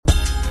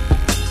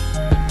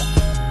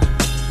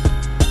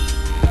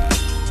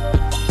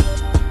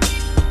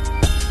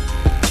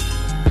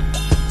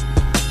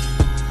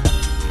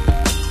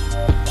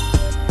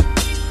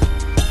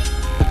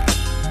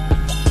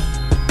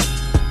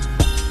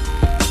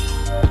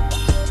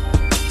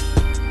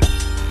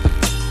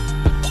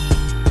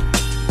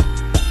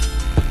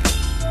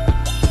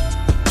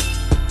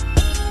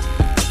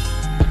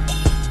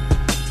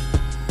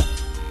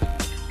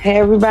Hey,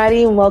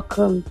 everybody, and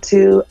welcome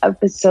to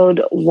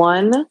episode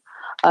 1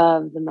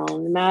 of the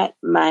Melanin Mat.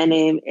 My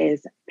name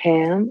is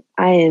Pam.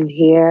 I am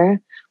here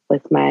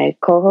with my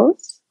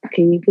co-host.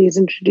 Can you please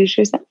introduce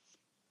yourself?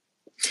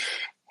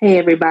 Hey,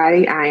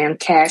 everybody. I am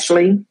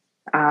Cashley.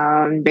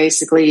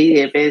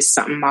 Basically, if it's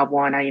something I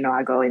want,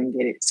 I go and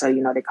get it. So,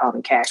 they call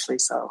me Cashley.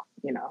 So,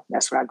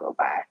 that's what I go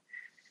by.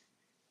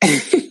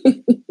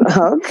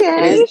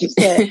 Okay.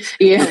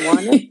 Yeah. I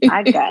want it.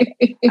 I got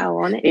it. I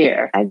want it.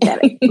 Yeah. I got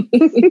it.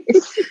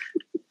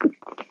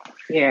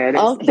 Yeah,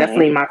 that's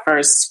definitely my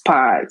first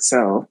pod.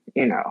 So,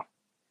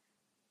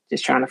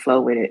 just trying to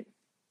flow with it.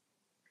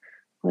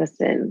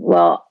 Listen,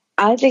 well,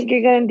 I think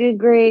you're going to do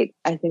great.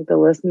 I think the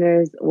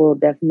listeners will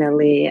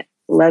definitely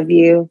love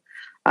you.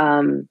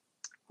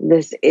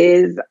 This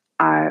is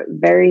our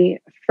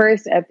very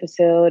first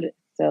episode,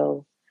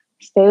 so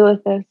stay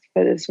with us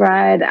for this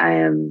ride. I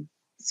am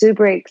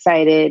super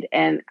excited,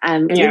 and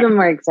I'm even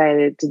more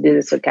excited to do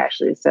this with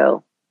Cashley.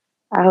 So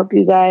I hope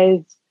you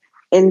guys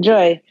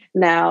enjoy.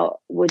 Now,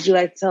 would you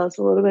like to tell us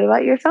a little bit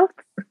about yourself?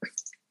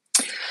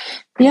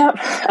 Yep.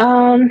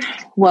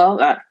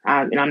 Well,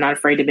 I'm not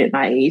afraid to admit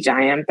my age.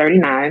 I am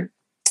 39.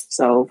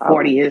 So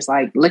 40 is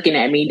like looking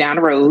at me down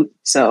the road.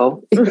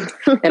 So, and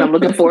I'm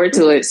looking forward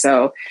to it.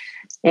 So,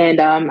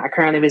 and I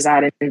currently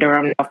reside in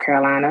Durham, North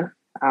Carolina.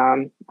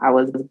 I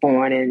was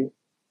born and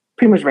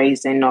pretty much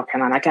raised in North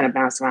Carolina. I kind of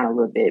bounced around a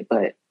little bit,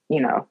 but,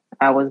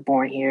 I was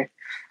born here.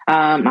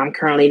 I'm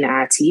currently in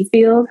the IT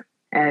field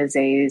as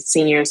a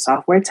senior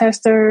software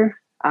tester.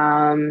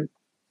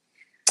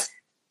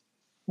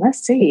 Let's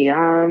see.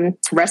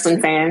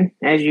 Wrestling fan,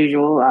 as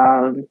usual,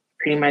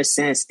 pretty much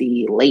since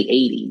the late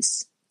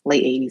 80s,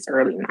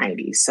 early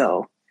 90s.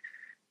 So,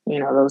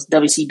 those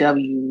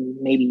WCW,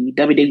 maybe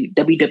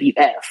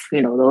WWF,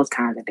 those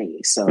kinds of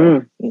days.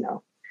 So,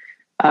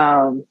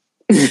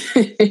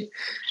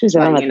 She's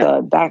on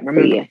the back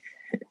for you.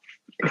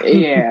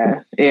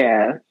 Yeah.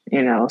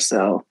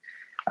 So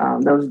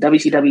those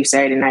WCW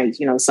Saturday nights,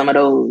 some of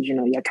those,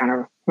 you kind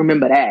of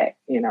remember that,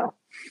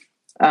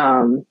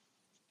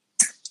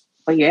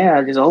 But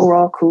yeah, just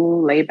overall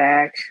cool, laid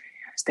back,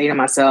 stay to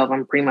myself.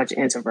 I'm pretty much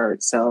an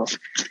introvert. So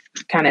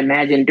kind of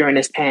imagine during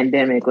this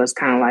pandemic was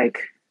kind of like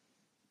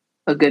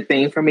a good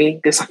thing for me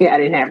because I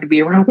didn't have to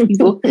be around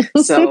people.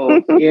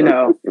 So,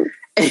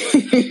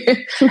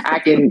 I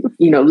can,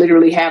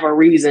 literally have a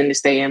reason to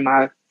stay in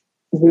my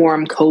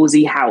warm,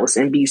 cozy house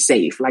and be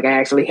safe. Like I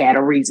actually had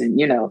a reason,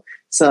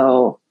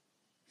 So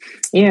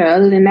yeah,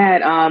 other than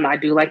that, I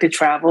do like to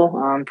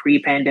travel.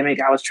 Pre-pandemic,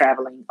 I was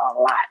traveling a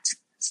lot.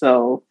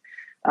 So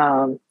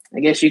I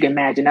guess you can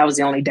imagine that was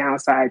the only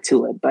downside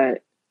to it.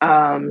 But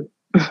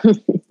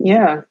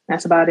yeah,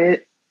 that's about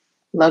it.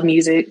 Love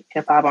music,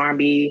 hip hop,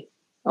 R&B,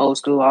 old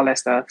school, all that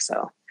stuff.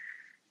 So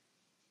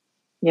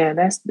yeah,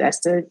 that's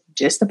the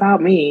gist about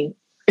me.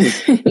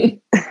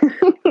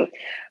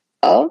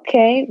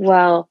 Okay,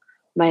 well,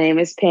 my name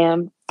is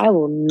Pam. I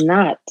will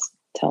not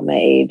tell my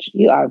age.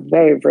 You are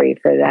very brave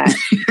for that.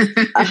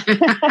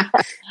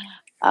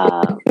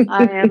 I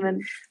am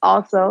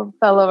also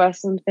fellow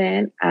wrestling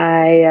fan.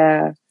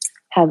 I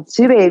have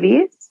 2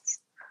 babies.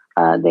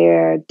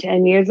 They're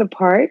 10 years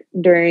apart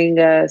during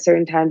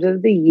certain times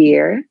of the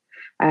year.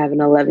 I have an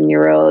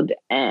 11-year-old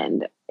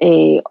and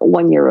a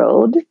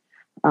 1-year-old.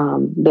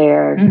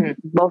 They're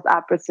both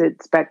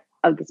opposite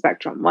of the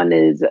spectrum. One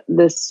is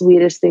the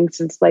sweetest thing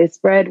since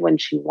sliced bread when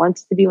she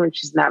wants to be, when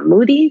she's not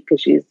moody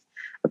because she's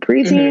a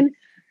preteen.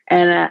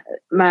 And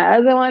my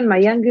other one, my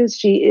youngest,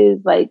 she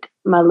is like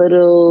my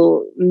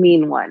little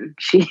mean one.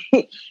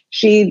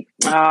 She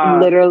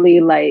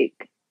literally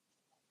like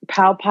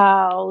pow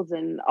pows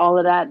and all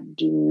of that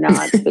do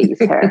not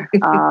faze her.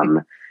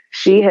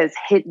 She has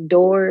hit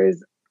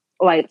doors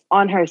like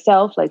on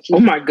herself, like oh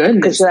my goodness,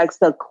 because she likes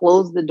to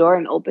close the door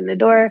and open the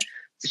door.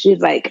 So she's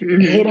like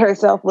hit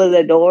herself with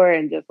a door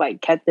and just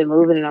like kept it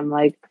moving. And I'm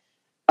like,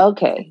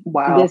 okay,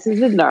 wow, this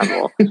isn't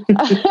normal.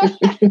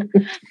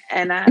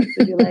 And I have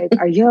to be like,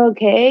 are you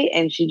okay?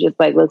 And she just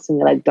like looks at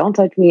me like, don't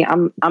touch me.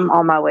 I'm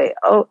on my way.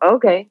 Oh,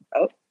 okay.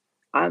 Oh,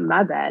 I'm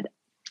my bad.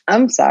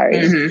 I'm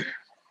sorry.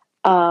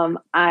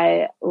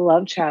 I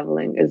love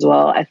traveling as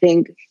well. I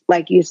think,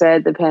 like you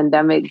said, the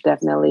pandemic,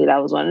 definitely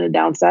that was one of the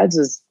downsides,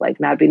 was like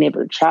not being able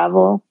to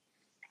travel.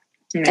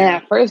 And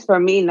at first for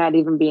me, not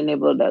even being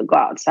able to go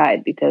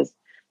outside because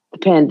the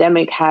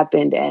pandemic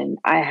happened and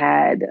I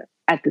had,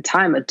 at the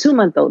time, a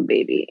 2-month-old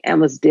baby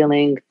and was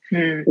dealing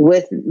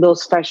with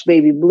those fresh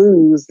baby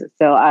blues.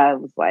 So I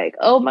was like,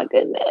 oh my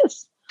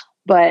goodness.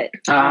 But,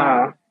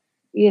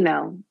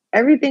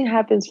 everything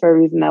happens for a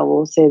reason. I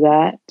will say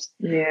that.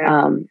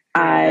 Yeah.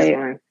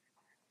 I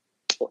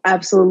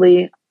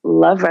absolutely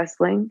love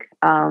wrestling.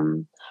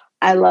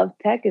 I love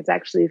tech. It's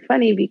actually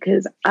funny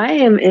because I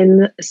am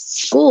in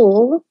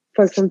school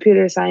for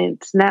computer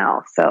science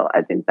now. So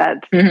I think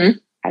that's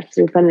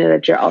actually funny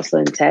that you're also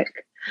in tech.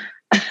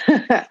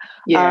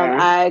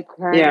 I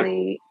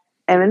currently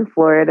am in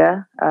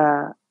Florida,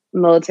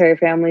 military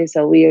family.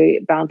 So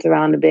we bounce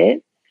around a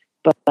bit.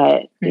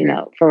 But,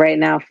 for right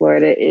now,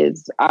 Florida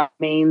is our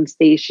main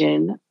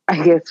station,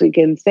 I guess we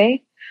can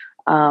say.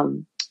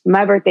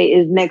 My birthday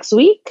is next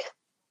week.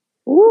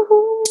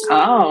 Woohoo!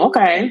 Oh,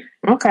 okay.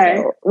 Okay.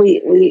 So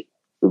we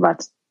about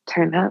to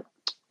turn up.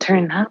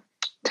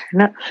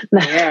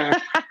 Yeah.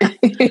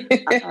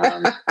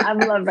 I've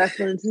loved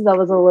wrestling since I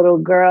was a little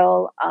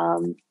girl.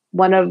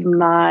 One of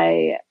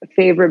my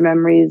favorite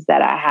memories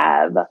that I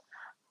have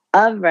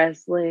of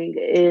wrestling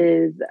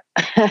is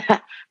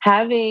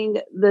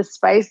having the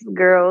Spice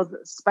Girls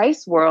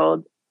Spice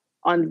World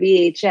on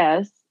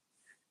VHS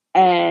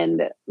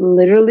and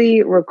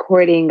literally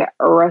recording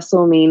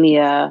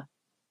WrestleMania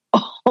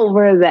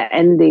over the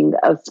ending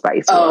of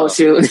Spice World. Oh,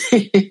 shoot.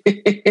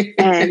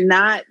 And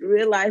not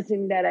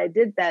realizing that I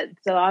did that.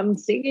 So I'm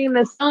singing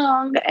the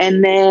song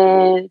and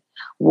then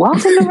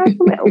walking to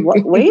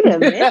WrestleMania. Wait a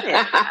minute.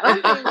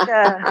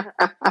 I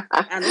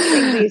don't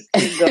think these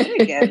two go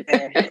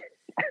together.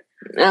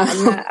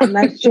 I'm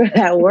not sure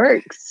that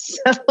works.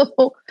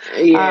 So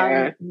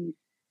yeah,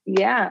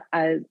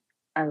 I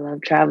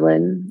love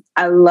traveling.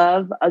 I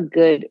love a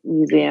good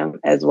museum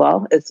as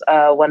well. It's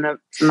one of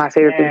my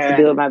favorite things to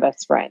do with my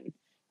best friend.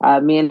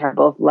 Me and her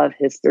both love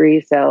history.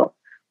 So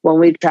when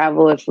we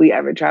travel, if we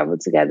ever travel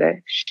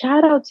together,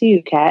 shout out to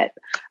you, Kat.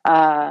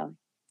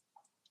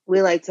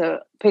 We like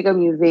to pick a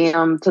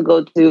museum to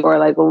go to, or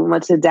like when we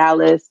went to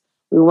Dallas,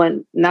 we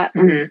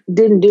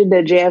didn't do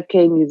the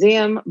JFK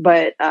museum,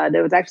 but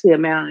there was actually a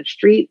man on the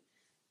street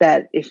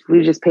that if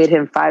we just paid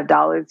him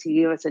 $5, he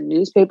gave us a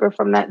newspaper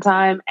from that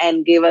time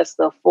and gave us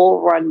the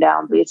full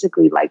rundown,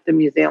 basically like the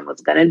museum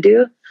was going to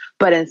do.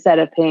 But instead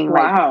of paying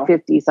like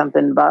 50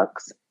 something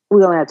bucks,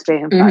 we only had to pay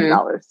him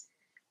 $5.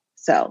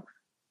 So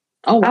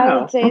I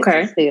would say it's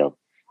a steal.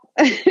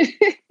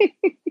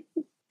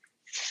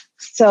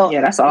 So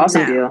yeah, that's an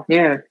awesome deal.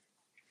 Yeah.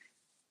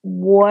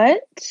 Who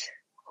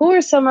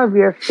are some of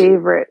your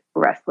favorite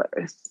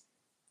wrestlers?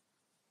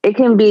 It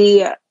can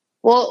be,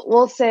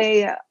 we'll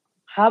say,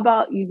 how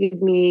about you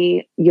give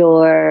me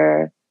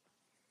your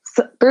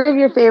 3 of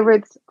your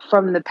favorites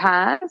from the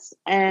past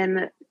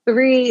and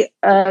 3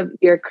 of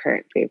your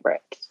current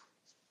favorites?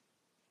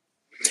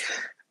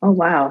 Oh,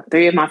 wow.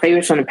 3 of my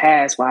favorites from the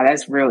past. Wow,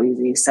 that's real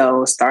easy.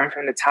 So starting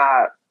from the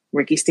top,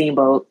 Ricky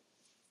Steamboat.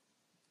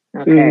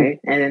 Okay.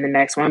 And then the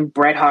next one,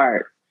 Bret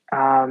Hart.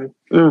 And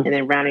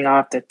then rounding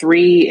off the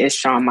 3 is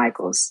Shawn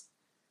Michaels.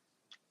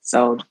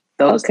 So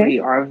those 3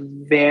 are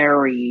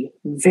very,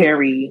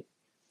 very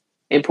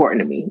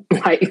important to me.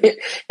 Like,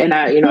 and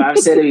I've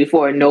said it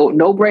before,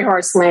 no Bret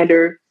Hart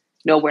slander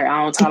nowhere.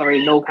 I don't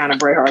tolerate no kind of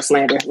Bret Hart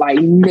slander. Like,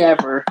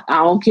 never.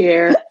 I don't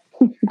care.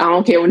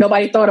 When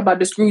nobody thought about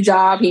the screw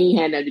job, he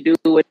had nothing to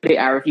do with it.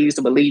 I refuse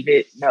to believe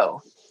it.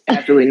 No,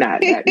 absolutely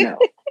not.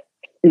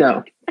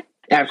 No,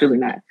 absolutely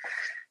not.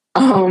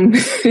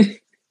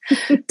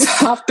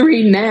 Top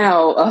 3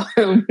 now.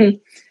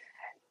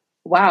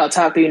 Wow,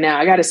 top 3 now.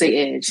 I got to say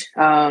Edge.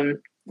 I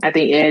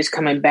think Edge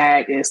coming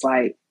back is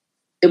like,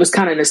 it was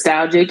kind of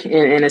nostalgic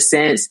in a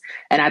sense.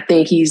 And I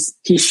think he's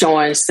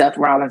showing Seth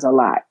Rollins a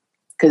lot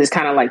because it's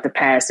kind of like the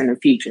past and the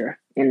future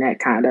in that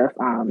kind of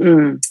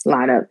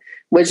lineup,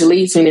 which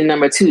leads me to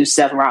number 2,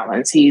 Seth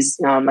Rollins. He's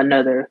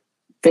another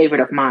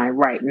favorite of mine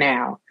right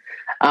now.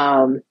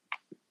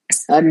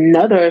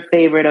 Another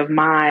favorite of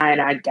mine,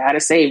 I gotta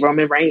say,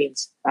 Roman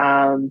Reigns.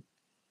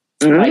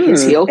 Like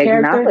his heel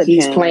character,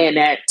 he's playing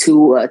that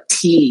to a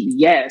T.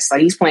 Yes,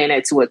 like he's playing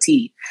that to a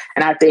T.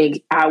 And I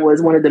think I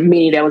was one of the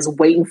many that was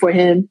waiting for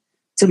him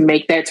to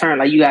make that turn.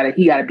 Like he gotta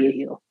be a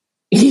heel.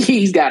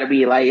 He's gotta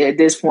be, like, at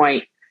this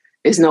point,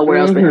 there's nowhere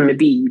else for him to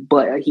be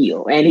but a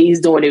heel. And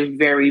he's doing it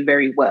very,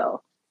 very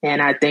well.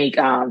 And I think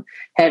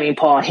having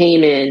Paul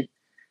Heyman,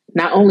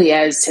 not only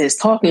as his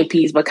talking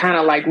piece, but kind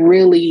of like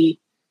really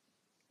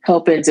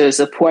helping to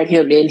support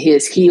him in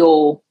his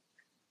heel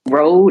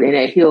road and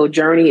that heel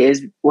journey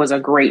was a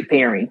great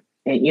pairing.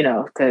 And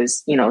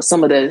because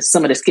some of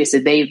the skits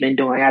that they've been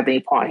doing, I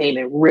think Paul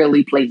Heyman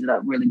really plays it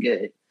up really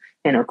good.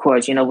 And of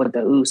course, with the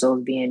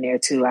Usos being there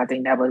too, I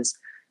think that's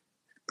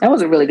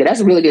a really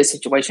good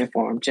situation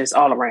for him, just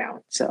all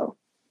around. So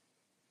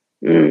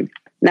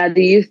now,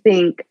 do you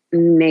think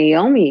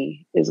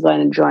Naomi is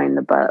going to join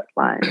the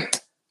bloodline?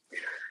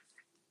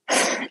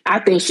 I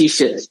think she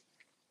should.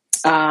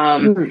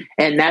 And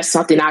that's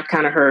something I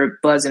kind of heard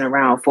buzzing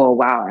around for a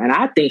while. And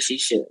I think she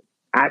should.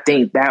 I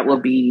think that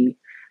would be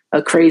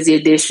a crazy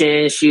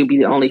addition. She would be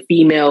the only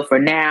female for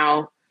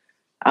now.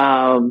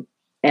 And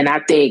I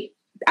think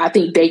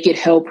they could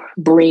help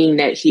bring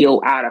that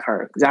heel out of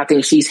her. Because I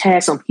think she's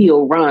had some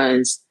heel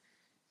runs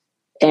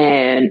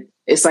and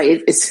it's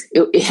like,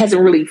 it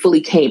hasn't really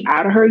fully came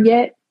out of her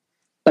yet.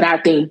 But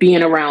I think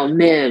being around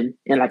them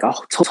in like a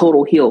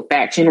total heel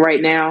faction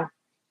right now,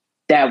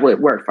 that would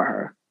work for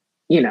her.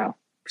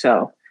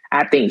 So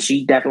I think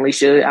she definitely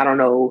should. I don't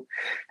know.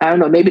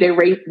 Maybe they're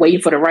waiting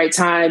for the right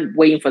time,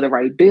 waiting for the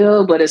right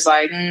bill, but it's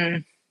like,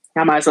 I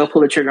might as well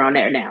pull the trigger on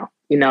that now,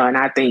 and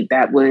I think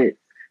that would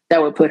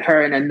put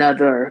her in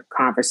another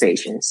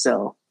conversation.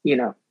 So,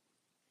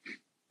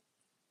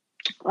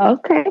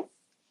 Okay.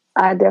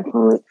 I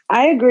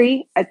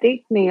agree. I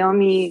think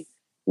Naomi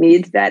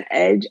needs that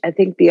edge. I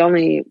think the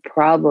only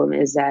problem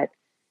is that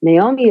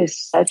Naomi is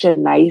such a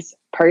nice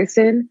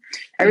person.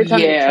 Every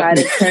time they try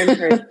to turn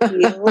her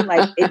heel,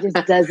 like it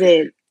just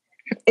doesn't.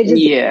 It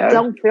just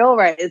don't feel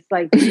right. It's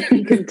like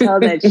you can tell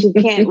that she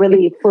can't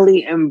really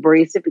fully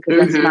embrace it because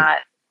that's not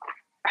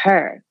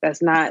her. That's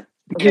not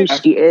who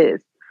she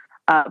is.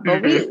 But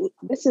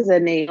this is a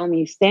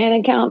Naomi Stan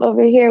account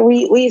over here.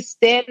 We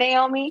stan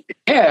Naomi.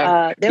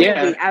 There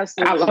will be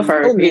absolutely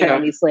no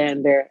Naomi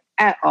slander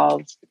at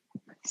all.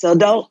 So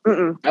don't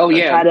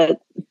try to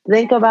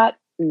think about.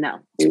 No,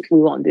 we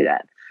won't do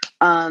that.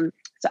 So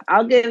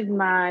I'll give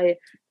my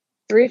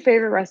 3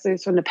 favorite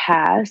wrestlers from the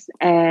past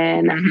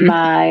and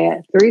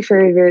my 3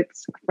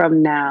 favorites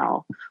from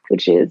now,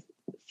 which is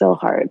so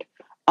hard.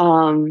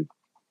 Number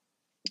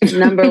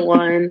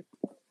 1,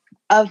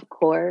 of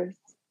course,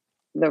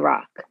 The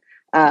Rock.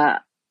 I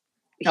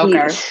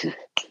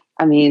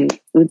mean,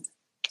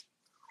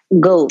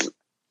 GOAT.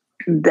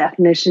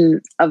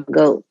 Definition of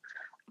GOAT.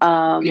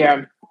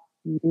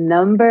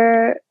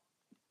 Number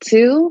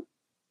 2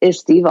 is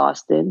Steve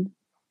Austin.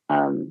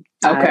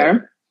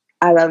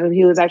 I love him.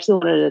 He was actually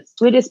one of the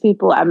sweetest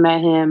people. I met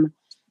him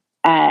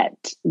at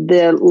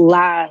the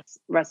last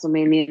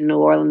WrestleMania in New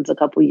Orleans a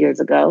couple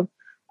years ago.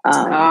 He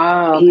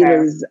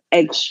was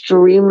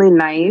extremely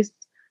nice.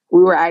 He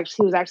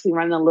was actually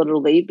running a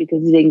little late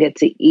because he didn't get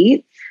to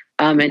eat.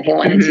 And he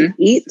wanted to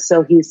eat.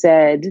 So he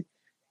said,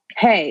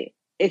 hey,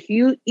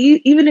 even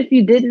if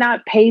you did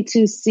not pay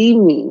to see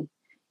me,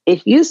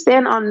 if you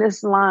stand on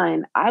this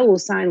line, I will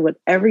sign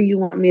whatever you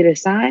want me to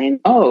sign.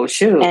 Oh,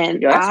 shoot.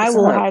 And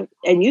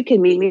and you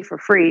can meet me for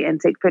free and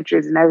take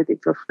pictures and everything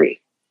for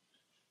free.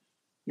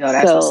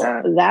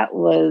 That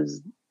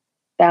was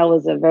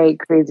a very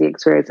crazy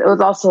experience. It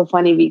was also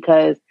funny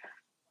because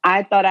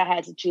I thought I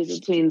had to choose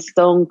between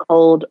Stone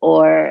Cold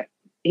or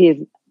his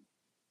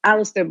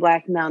Aleister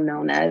Black, now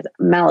known as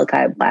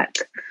Malachi Black.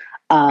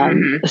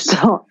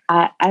 So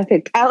I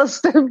picked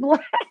Aleister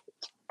Black.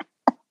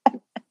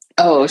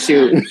 Oh,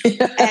 shoot.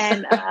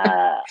 And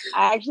I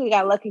actually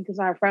got lucky because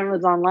my friend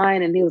was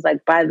online and he was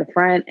like by the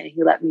front and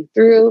he let me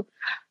through.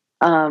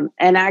 And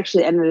I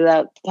actually ended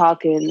up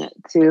talking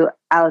to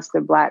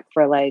Aleister Black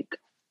for like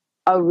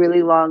a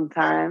really long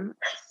time.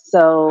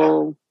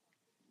 So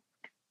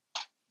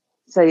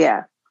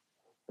yeah.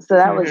 So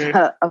that was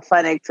a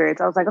fun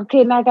experience. I was like,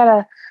 okay, now I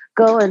gotta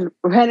go and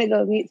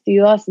go meet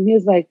Steve Austin. He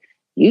was like,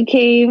 you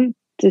came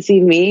to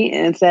see me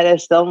instead of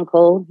Stone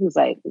Cold. He was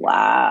like,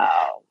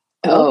 wow.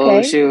 Oh,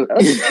 okay. Shoot.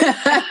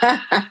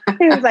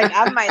 He was like,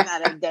 I might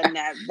not have done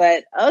that,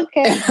 but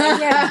okay.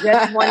 He had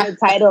just won the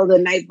title the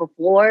night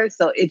before,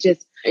 so it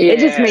just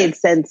made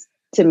sense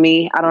to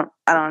me. I don't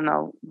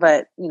know,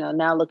 but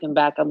now looking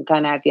back, I'm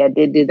kind of happy I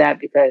did do that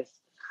because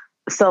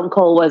Stone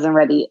Cold wasn't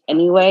ready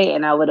anyway,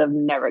 and I would have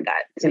never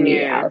got to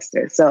meet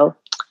Aleister. So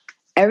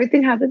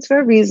everything happens for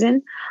a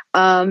reason.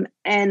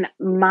 And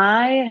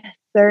my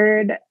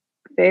 3rd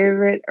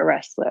favorite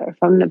wrestler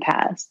from the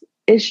past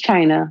is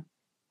Chyna.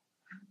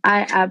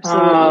 I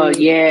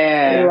absolutely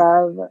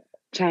love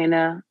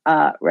Chyna.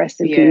 Rest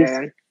in peace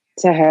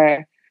to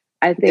her.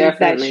 I think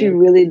that she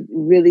really,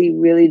 really,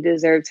 really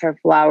deserves her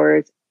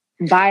flowers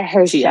by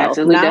herself. She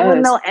absolutely Not does.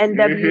 with no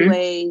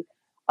NWA.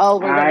 Oh,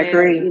 we're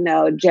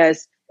gonna,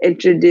 just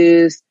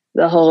introduce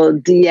the whole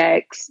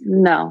DX.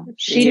 No,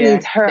 she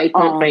needs her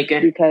own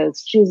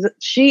because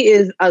she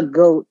is a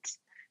GOAT.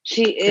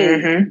 She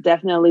is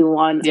definitely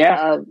one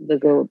of the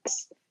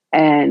GOATs.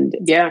 And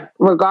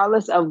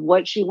regardless of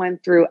what she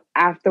went through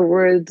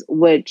afterwards,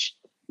 which,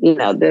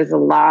 there's a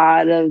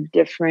lot of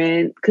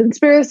different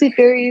conspiracy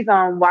theories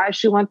on why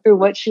she went through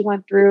what she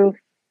went through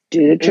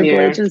due to Triple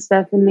H and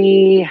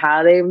Stephanie,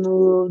 how they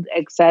moved,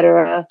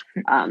 etc.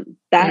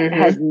 That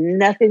has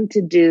nothing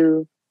to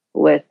do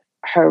with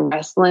her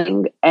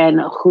wrestling and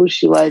who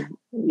she was.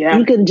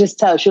 You can just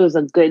tell she was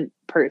a good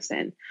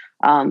person.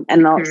 And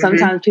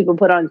sometimes people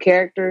put on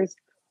characters,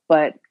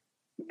 but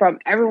from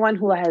everyone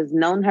who has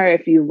known her,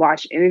 if you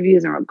watch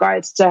interviews in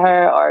regards to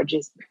her or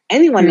just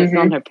anyone that's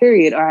known her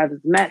period or has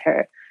met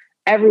her,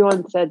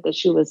 everyone said that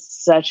she was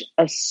such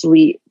a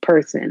sweet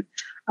person.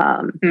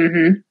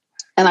 And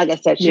like I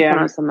said, she put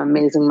on some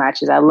amazing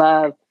matches. I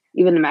love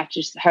even the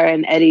matches, her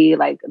and Eddie,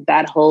 like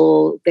that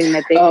whole thing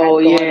that they had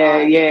going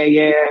on.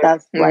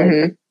 That's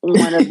like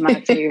one of my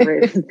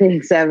favorite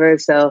things ever.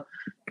 So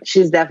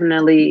she's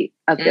definitely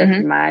up there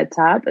for my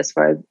top as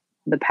far as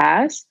the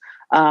past.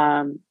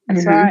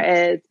 As far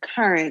as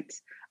current,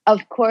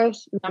 of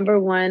course, number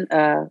 1,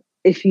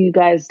 if you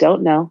guys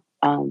don't know,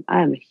 I'm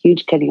a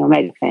huge Kenny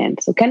Omega fan.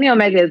 So Kenny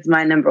Omega is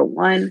my number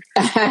 1.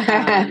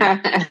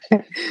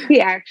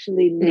 He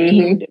actually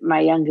named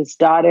my youngest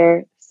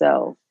daughter.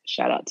 So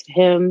shout out to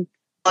him.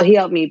 Well, he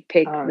helped me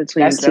pick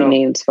between 2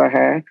 names for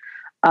her.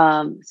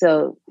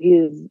 So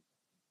he's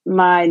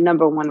my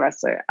number 1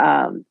 wrestler.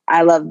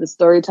 I love the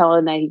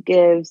storytelling that he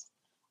gives.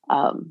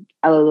 I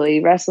love the way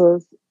he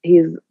wrestles.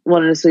 He's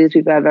one of the sweetest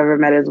people I've ever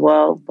met as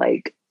well.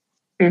 Like,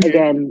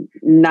 again,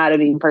 not a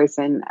mean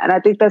person. And I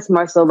think that's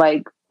more so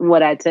like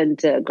what I tend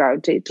to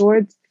gravitate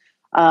towards.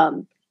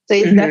 So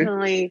he's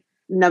definitely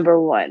number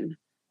 1.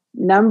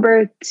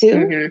 Number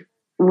 2,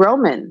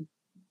 Roman.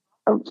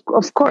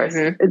 Of course,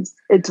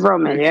 it's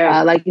Roman.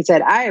 Yeah. Like you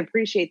said, I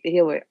appreciate the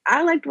heel.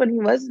 I liked when he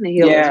wasn't a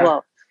heel as Yeah.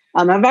 well.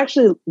 I've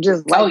actually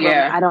just liked Roman.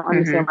 Yeah. I don't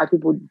understand why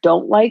people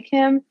don't like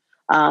him.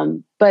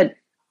 But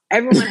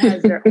everyone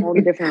has their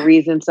own different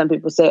reasons. Some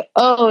people say,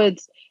 "Oh,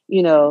 it's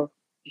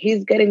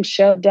he's getting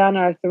shoved down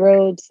our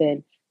throats,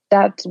 and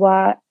that's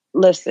why."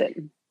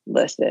 Listen.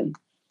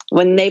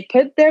 When they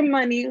put their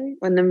money,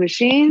 when the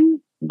machine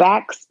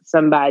backs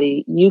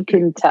somebody, you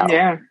can tell.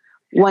 Yeah.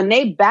 When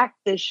they backed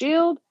the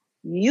Shield,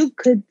 you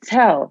could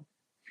tell.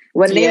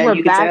 When they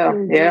were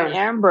backing Dean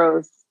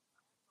Ambrose,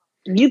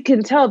 you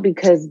can tell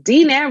because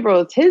Dean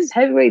Ambrose, his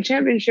heavyweight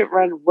championship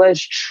run was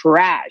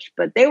trash,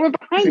 but they were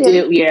behind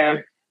him.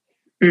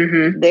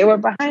 They were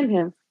behind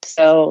him.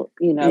 So,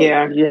 you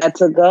had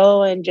to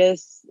go and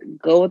just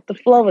go with the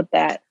flow with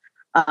that.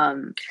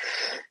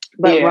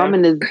 But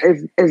Roman is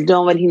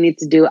doing what he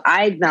needs to do.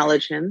 I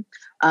acknowledge him.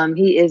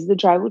 He is the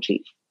tribal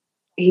chief.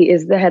 He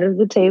is the head of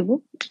the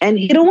table, and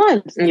he the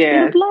one.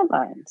 Yeah. The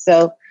bloodline.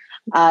 So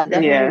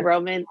definitely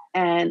Roman.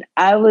 And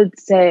I would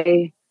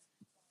say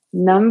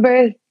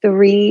number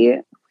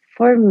 3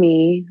 for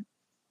me.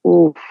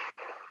 Oof,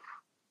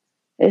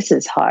 this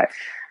is hard.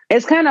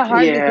 It's kind of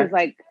hard because,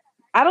 like,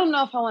 I don't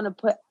know if I want to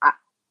put.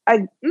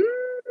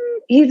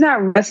 He's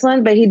not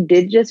wrestling, but he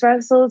did just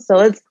wrestle, so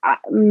it's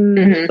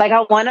like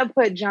I want to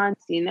put John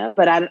Cena,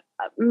 but I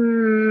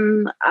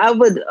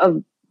would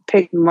have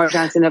picked more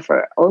John Cena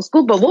for old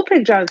school, but we'll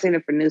pick John Cena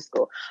for new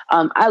school.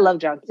 I love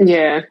John Cena.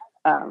 Yeah,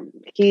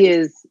 he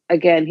is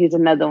he's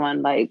another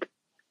one, like,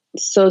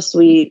 so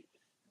sweet,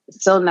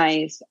 so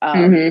nice.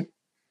 I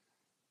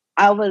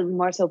would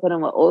more so put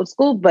him with old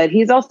school, but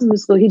he's also new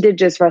school. He did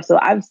just wrestle.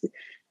 I've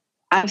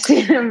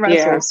seen him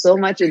wrestle so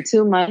much in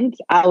 2 months.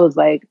 I was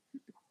like,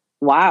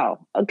 wow,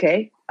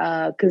 okay.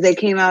 Because they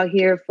came out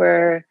here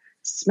for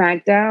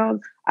SmackDown.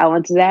 I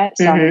went to that,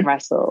 saw him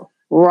wrestle.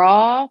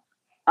 Raw,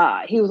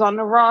 he was on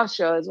the Raw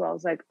show as well. I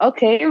was like,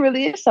 okay, it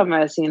really is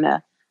Summer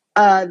Cena.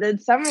 Then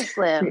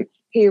SummerSlam,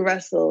 he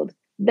wrestled.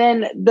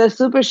 Then the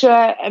Super Show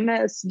at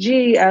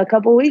MSG a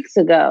couple weeks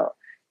ago,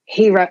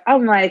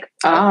 I'm like,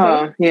 okay.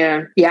 Oh,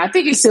 yeah. I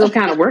think he's still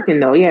kind of working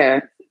though.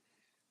 Yeah.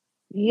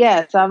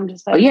 Yeah, so I'm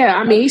just like,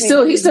 I mean, he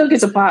still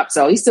gets a pop,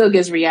 so he still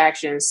gets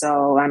reactions.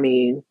 So I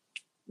mean,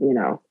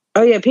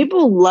 Oh yeah,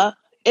 people love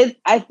it.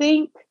 I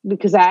think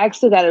because I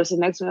actually got it the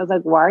next one. I was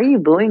like, "Why are you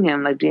booing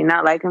him? Like, do you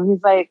not like him?"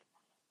 He's like,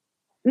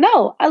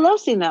 "No, I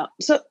love Cena."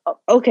 So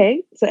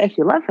okay, so if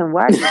you love him,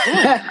 why are you booing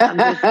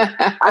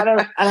him?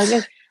 I don't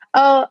get.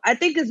 Oh, I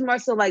think it's more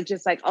so like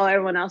just like, oh,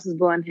 everyone else is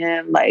booing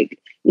him. Like,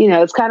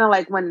 it's kind of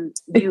like when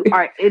you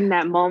are in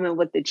that moment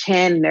with the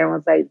chant and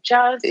everyone's like,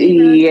 John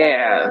Cena.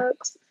 Yeah.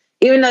 Sucks.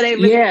 Even though they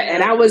really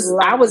and I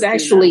was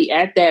actually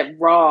at that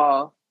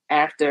Raw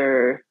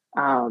after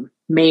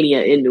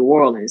Mania in New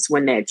Orleans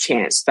when that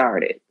chant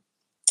started.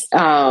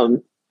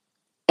 And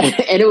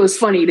it was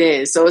funny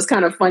then. So it's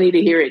kind of funny to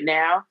hear it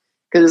now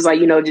because it's like,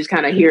 just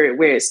kind of hear it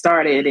where it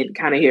started and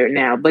kind of hear it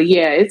now. But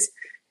yeah, it's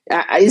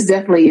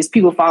definitely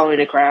people following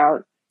the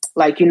crowd.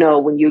 Like,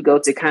 when you go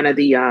to kind of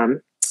the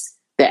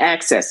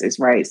accesses,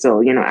 right?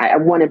 So,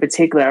 one in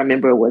particular I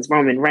remember was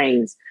Roman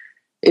Reigns.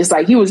 It's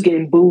like he was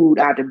getting booed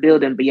out the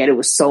building, but yet it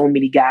was so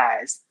many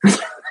guys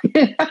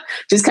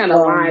just kind of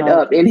lined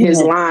up in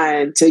his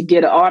line to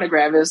get an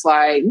autograph. It's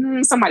like,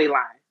 somebody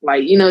lying.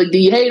 Like, do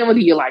you hate him or do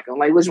you like him?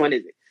 Like, which one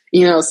is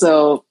it?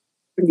 So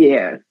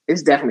yeah,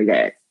 it's definitely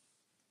that.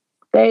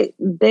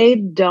 They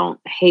don't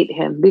hate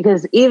him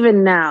because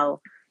even now,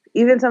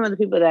 even some of the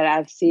people that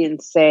I've seen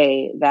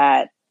say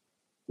that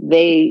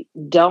they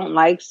don't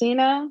like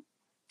Cena,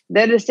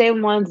 they're the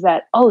same ones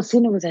that, oh,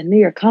 Cena was at New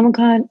York Comic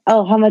Con.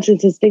 Oh, how much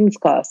does his things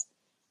cost?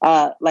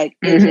 It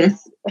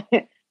just,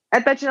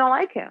 I thought you don't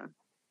like him.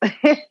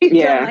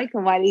 You don't like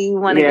him. Why do you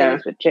want to get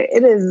his picture?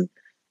 It is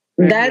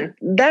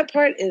that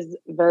part is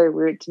very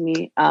weird to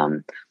me.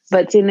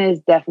 But Cena is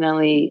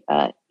definitely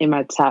in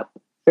my top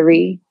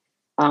 3.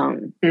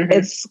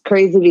 It's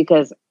crazy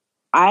because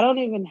I don't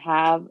even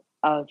have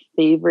a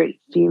favorite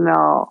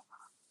female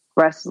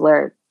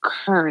wrestler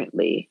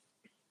currently,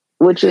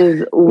 which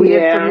is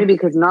weird for me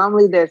because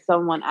normally there's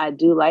someone I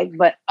do like,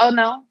 but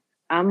no,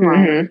 I'm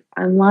lying.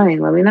 I'm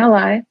lying. Let me not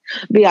lie.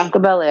 Bianca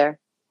Belair.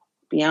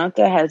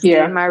 Bianca has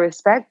gained my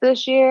respect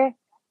this year.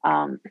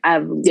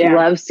 I've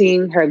loved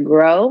seeing her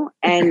grow,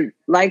 and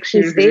like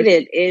she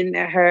stated in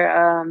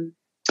her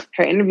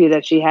interview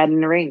that she had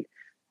in the ring,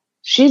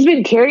 she's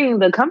been carrying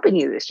the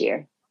company this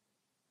year.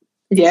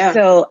 Yeah.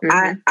 So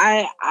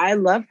I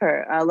love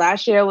her.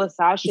 Last year was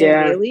Sasha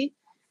and Bailey.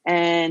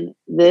 And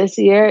this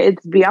year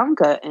it's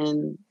Bianca.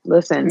 And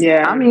listen,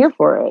 I'm here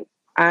for it.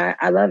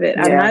 I love it.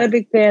 I'm not a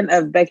big fan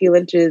of Becky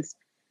Lynch's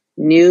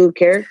new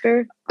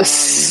character.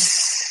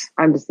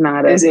 I'm just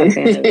not a fan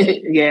of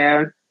it.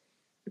 Yeah.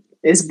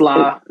 It's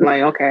blah.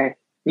 Like, okay.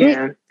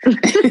 Yeah.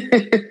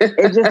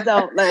 It just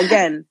don't,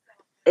 again,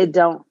 it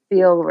don't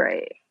feel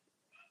right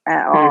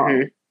at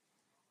all.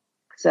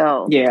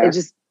 So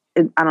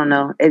I don't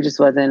know. It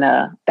just wasn't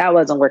that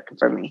wasn't working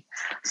for me.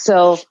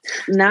 So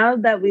now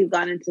that we've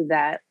gone into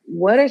that,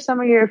 what are some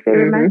of your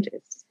favorite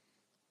matches?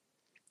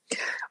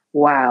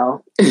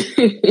 Wow.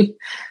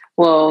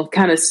 Well,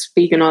 kind of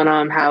speaking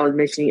on how I was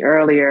mentioning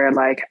earlier,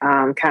 like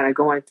kind of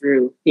going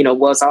through,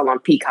 well, it's all on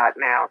Peacock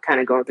now, kind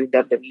of going through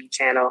WWE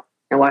channel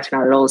and watching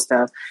all of those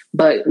stuff.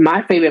 But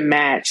my favorite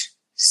match,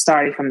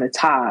 starting from the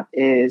top,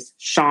 is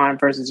Shawn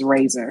versus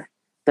Razor,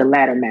 the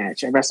ladder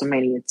match at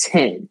WrestleMania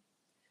 10.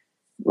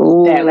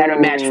 Ooh. That ladder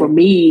match for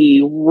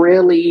me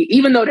really,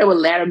 even though there were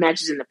ladder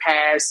matches in the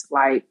past,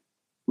 like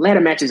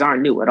ladder matches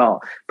aren't new at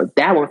all, but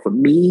that one for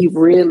me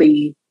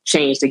really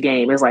changed the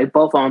game. It's like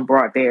both of them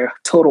brought their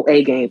total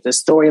A game. The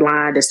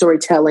storyline, the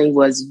storytelling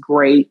was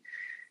great.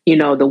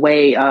 The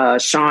way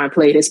Shawn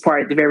played his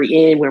part at the very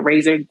end when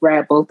Razor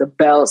grabbed both the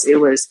belts, it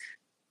was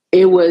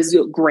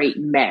a great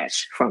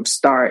match from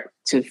start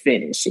to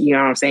finish. You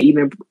know what I'm saying?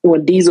 Even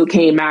when Diesel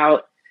came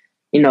out,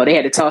 they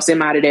had to toss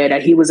him out of there.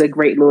 That he was a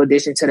great little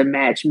addition to the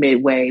match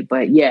midway.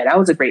 But yeah, that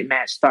was a great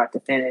match start to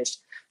finish.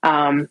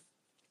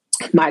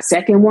 My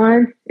second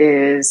one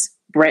is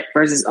Bret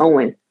versus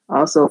Owen,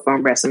 also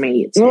from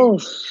WrestleMania 10.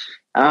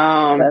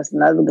 That's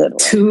another good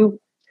one.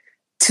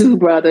 Two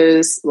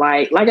brothers.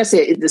 Like I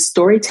said, the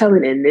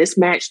storytelling in this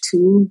match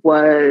too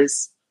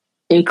was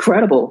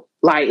incredible.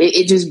 Like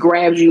it just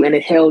grabbed you and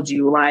it held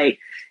you. Like,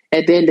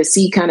 and then to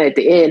see kind of at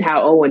the end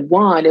how Owen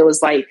won, it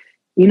was like,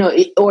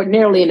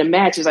 ordinarily in the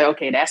match, it's like,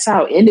 okay, that's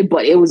how it ended,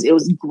 but it was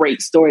a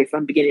great story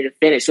from beginning to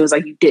finish. It was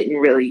like you didn't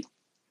really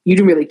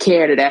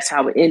care that that's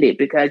how it ended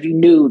because you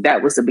knew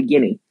that was the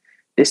beginning.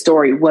 The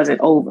story wasn't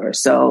over.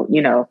 So,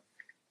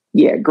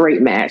 yeah,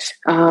 great match.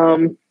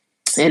 And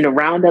to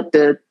round up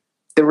the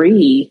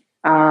three,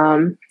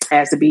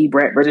 has to be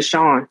Bret versus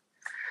Shawn.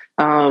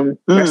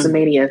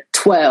 WrestleMania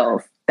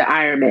 12, the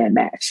Iron Man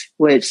match,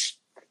 which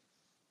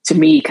to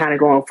me, kind of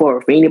going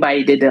forward, for anybody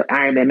who did the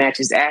Iron Man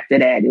matches after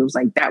that, it was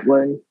like that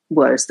one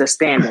was the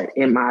standard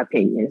in my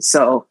opinion.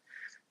 So,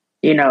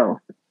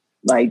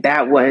 like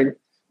that one,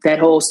 that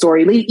whole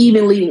story,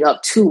 even leading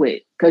up to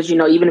it, because,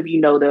 even if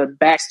the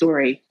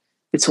backstory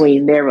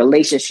between their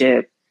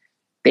relationship,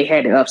 they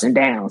had the ups and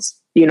downs,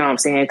 you know what I'm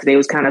saying? Because they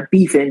was kind of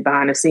beefing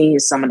behind the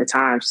scenes some of the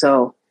time.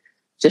 So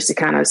just to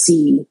kind of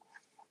see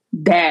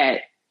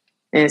that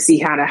and see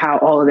how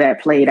all of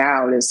that played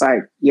out, it's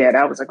like, yeah,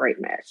 that was a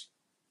great match.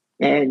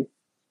 And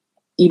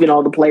even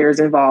all the players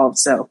involved.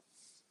 So,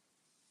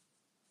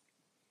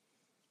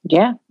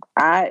 yeah,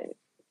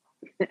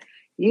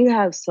 you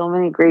have so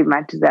many great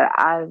matches that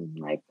I'm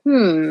like,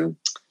 I'm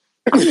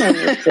going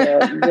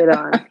to get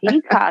on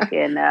Peacock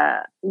and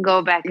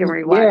go back and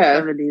rewatch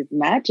some of these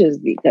matches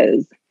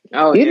because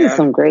these are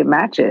some great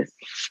matches.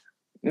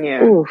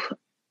 Yeah. Oof.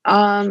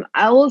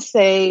 I will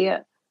say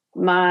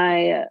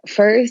the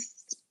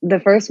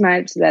first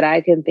match that I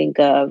can think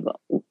of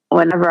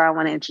whenever I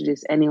want to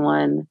introduce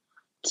anyone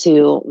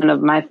to one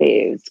of my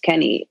faves,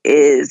 Kenny,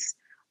 is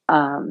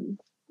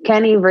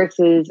Kenny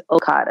versus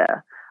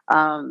Okada.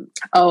 I'm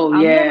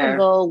gonna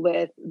go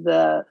with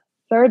the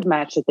third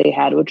match that they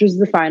had, which was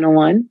the final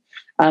one.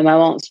 I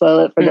won't spoil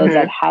it for those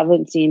that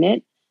haven't seen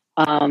it.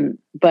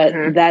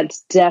 But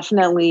that's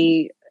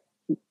definitely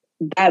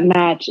that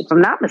match, if I'm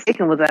not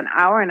mistaken, was an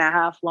hour and a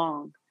half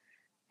long.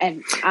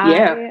 And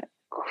I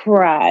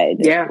cried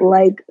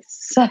like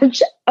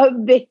such a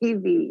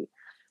baby.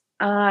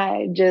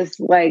 I just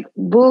like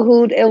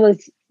boohooed. It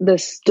was the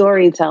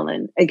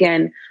storytelling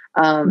again.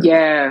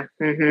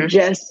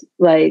 Just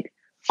like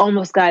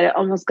almost got it.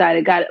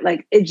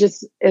 Like it's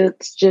just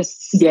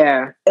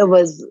it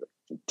was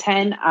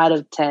 10 out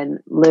of 10.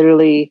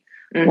 Literally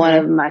one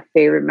of my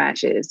favorite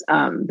matches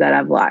that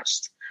I've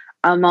watched.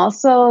 I'm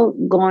also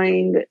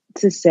going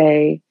to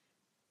say,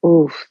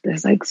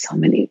 there's like so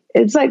many.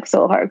 It's like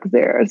so hard because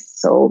there are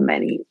so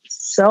many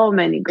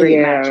great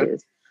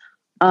matches.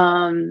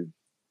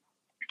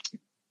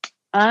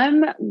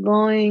 I'm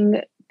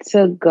going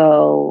to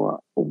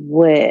go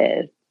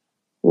with,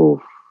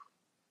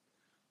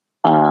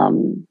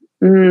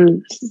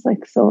 this is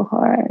like so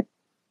hard.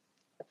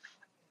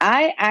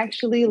 I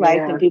actually like,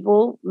 and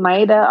people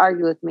might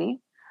argue with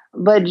me,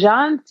 but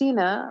John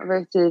Cena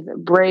versus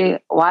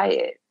Bray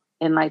Wyatt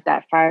in like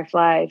that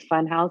Firefly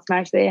Funhouse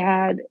match they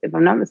had, if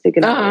I'm not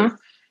mistaken, that was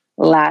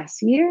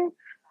last year.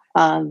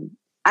 I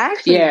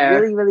actually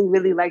really, really,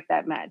 really like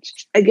that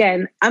match.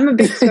 Again, I'm a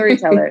big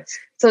storyteller.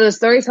 So the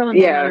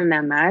storytelling in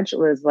that match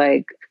was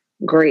like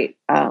great.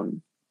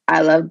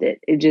 I loved it.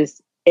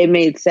 It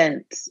made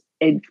sense.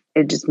 It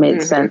just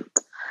made sense.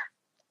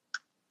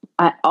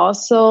 I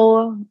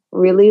also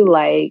really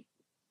like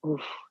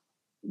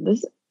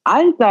this.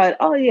 I thought,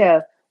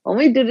 when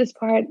we do this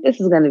part, this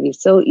is going to be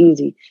so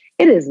easy.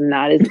 It is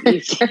not as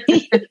easy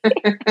as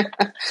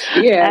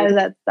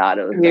I thought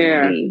it was going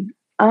to be.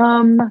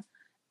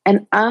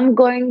 And I'm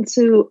going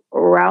to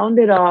round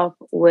it off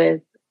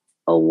with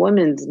a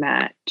women's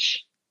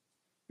match.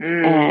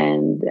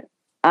 And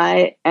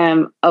I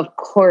am, of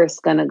course,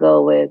 going to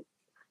go with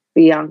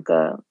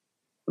Bianca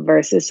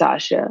versus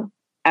Sasha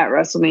at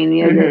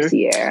WrestleMania this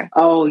year.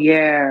 Oh,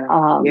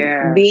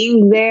 yeah.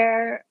 Being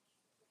there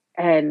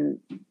and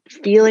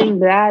feeling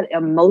that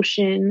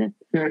emotion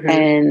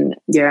and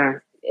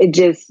it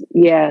just,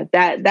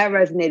 that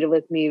resonated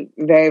with me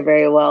very,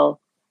 very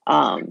well.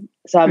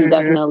 So I'm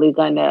definitely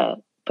gonna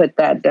put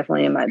that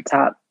definitely in my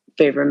top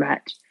favorite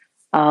match.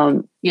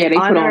 Yeah, they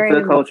put on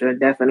for the culture,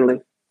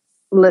 definitely.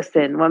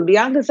 Listen, when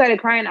Bianca started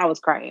crying, I was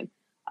crying.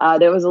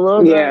 There was a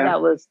little girl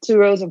that was 2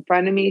 rows in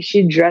front of me.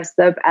 She dressed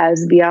up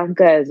as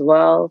Bianca as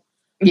well.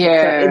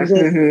 Yeah.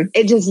 So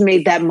it just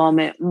made that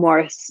moment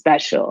more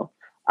special.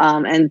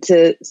 And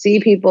to see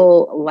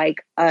people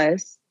like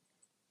us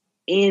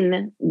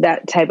in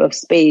that type of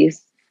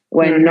space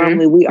when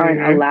normally we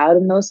aren't allowed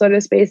in those sort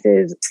of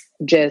spaces,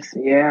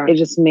 it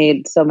just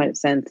made so much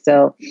sense.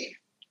 So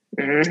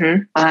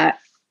I'm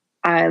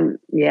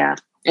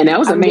and that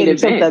was a main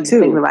event too.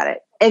 Thinking about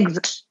it.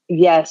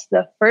 Yes,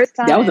 the first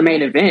time that was a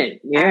main event.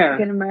 Yeah,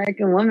 African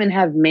American women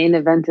have main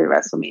evented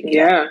WrestleMania.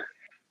 Yeah,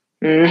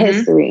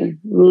 history,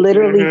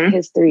 literally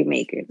history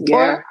makers,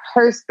 or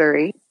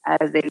herstory,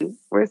 as they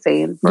were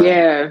saying.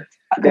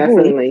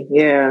 Definitely.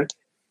 Yeah.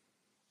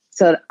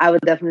 So I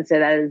would definitely say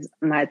that is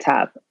my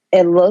top.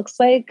 It looks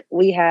like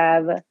we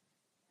have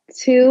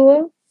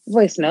 2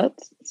 voice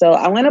notes, so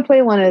I'm going to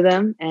play one of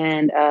them,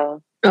 and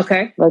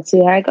let's see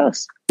how it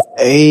goes.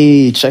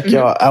 Hey, check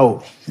y'all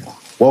out.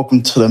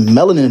 Welcome to the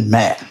Melanin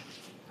Mat.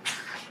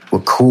 We're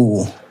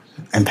cool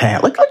and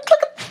Pam. Look at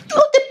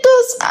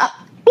this.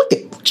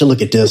 Look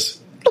at this.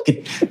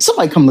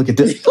 Somebody come look at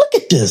this. Look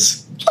at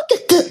this. Look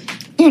at this.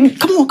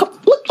 Come on.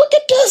 Look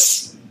at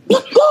this.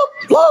 Look.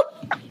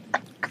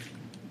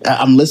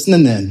 I'm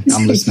listening in.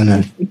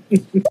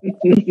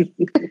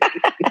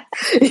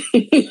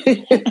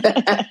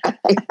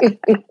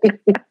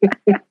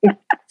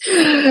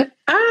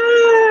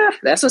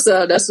 That's what's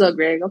up. That's up,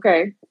 Greg.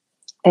 Okay.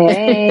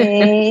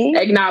 Hey.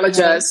 Acknowledge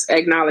us.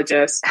 Hello. We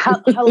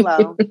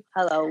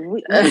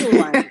the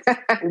ones.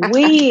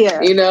 We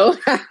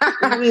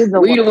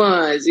the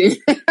ones.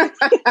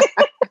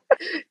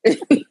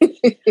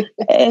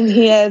 And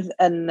he has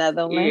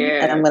another one,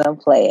 and I'm gonna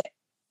play it.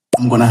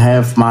 I'm gonna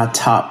have my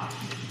top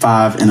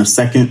 5 in a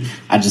second.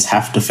 I just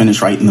have to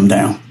finish writing them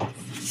down.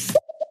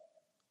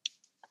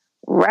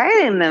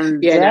 Writing them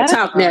down. That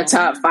top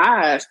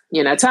 5.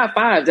 Top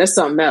 5. That's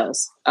something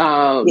else.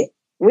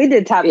 We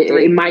did top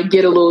 3. It might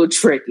get a little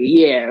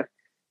tricky.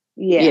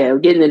 Yeah.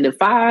 Getting into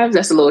 5s,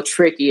 that's a little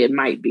tricky. It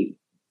might be,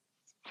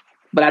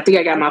 but I think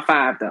I got my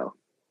 5 though.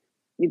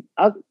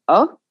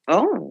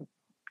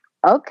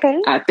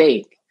 Okay. I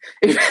think.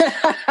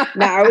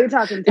 Now, are we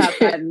talking top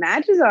 5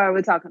 matches, or are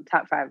we talking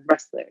top 5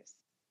 wrestlers?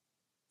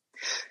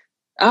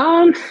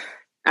 I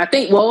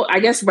think. Well, I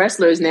guess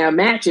wrestlers now.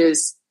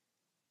 Matches.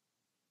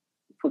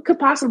 We could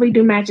possibly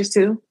do matches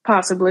too.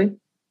 Possibly.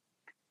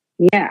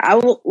 Yeah, I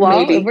will. Well,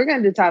 maybe. If we're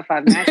going to do top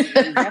 5 matches,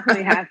 we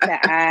definitely have to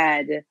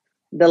add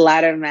the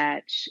ladder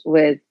match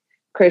with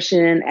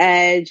Christian and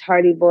Edge,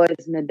 Hardy Boys,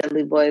 and the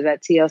Dudley Boys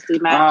at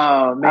TLC match.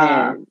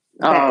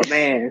 Oh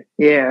man,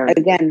 yeah.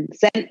 Again,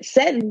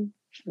 setting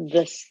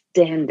the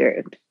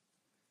standard.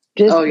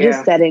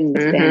 Just setting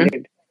the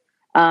standard.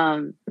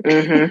 I'm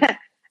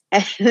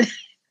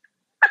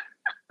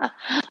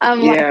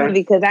laughing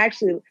because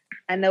actually,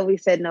 I know we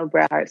said no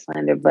Bret Hart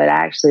slander, but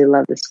I actually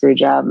love the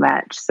Screwjob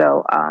match.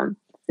 So,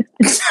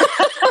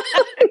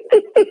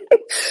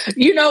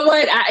 you know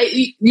what?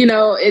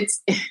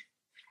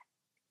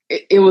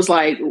 It was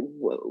like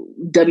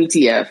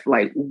WTF?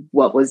 Like,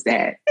 what was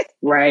that?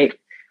 Right?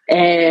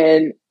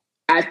 And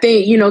I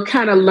think,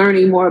 kind of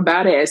learning more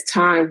about it as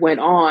time went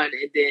on,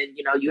 and then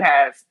you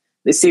have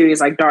the series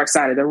like Dark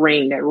Side of the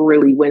Ring that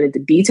really went into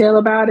detail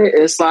about it.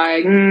 It's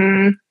like,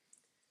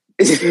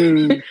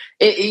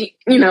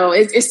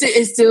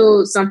 it's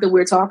still something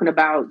we're talking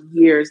about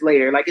years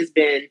later. Like, it's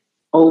been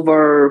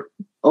over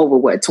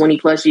what, 20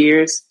 plus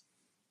years,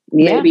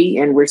 maybe,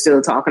 and we're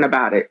still talking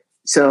about it.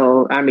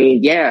 So, I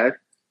mean, the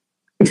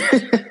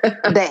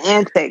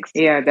antics.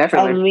 Yeah,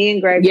 definitely. And me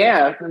and Greg were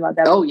talking about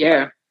that. Oh,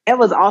 yeah. It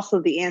was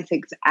also the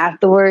antics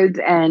afterwards,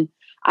 and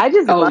I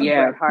just love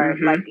Bret Hart.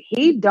 Like,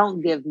 he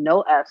don't give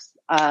no Fs.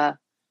 I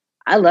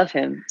love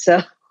him. So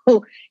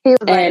he was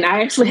and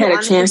I actually had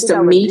a chance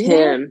to meet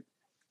him.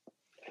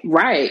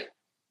 Right.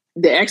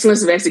 The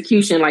excellence of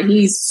execution, like,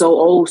 he's so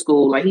old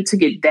school. Like, he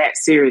took it that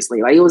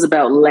seriously. Like, it was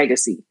about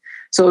legacy.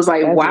 So it was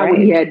like, why would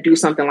he have to do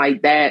something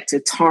like that to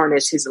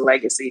tarnish his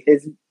legacy,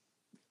 his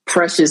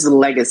precious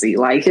legacy,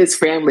 like his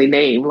family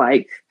name?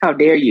 Like, how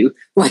dare you?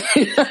 Like,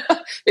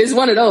 it's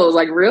one of those,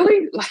 like,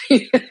 really?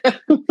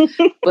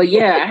 But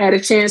yeah, I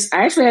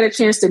actually had a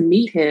chance to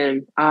meet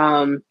him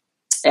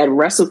at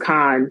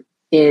WrestleCon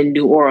in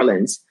New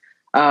Orleans.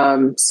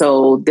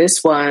 So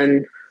this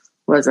one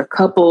was a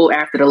couple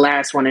after the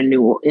last one in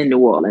New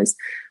Orleans.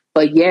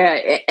 But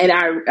yeah, and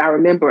I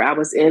remember I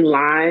was in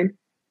line,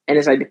 and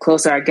it's like the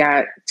closer I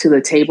got to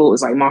the table, it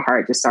was like my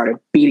heart just started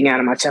beating out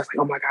of my chest.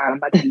 Like, oh my God, I'm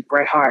about to beat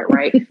Bret Hart,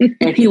 right?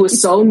 And he was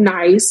so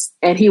nice,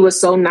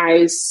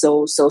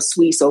 so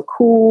sweet, so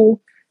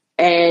cool.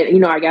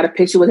 And, I got a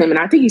picture with him, and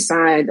I think he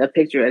signed a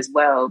picture as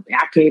well.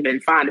 I can't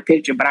even find the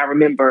picture, but I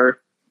remember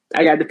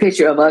I got the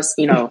picture of us,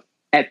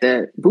 at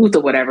the booth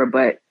or whatever.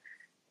 But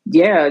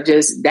yeah,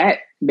 just that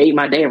made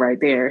my day right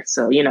there.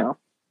 So,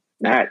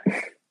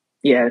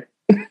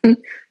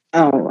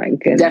 Oh my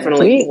goodness.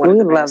 Definitely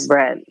We love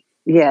Brett.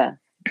 Yeah.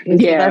 He's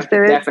the best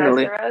there is,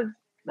 definitely.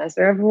 Best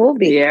there ever will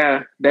be.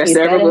 Yeah, best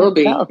there ever will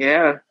be.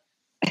 Yeah.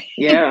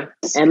 Yeah.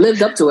 And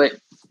lived up to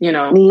it, you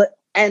know.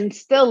 And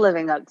still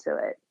living up to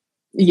it.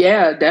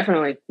 Yeah,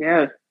 definitely.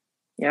 Yeah.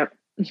 Yep.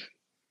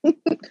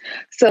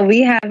 So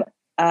we have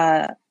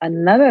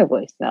another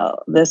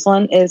voicemail. This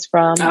one is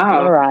from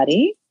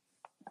Lorati.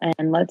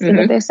 And let's see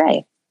what they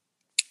say.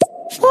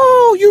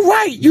 Oh,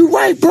 you're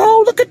right,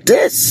 bro. Look at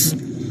this.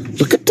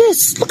 Look at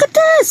this.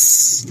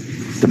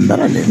 The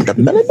melanin.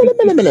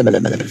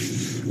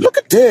 Look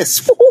at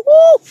this.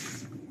 Woo-hoo-hoo.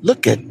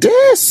 Look at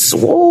this.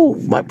 Whoa,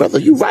 my brother,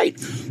 you right.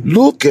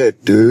 Look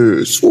at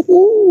this.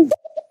 Woo-hoo.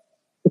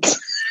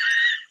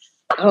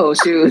 Oh,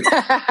 shoot.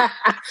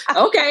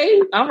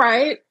 Okay. All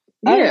right.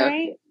 Yeah. All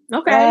right.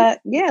 Okay.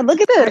 Yeah,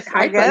 look at this.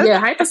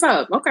 Hype us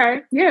up.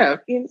 Okay. Yeah.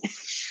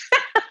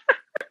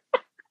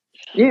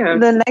 Yeah.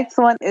 The next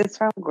one is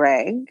from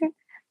Greg.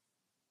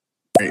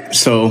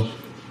 So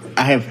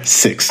I have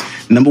 6.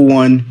 Number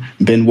 1,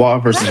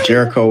 Benoit versus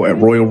Jericho at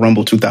Royal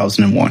Rumble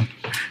 2001.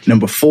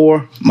 Number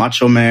 4,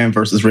 Macho Man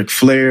versus Ric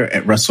Flair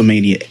at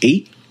WrestleMania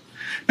 8.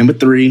 Number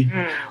 3,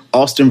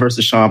 Austin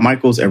versus Shawn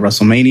Michaels at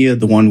WrestleMania,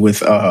 the one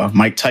with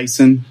Mike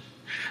Tyson.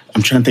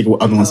 I'm trying to think of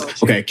what other ones.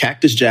 Okay,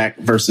 Cactus Jack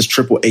versus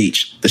Triple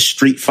H, the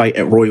street fight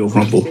at Royal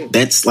Rumble.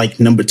 That's like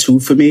number 2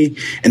 for me.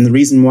 And the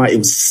reason why it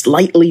was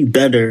slightly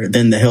better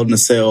than the Hell in a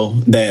Cell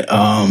that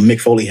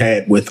Mick Foley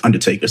had with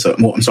Undertaker. So,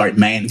 well, I'm sorry,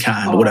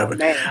 Mankind or whatever.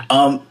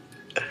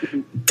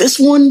 This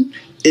one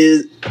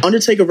is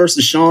Undertaker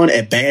versus Shawn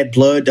at Bad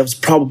Blood. That was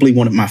probably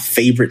one of my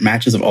favorite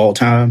matches of all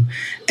time.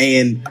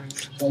 And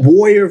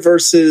Warrior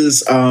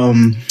versus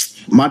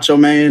Macho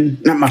Man,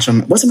 not Macho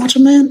Man. Was it Macho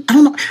Man? I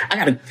don't know.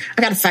 I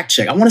gotta fact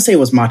check. I want to say it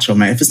was Macho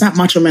Man. If it's not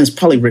Macho Man, it's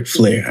probably Ric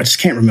Flair. I just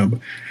can't remember.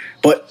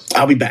 But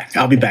I'll be back.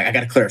 I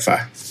gotta clarify.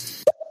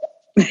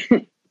 Okay.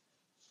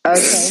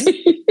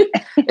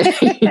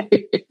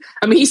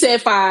 I mean, he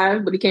said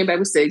 5, but he came back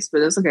with 6. But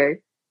that's okay.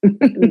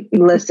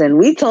 Listen,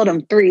 we told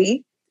him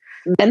 3,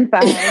 then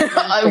 5.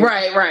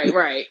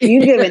 Right.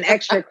 You giving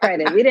extra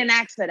credit. We didn't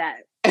ask for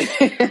that.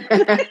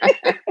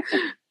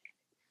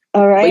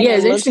 All right. But yeah,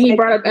 it's interesting he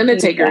brought up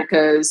Undertaker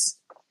because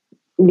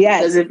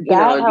if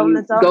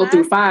you go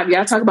through 5,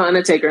 y'all talk about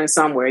Undertaker in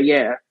somewhere.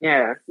 Yeah.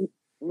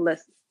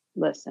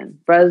 Listen,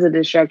 Brothers of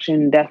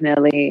Destruction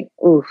definitely.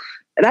 Oof,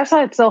 that's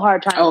why it's so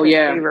hard trying to pick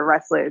favorite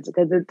wrestlers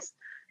because it's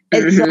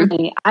so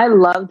many. I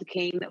loved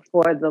Kane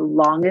for the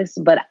longest,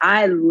 but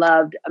I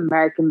loved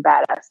American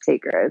Badass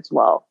Taker as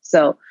well.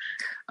 So.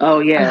 Oh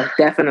yeah,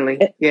 definitely.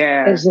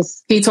 It's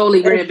just he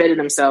totally reinvented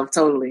himself.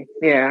 Totally.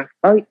 Yeah.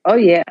 Oh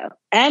yeah.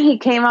 And he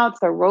came out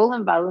to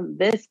Roland by Limp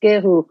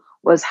Bizkit, who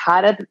was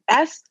hot at.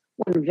 That's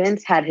when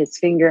Vince had his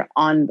finger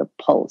on the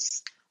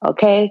pulse.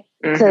 Okay,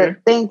 to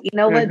think, you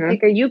know what,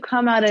 Taker, you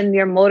come out in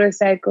your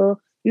motorcycle,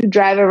 you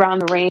drive around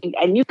the ring,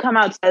 and you come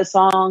out to a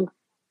song,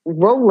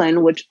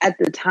 Roland, which at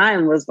the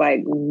time was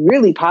like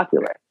really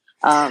popular.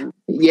 For all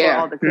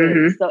the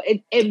kids. So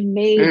it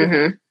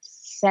made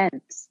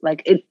sense.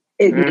 Like it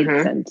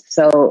made sense.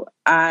 So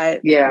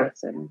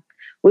listen,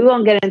 we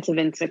won't get into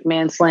Vince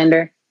McMahon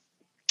slander.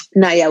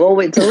 Not yet. We'll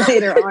wait till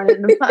later on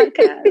in the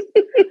podcast.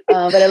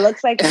 But it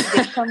looks like he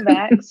did come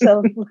back.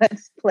 So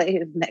let's play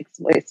his next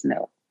voice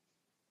note.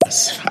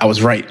 Yes, I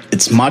was right.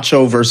 It's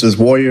Macho versus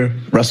Warrior,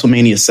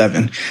 WrestleMania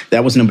 7.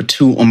 That was number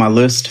 2 on my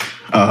list.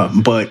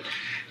 But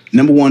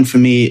number 1 for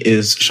me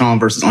is Shawn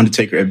versus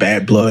Undertaker at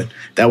Bad Blood.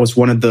 That was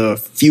one of the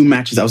few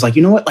matches I was like,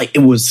 you know what? Like, it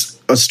was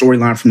a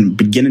storyline from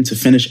beginning to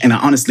finish, and I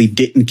honestly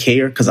didn't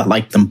care because I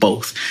liked them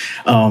both.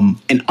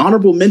 An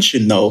honorable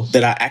mention, though,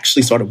 that I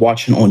actually started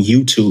watching on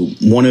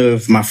YouTube. One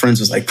of my friends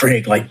was like,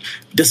 Craig, like,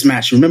 this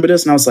match, you remember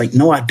this? And I was like,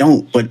 no, I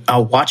don't, but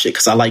I'll watch it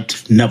because I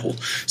liked Neville.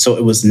 So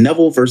it was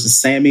Neville versus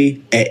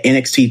Sammy at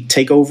NXT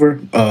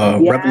TakeOver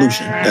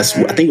Revolution. That's,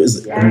 I think it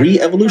was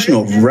Re-Evolution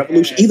or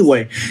Revolution. Either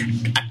way,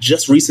 I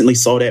just recently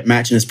saw that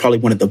match, and it's probably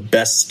one of the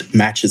best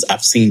matches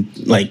I've seen,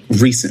 like,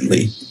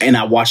 recently. And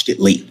I watched it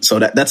late. So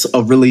that's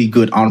a really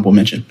good honorable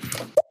mention.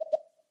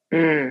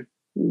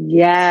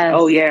 Yes.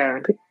 Oh, yeah.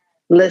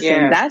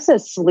 Listen, that's a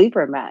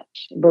sleeper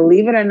match.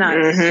 Believe it or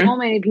not, so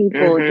many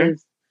people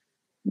just,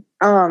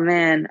 oh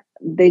man,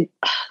 that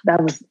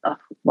was,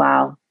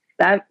 wow.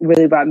 That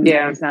really brought me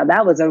back now.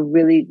 That was a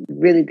really,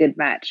 really good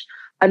match.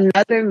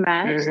 Another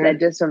match that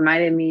just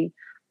reminded me,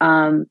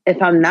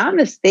 if I'm not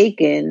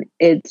mistaken,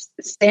 it's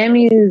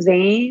Sami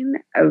Zayn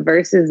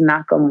versus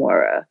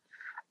Nakamura.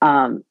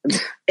 That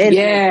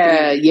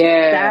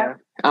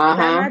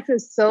match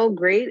was so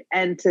great,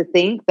 and to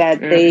think that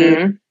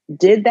they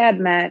did that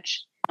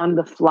match on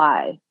the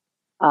fly.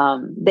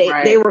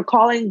 They were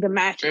calling the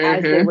match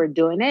as they were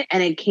doing it,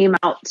 and it came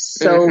out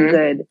so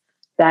good.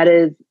 That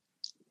is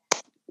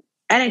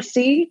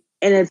NXT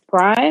in its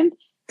prime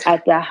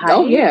at the height.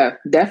 Oh yeah,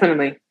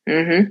 definitely.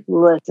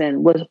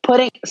 Listen, was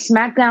putting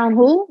SmackDown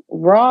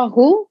Raw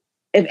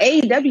if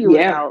AEW was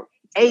out,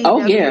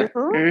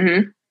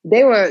 AEW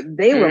they were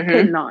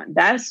putting on.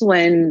 That's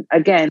when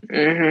again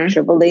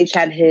Triple H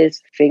had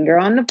his finger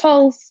on the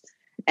pulse,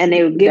 and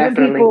they were giving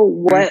Definitely. people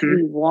what Mhm.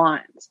 we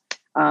want.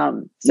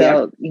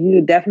 So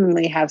you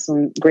definitely have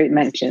some great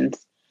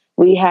mentions.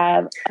 We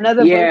have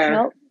another voice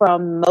note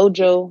from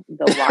Mojo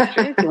the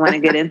Watcher. If you want to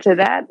get into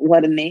that,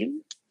 what a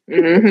name.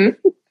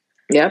 Mm-hmm.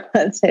 Yep.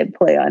 Let's hit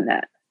play on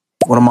that.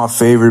 One of my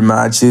favorite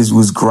matches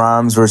was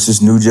Grimes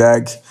versus New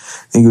Jack.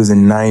 I think it was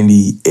in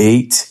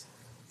 98.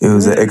 It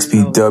was an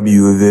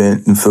XPW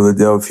event in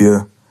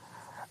Philadelphia.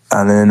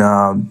 And then,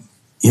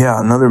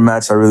 another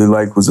match I really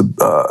liked was, it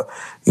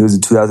was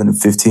in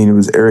 2015. It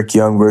was Eric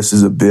Young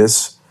versus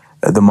Abyss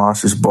at the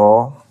Monsters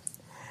Ball.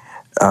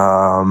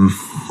 Let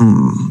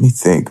me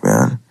think,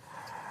 man.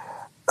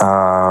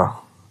 A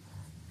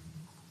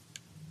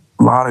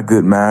lot of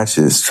good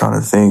matches. Trying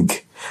to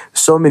think.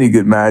 So many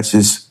good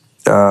matches.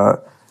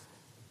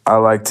 I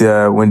liked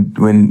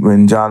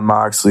when John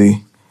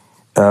Moxley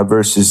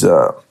versus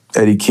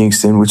Eddie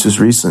Kingston, which was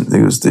recent. I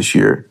think it was this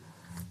year.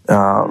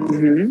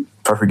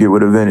 I forget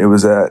what event it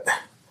was at.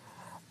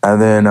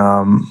 And then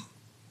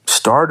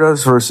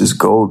Stardust versus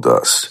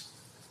Goldust.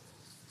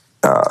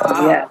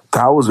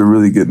 That was a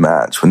really good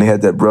match when they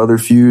had that brother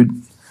feud,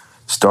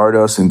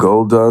 Stardust and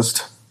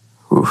Goldust.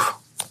 Oof.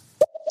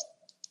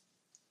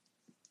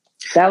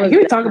 Can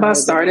we talk about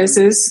Stardust?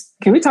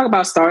 Can we talk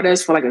about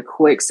Stardust for like a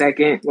quick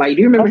second? Like,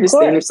 do you remember his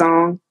theme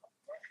song?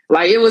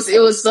 Like, it was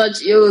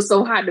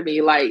so hot to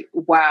me. Like,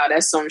 wow,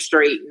 that's some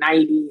straight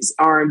 90s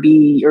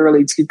R&B,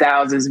 early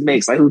 2000s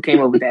mix. Like, who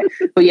came up with that?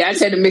 But yeah, I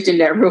just had to mention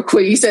that real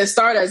quick. You said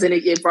Stardust, and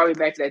it brought me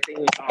back to that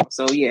theme song.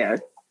 So yeah.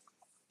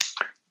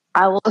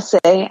 I will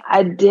say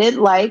I did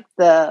like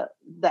the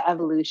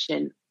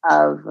evolution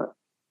of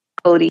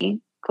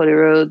Cody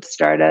Rhodes,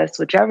 Stardust,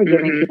 whichever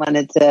gimmick he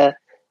wants to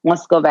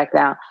go back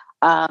down.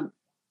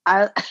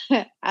 I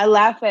I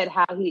laugh at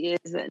how he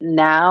is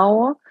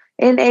now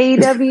in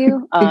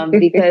AEW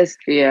because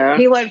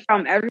he went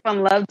from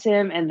everyone loved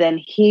him, and then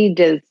he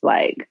just,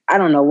 like, I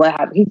don't know what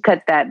happened. He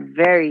cut that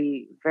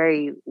very,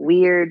 very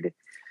weird.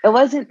 It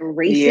wasn't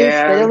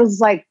racist, but it was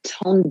like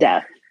tone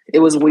deaf. It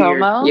was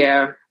weird. Promo.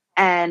 Yeah.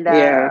 And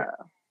it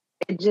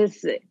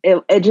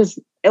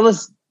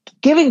was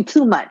giving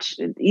too much.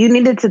 You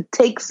needed to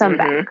take some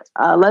back.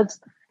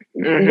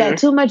 You got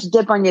too much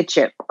dip on your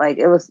chip. Like,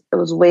 it was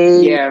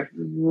way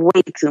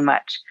too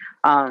much.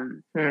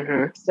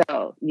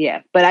 So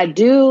yeah, but I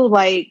do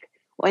like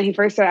when he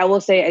first started. I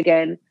will say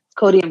again,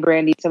 Cody and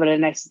Brandy, some of the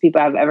nicest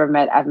people I've ever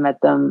met. I've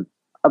met them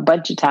a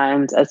bunch of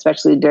times,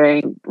 especially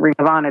during Ring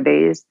of Honor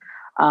days.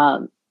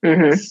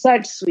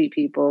 Such sweet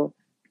people.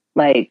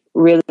 Like,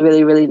 really,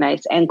 really, really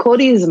nice. And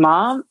Cody's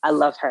mom, I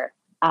love her.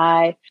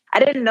 I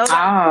didn't know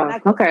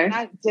that.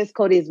 Not just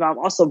Cody's mom,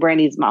 also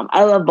Brandy's mom.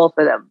 I love both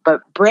of them.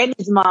 But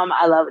Brandy's mom,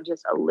 I love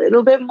just a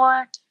little bit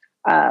more.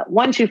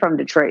 One, she's from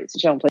Detroit, so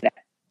she don't play that.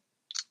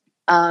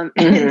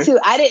 And two,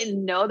 I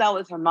didn't know that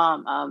was her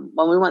mom.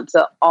 When we went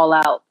to All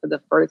Out for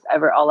the first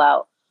ever All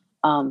Out,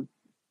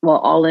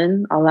 All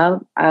In, All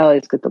Out, I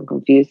always get them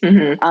confused.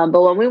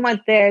 But when we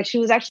went there, she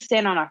was actually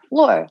standing on our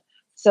floor.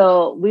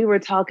 So we were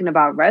talking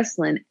about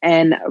wrestling,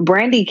 and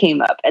Brandy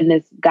came up, and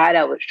this guy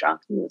that was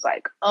drunk, he was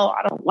like, "Oh,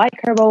 I don't like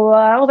her, blah, blah,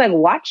 blah." I was like,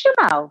 "Watch your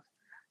mouth.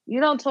 You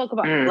don't talk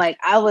about," like,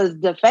 I was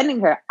defending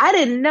her. I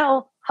didn't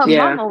know her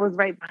mama was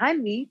right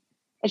behind me.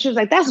 And she was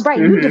like, "That's right.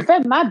 You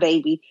defend my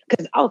baby."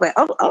 Because I was like,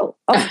 oh,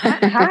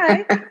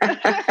 hi.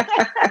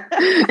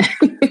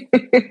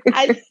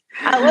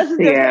 I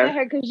wasn't defending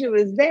her because she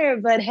was there,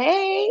 but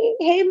hey,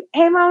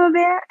 Mama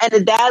Bear. And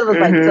the dad was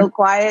like so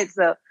quiet,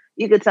 so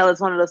you could tell it's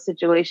one of those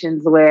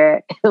situations where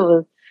it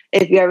was,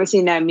 if you ever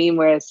seen that meme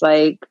where it's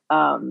like,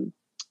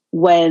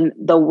 when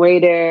the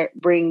waiter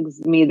brings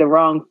me the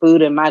wrong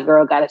food and my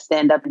girl got to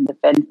stand up and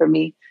defend for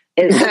me.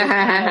 It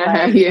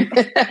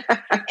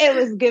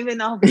was giving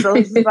off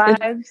those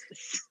vibes.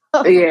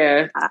 So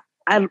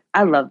I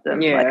love them.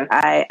 Like,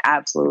 I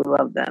absolutely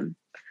love them.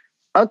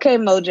 Okay,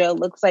 Mojo,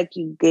 looks like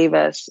you gave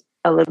us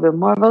a little bit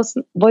more voice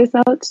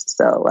notes,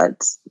 so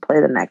let's play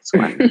the next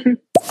one.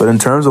 But in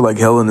terms of like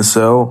Hell in a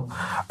Cell,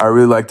 I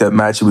really liked that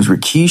match. It was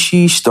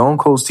Rikishi, Stone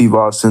Cold Steve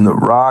Austin, The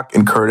Rock,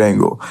 and Kurt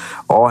Angle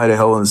all had a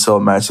Hell in a Cell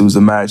match. It was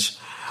a match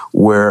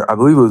where I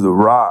believe it was The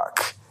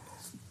Rock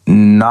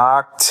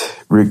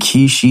knocked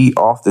Rikishi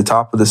off the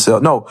top of the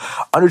cell. No,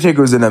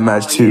 Undertaker was in that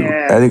match too.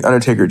 I think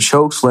Undertaker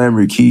chokeslammed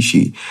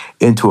Rikishi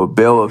into a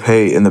bale of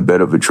hay in the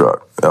bed of a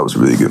truck. That was a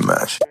really good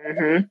match.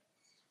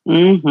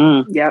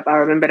 Yep, I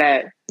remember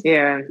that.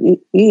 Yeah.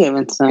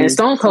 And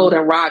Stone Cold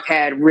and Rock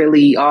had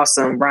really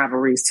awesome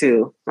rivalries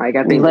too. Like,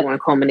 I think the one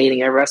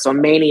culminating at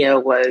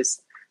WrestleMania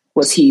was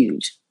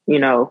huge, you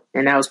know,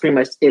 and that was pretty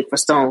much it for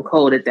Stone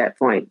Cold at that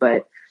point.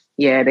 But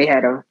yeah, they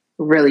had a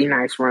really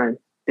nice run,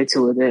 the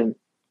two of them.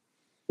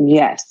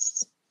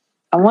 Yes.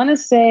 I want to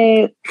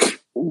say,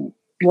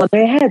 well,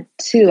 they had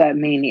two at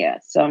Mania,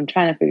 so I'm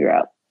trying to figure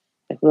out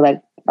if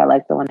I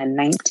like the one in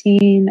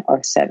 19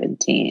 or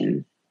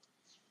 17.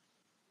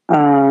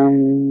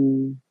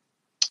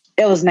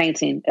 It was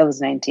 19. It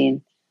was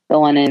 19. The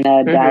one in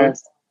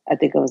Dallas. I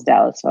think it was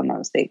Dallas, if I'm not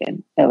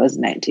mistaken. It was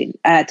 19.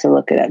 I had to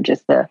look it up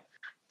just to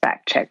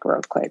fact check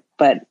real quick.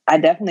 But I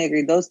definitely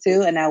agree. Those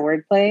two and that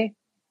wordplay,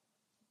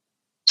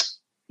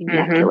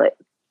 immaculate.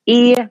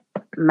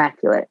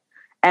 Immaculate.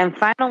 And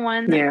final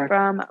one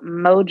from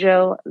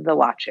Mojo the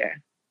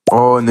Watcher.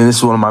 Oh, and then this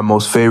is one of my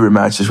most favorite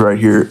matches right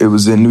here. It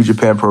was in New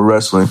Japan Pro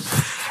Wrestling,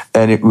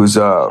 and it was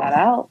shout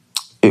out.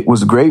 It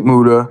was Great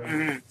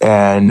Muta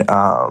and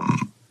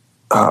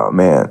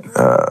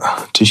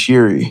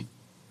Tashiri.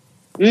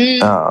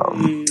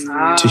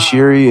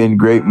 Tashiri and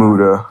Great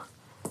Muta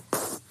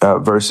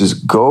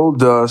versus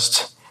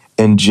Goldust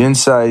and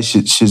Jinsai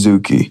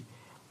Shizuki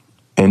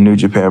in New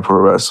Japan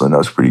Pro Wrestling. That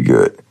was pretty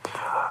good.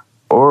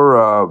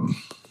 Or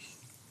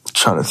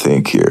trying to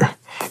think here,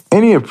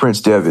 any of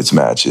Prince Devitt's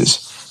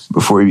matches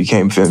before he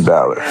became Finn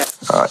Balor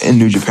in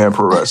New Japan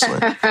Pro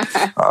Wrestling.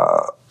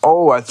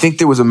 I think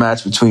there was a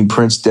match between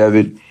Prince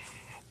Devitt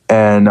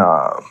and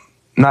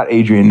not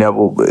Adrian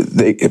Neville,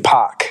 but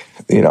Pac,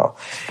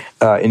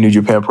 in New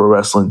Japan Pro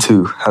Wrestling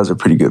too. That was a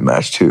pretty good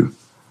match too.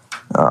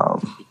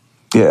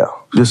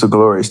 Just a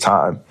glorious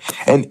time.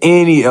 And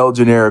any El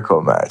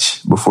Generico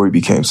match before he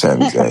became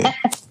Sami Zayn.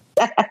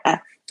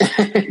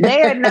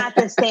 They are not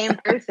the same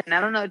person. I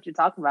don't know what you're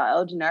talking about.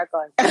 El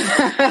Generico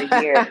has been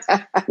for years.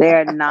 They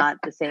are not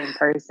the same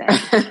person.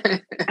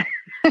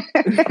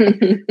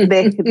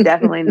 They're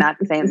definitely not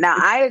the same. Now,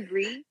 I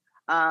agree.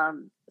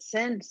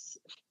 Since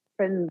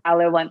Finn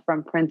Balor went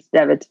from Prince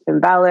Devitt to Finn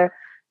Balor,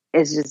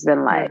 it's just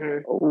been like,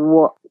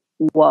 whoa.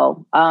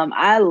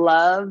 I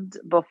loved,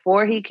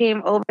 before he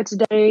came over to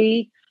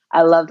WWE,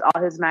 I loved all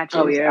his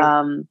matches. Oh,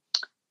 yeah.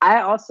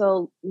 I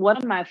also, one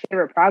of my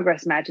favorite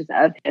Progress matches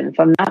of him, if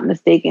I'm not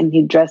mistaken,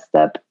 he dressed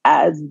up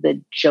as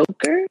the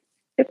Joker,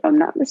 if I'm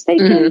not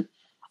mistaken,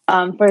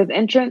 for his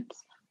entrance.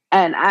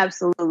 And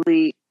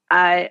absolutely,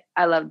 I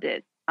loved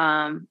it.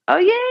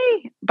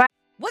 Yay! Bye.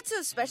 What's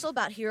so special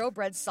about Hero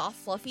Bread's soft,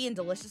 fluffy, and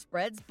delicious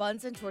breads,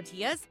 buns, and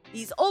tortillas?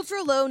 These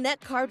ultra-low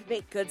net-carb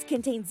baked goods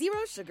contain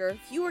zero sugar,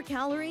 fewer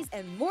calories,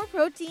 and more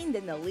protein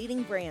than the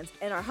leading brands,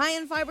 and are high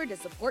in fiber to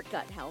support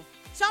gut health.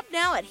 Shop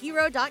now at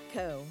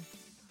hero.co.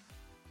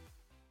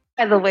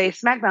 By the way,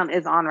 SmackDown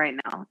is on right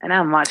now, and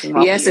I'm watching.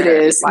 Yes, it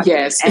is.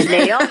 Yes. And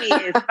Naomi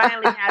is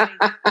finally having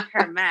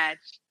her match.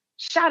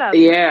 Shout out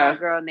to my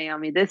girl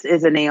Naomi. This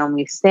is a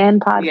Naomi Stan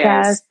podcast.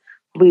 Yes.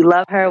 We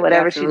love her,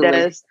 whatever she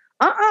does.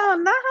 Not her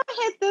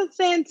hit the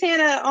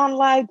Santana on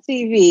live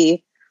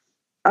TV.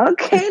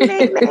 Okay,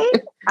 Nate.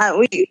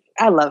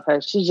 I love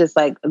her. She's just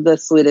like the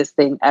sweetest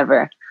thing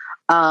ever.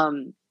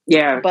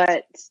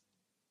 But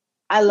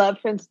I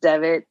love Prince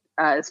Devitt.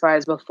 As far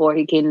as before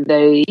he came to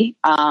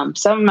WWE,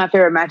 some of my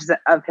favorite matches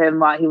of him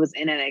while he was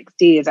in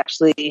NXT is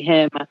actually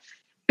him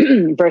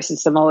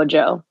versus Samoa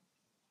Joe.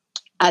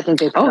 I think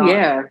they put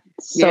on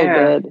so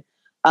good.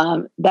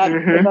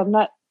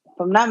 If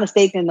I'm not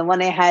mistaken, the one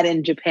they had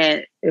in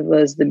Japan, it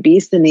was the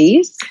Beast in the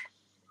East.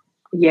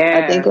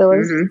 Yeah, I think it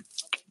was.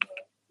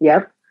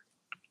 Yep.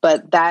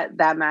 But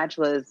that match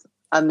was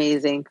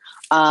amazing.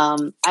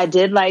 I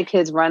did like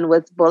his run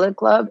with Bullet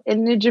Club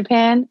in New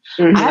Japan.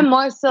 I'm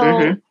more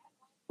so.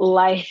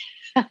 Like,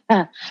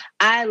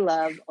 I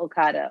love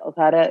Okada.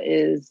 Okada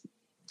is,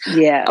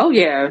 Oh,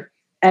 yeah.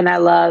 And I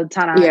love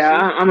Tanahashi. Yeah,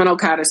 I'm an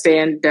Okada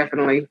stan,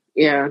 definitely.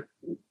 Yeah.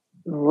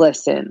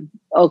 Listen,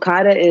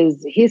 Okada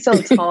he's so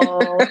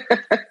tall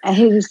and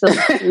he's so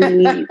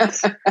sweet.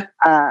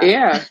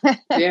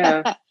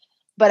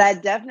 But I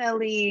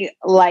definitely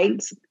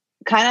liked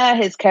kind of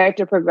his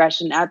character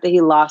progression after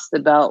he lost the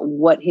belt,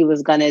 what he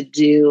was going to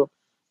do.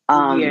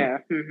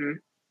 And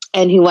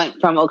he went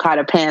from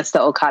Okada pants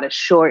to Okada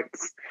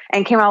shorts.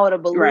 And came out with a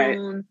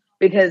balloon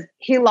because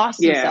he lost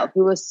himself.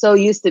 He was so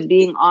used to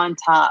being on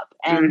top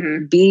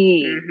and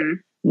being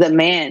the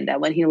man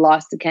that when he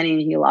lost to Kenny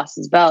and he lost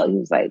his belt, he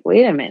was like,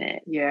 wait a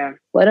minute. Yeah.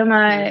 What am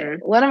I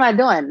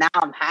doing? Now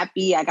I'm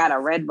happy. I got a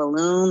red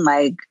balloon.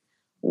 Like,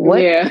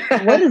 what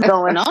is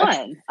going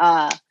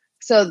on?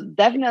 So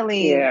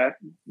definitely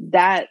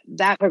that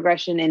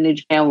progression in New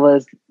Japan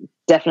was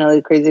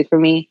definitely crazy for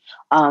me.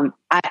 I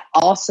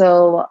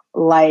also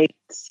liked,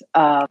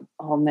 what's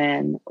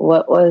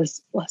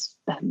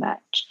that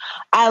match?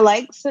 I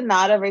liked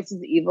Sonata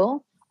versus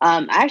Evil.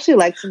 I actually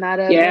liked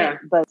Sonata,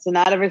 but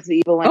Sonata versus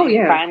Evil when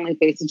they finally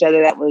faced each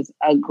other, that was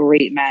a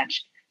great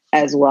match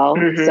as well.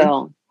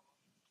 So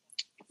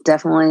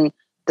definitely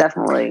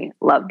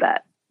love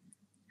that.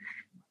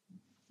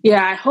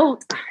 Yeah, I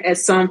hope at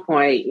some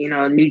point,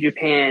 New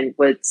Japan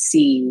would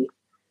see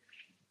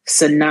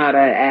Sonata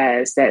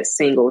as that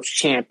singles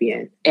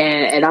champion.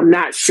 And I'm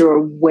not sure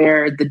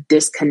where the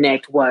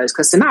disconnect was,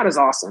 because Sonata's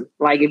awesome.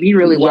 Like, if you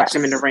really watch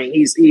him in the ring,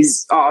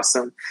 he's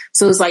awesome.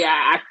 So it's like,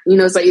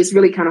 it's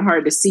really kind of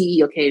hard to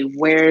see, okay,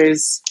 why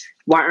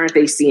aren't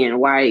they seeing,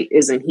 why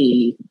isn't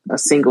he a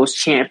singles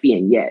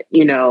champion yet?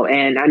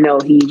 And I know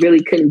he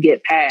really couldn't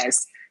get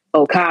past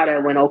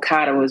Okada when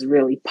Okada was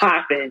really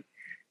popping.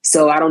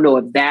 So I don't know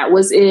if that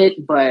was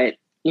it, but,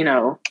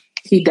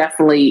 he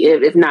definitely,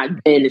 if not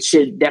then, it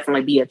should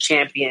definitely be a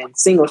champion,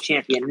 singles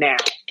champion now.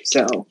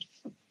 So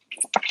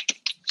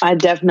I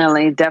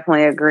definitely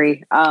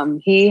agree.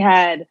 He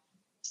had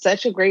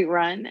such a great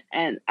run,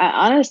 and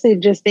I honestly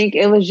just think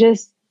it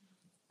was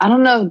I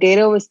don't know if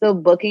Gato was still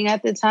booking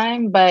at the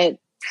time, but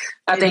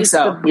I think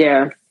so.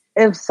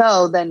 if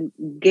so, then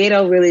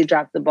Gato really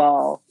dropped the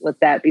ball with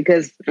that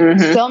because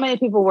so many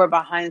people were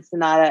behind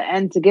Sonata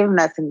and to give him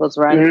that singles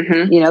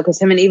run, because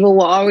him and Evil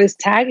were always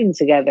tagging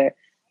together.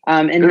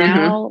 And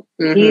now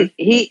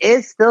he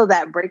is still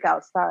that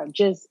breakout star.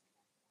 Just,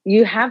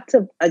 you have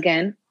to,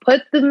 again,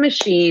 put the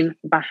machine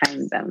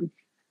behind them.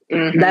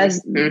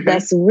 That's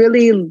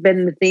really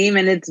been the theme,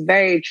 and it's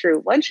very true.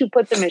 Once you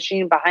put the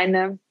machine behind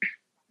them,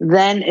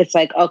 then it's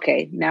like,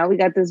 okay, now we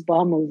got this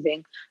ball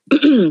moving.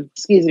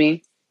 Excuse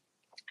me.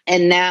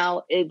 And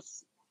now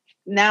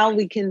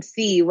we can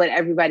see what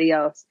everybody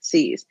else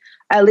sees.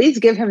 At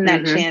least give him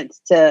that chance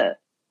to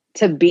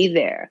be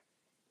there.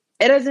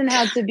 It doesn't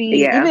have to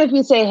be, even if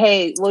you say,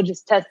 hey, we'll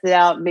just test it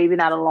out, maybe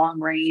not a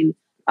long reign,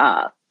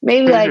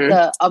 maybe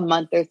like a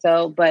month or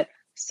so, but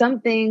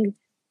something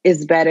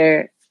is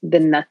better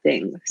than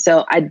nothing.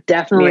 So I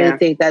definitely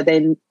think that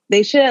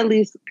they should at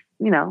least,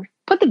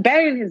 put the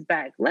bat in his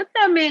bag. Let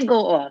that man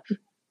go off.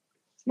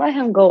 Let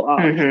him go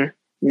off.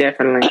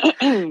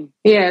 Definitely.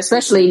 Yeah,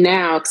 especially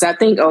now, because I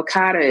think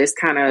Okada is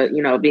kind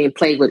of, being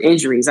plagued with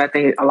injuries. I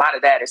think a lot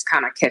of that is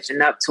kind of catching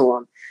up to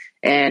him.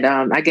 And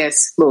I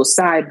guess, little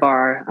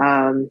sidebar,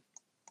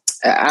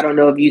 I don't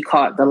know if you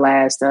caught the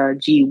last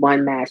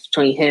G1 match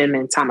between him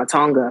and Tama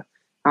Tonga.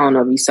 I don't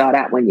know if you saw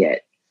that one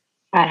yet.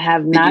 I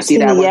have not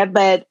seen it yet,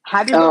 but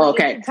happy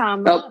belated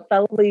Tama,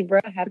 fellow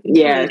Libra, happy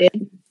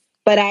belated.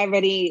 But I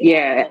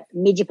already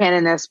New Japan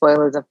and their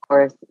spoilers, of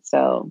course,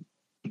 so...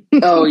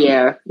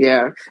 yeah.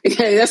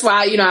 That's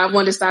why I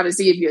wanted to stop and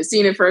see if you had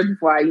seen it first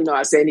before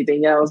I said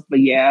anything else. But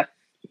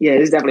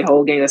there's definitely a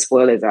whole game of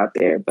spoilers out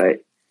there.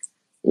 But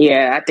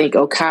I think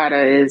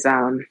Okada is I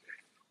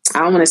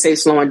don't want to say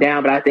slowing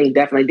down, but I think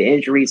definitely the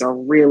injuries are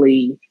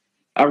really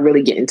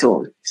getting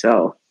to him.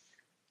 So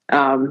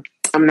I'm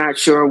not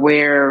sure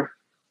where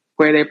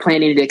they're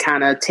planning to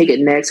kind of take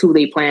it next, who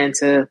they plan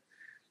to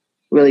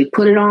really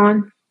put it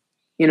on,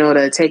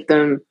 to take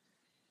them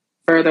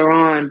further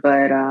on.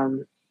 But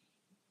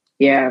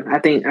I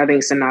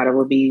think Sonata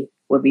would be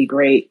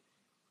great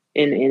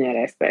in that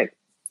aspect.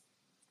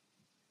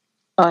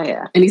 Oh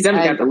yeah, and he's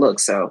definitely got the look.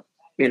 So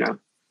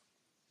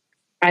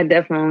I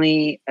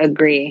definitely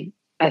agree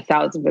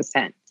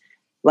 1,000%.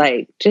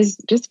 Like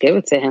just give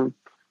it to him.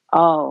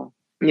 Oh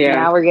yeah,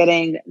 now we're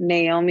getting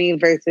Naomi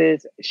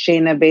versus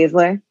Shayna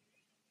Baszler.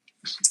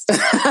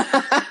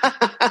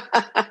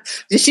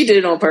 She did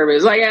it on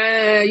purpose. Like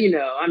and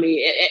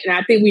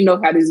I think we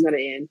know how this is going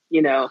to end.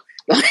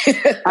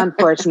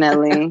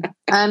 Unfortunately,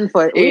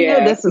 we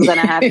knew this was going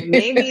to happen.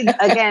 Maybe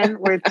again,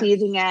 we're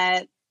teasing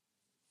at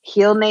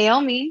heel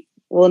Naomi.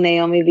 Will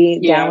Naomi be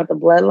down with the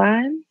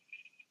bloodline?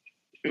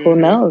 Who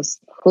knows?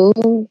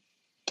 Who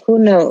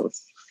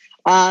knows?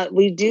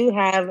 We do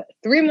have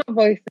 3 more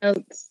voice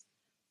notes,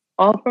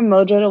 all from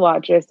Mojo the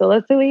Watcher. So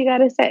let's see what you got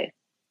to say.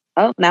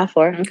 Oh, now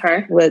 4.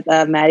 Okay, with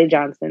Maddie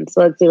Johnson.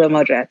 So let's see what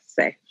Mojo has to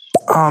say.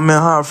 Oh man,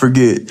 how I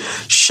forget?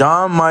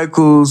 Shawn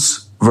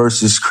Michaels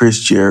versus Chris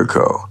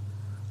Jericho.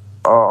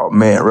 Oh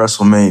man,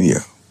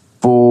 WrestleMania,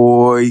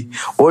 boy,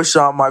 or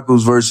Shawn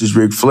Michaels versus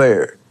Ric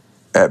Flair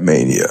at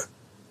Mania.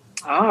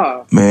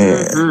 Oh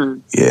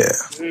man, yeah.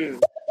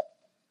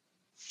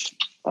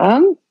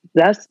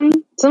 That's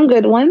some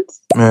good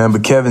ones. Man,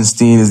 but Kevin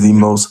Steen is the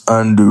most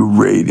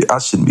underrated. I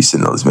shouldn't be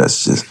sending all these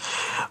messages.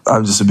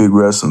 I'm just a big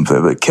wrestling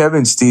fan, but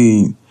Kevin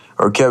Steen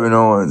or Kevin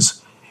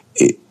Owens,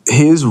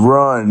 his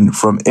run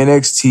from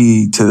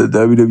NXT to the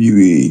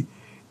WWE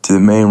to the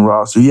main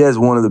roster, he has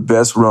one of the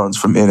best runs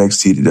from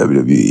NXT to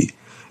WWE.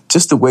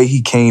 Just the way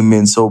he came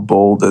in so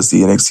bold as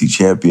the NXT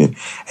champion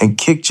and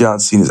kicked John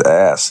Cena's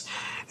ass.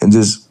 And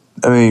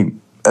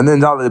then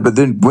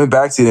went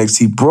back to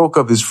NXT, broke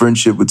up his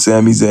friendship with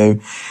Sami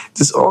Zayn.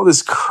 Just all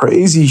this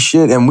crazy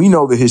shit. And we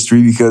know the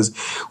history because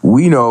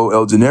we know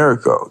El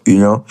Generico,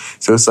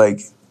 So it's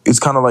like, it's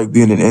kind of like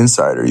being an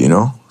insider,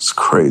 It's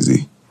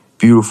crazy.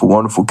 Beautiful,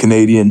 wonderful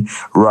Canadian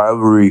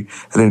rivalry,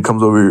 and then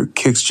comes over here,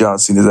 kicks John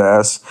Cena's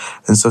ass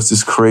in such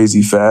this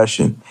crazy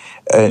fashion,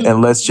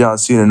 and lets John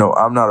Cena know,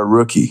 I'm not a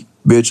rookie,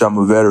 bitch, I'm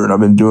a veteran, I've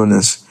been doing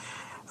this.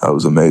 That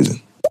was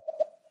amazing.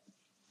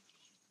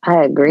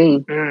 I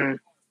agree.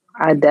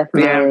 I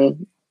definitely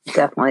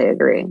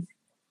agree.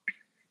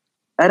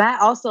 And I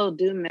also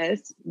do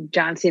miss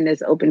John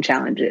Cena's open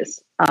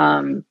challenges.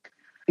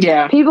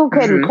 People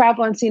can crap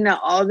on Cena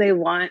all they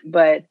want,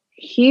 but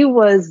they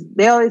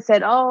always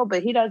said,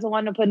 but he doesn't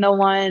want to put no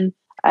one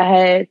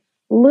ahead.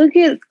 Look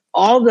at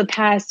all the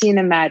past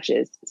Cena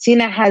matches.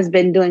 Cena has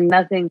been doing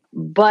nothing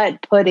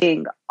but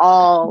putting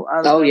all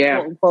of the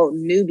quote unquote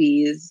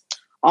newbies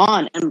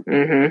on and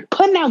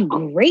putting out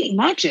great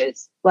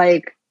matches.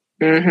 Like,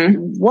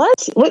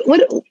 what?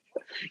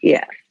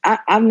 Yeah,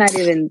 I'm not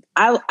even.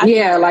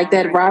 Like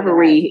that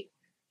rivalry.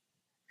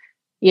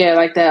 Yeah,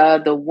 like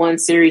the one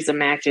series of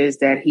matches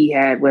that he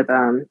had with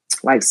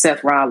like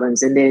Seth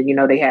Rollins, and then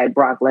they had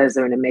Brock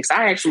Lesnar in the mix.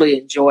 I actually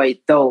enjoyed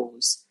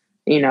those,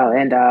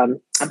 and I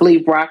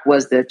believe Brock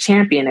was the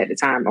champion at the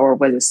time, or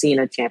was it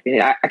Cena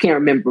champion? I can't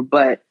remember,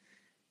 but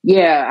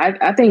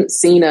I think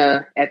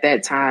Cena at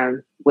that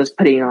time was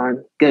putting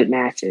on good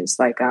matches.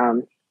 Like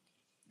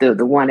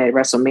the one at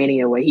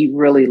WrestleMania where he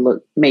really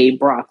made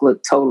Brock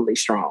look totally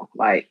strong.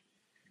 Like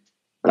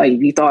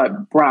you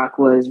thought Brock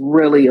was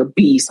really a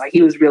beast. Like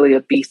he was really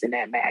a beast in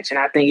that match. And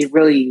I think it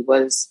really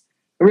was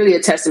really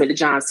a testament to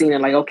John Cena.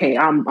 Like, okay,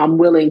 I'm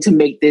willing to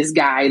make this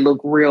guy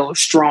look real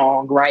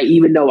strong, right?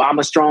 Even though I'm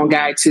a strong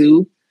guy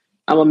too,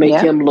 I'm gonna make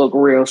him look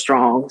real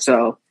strong.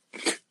 So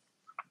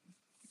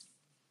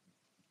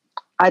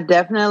I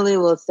definitely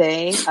will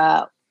say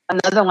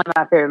another one of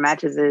my favorite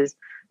matches is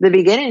the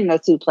beginning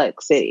of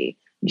Suplex City.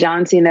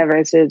 John Cena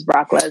versus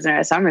Brock Lesnar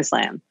at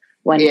SummerSlam.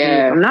 When he,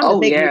 I'm not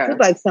mistaken, he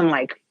suplexed him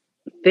like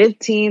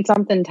 15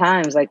 something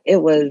times. Like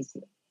it was,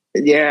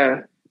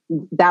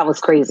 that was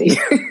crazy.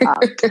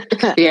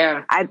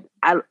 I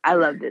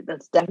loved it.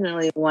 That's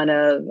definitely one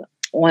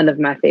of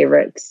my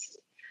favorites.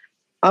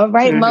 All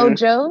right,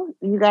 Mojo,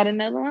 you got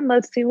another one?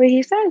 Let's see what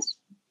he says.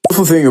 The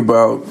beautiful thing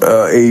about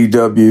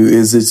AEW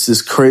is it's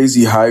this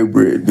crazy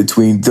hybrid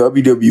between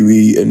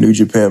WWE and New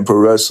Japan Pro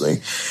Wrestling.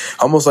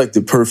 Almost like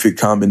the perfect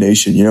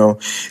combination, you know?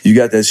 You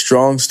got that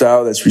strong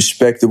style that's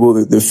respectable.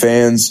 The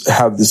fans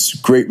have this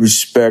great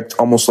respect,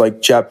 almost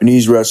like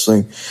Japanese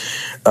wrestling,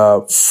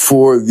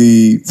 for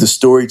the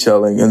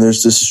storytelling. And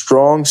there's this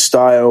strong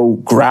style,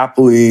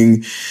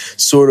 grappling,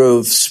 sort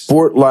of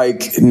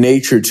sport-like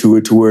nature to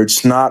it, to where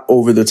it's not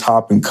over the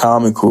top and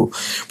comical.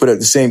 But at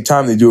the same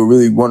time, they do a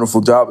really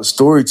wonderful job of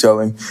storytelling.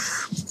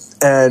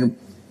 And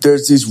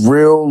there's these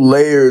real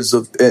layers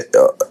of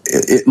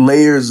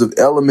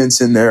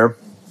elements in there,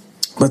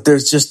 but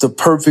there's just the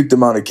perfect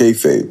amount of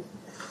kayfabe.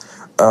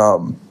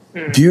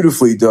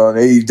 Beautifully done.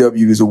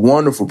 AEW is a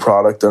wonderful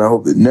product, and I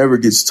hope it never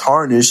gets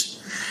tarnished.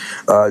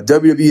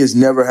 WWE has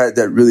never had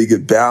that really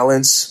good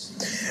balance.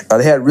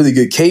 They had really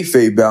good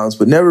kayfabe balance,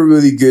 but never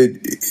really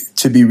good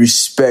to be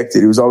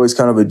respected. It was always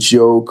kind of a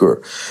joke,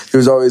 or there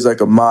was always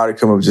like a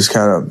modicum of just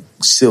kind of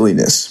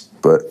silliness.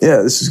 But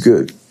yeah, this is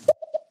good.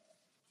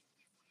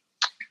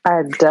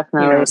 I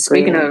definitely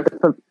speaking of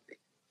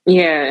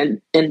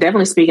and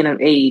definitely speaking of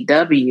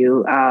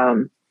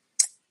AEW,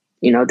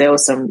 there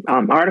was some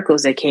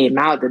articles that came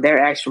out that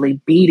they're actually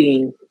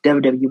beating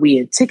WWE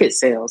in ticket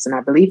sales, and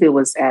I believe it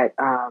was at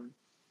I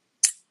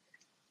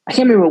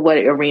can't remember what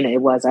arena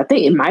it was. I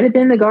think it might have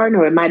been the Garden,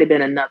 or it might have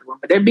been another one,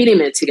 but they're beating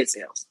them in ticket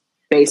sales.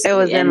 Basically, it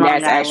was in Long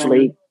Island.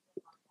 Actually,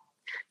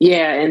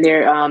 and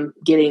they're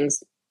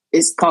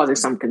it's causing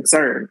some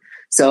concern.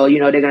 So, they're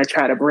going to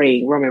try to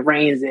bring Roman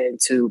Reigns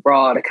into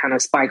Raw to kind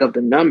of spike up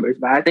the numbers.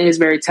 But I think it's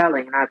very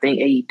telling. And I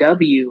think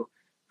AEW,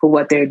 for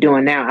what they're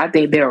doing now, I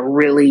think they're a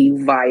really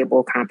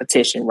viable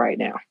competition right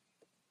now.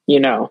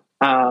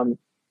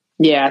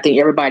 I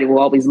think everybody will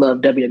always love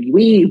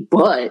WWE,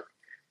 but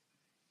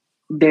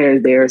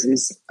there's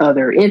this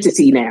other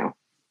entity now.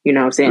 You know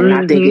what I'm saying? And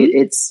I think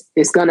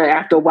it's going to,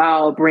 after a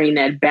while, bring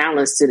that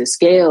balance to the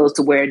scales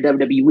to where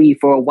WWE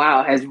for a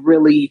while has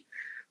really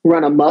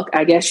run amok,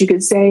 I guess you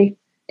could say.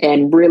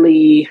 And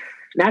really,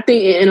 and I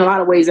think in a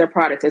lot of ways their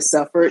product has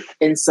suffered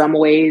in some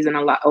ways and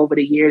a lot over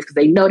the years because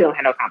they know they don't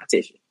have no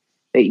competition.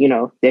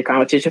 Their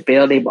competition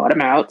failed, they bought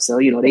them out, so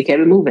they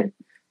kept it moving.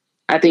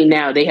 I think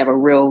now they have a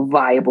real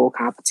viable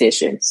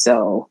competition,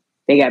 so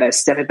they got to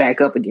step it back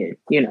up again.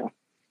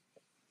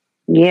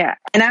 Yeah,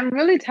 and I'm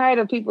really tired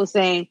of people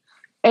saying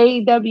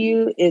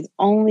AEW is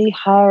only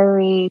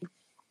hiring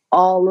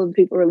all of the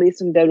people released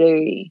from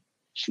WWE.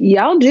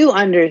 Y'all do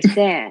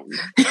understand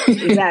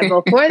that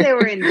before they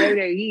were in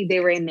WWE, they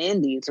were in the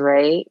Indies,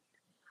 right?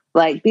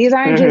 Like, these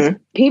aren't just,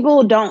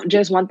 people don't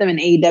just want them in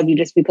AEW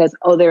just because,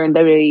 they're in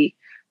WWE.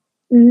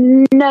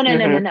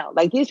 No.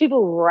 Like, these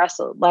people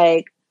wrestled.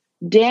 Like,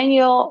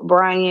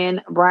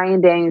 Bryan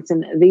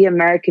Danielson, the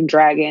American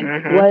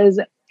Dragon, was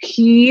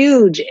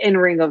huge in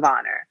Ring of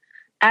Honor.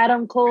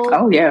 Adam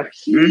Cole,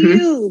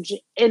 huge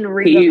in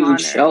Ring of Honor.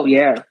 Oh,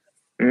 yeah.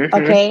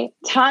 Okay,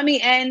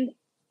 Tommy End,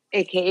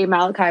 aka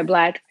Malachi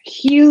Black,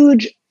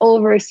 huge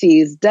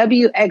overseas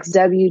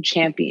WXW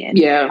champion.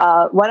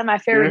 Yeah. One of my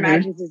favorite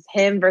matches is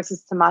him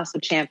versus Tommaso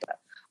Ciampa.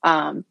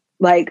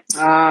 What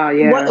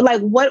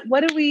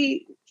do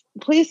we?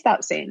 Please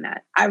stop saying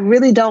that. I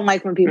really don't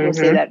like when people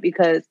say that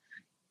because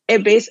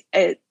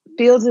it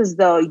feels as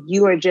though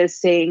you are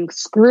just saying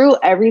screw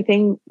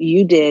everything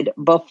you did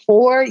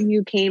before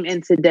you came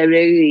into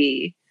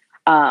WWE.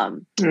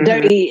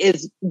 WWE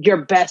is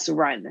your best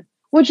run,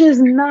 which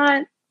is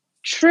not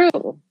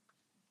true.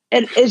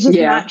 It's just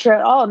not true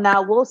at all.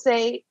 Now, we'll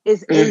say,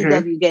 is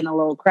AEW getting a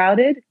little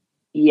crowded?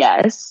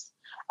 Yes.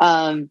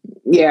 Does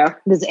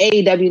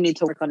AEW need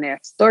to work on their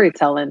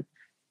storytelling?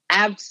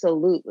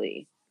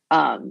 Absolutely.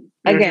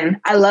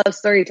 Again, I love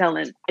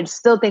storytelling. I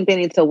still think they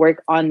need to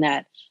work on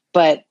that.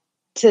 But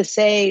to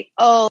say,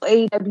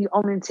 AEW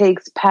only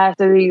takes past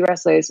WWE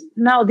wrestlers.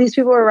 No, these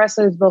people were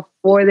wrestlers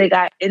before they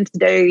got into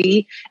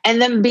WWE.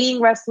 And them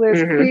being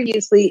wrestlers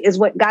previously is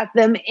what got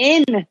them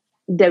in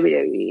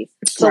WWE.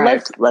 So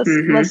let's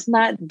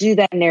not do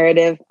that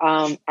narrative.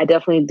 I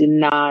definitely do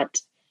not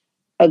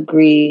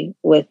agree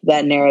with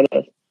that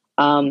narrative.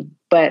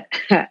 But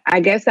I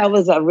guess that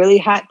was a really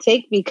hot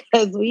take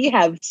because we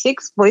have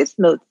 6 voice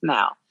notes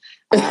now.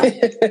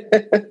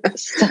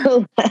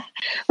 So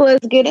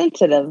let's get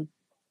into them.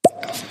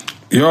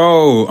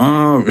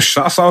 Yo,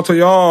 shouts out to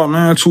y'all,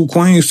 man. Two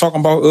queens talking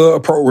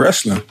about pro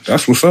wrestling.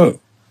 That's what's up.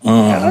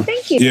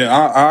 Thank you. Yeah,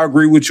 I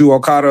agree with you.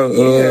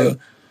 Okada,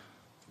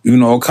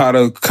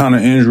 Okada kind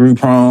of injury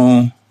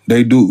prone.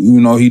 They do,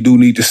 he do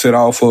need to sit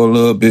out for a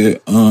little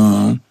bit.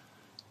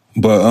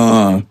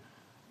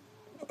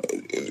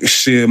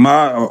 Shit,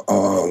 my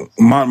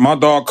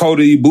dog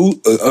Kota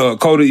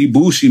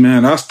Ibushi,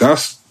 man, that's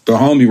the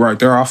homie right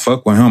there. I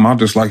fuck with him. I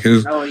just like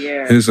his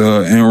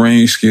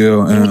in-range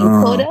skill. And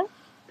Kota?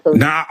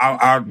 Nah,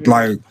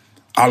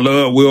 I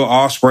love Will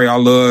Ospreay. I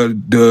love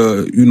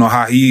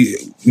how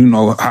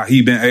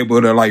he been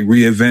able to like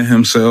reinvent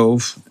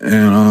himself,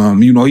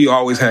 and he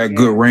always had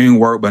good ring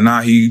work, but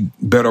now he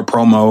better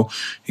promo.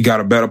 He got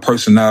a better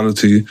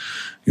personality.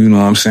 You know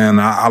what I'm saying?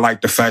 I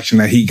like the faction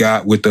that he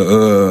got with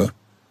the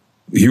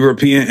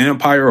European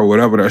Empire or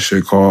whatever that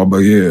shit called. But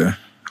yeah,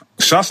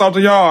 shouts out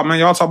to y'all, man.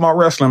 Y'all talking about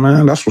wrestling,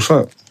 man. That's what's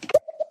up.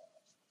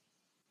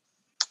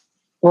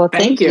 Well,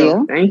 thank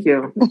you. Thank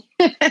you.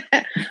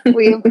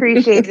 We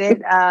appreciate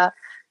it.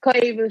 Kota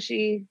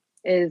Ibushi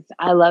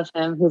I love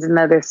him. He's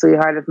another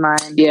sweetheart of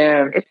mine.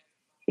 Yeah.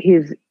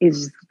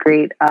 He's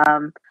great.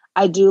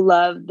 I do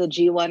love the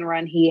G1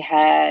 run he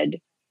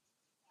had.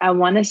 I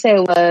want to say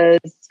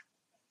it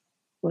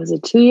was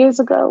it 2 years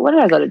ago? When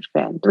did I go to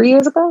Japan? 3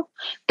 years ago?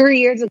 3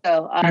 years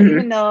ago.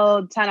 Even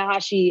though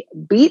Tanahashi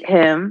beat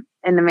him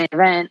in the main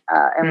event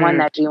and won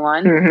that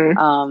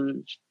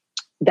G1,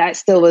 that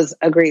still was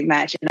a great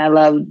match, and I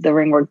loved the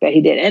ring work that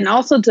he did. And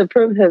also to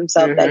prove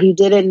himself that he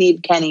didn't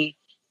need Kenny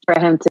for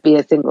him to be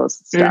a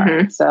singles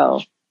star.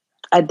 So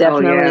I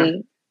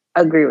definitely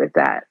agree with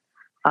that.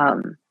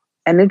 And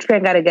New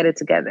Japan got to get it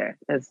together,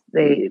 as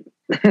they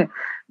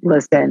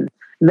listen.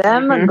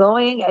 Them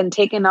going and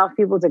taking off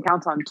people's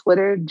accounts on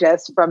Twitter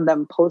just from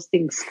them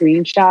posting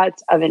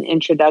screenshots of an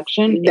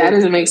introduction. That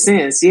doesn't make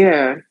sense.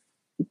 Yeah.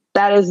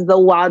 That is the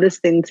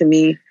wildest thing to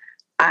me.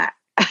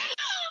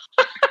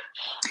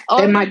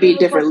 It might be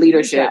different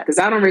leadership, because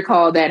I don't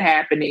recall that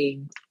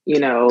happening,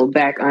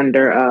 back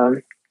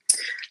under,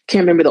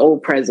 can't remember the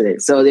old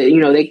president. So that,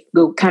 they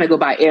go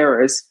by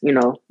eras,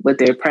 with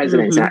their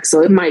presidents.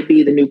 So it might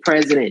be the new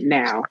president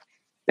now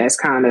that's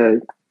kind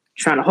of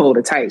trying to hold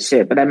a tight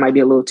ship, but that might be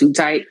a little too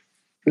tight,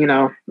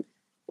 I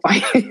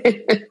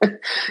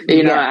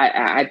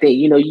think,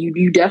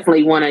 you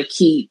definitely want to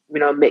keep,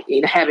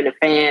 having the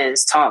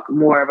fans talk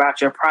more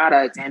about your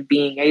product and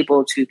being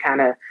able to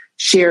kind of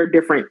share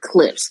different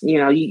clips.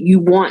 You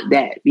want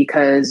that,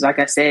 because like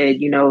I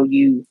said,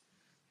 you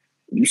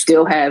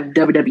still have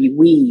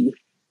WWE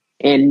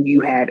and you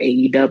have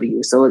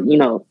AEW. So,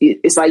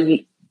 it's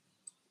like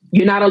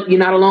you're not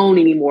alone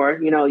anymore.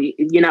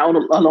 You're not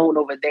alone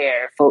over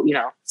there.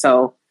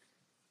 So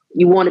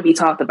you want to be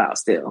talked about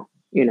still,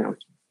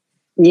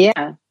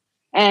 Yeah.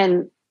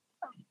 And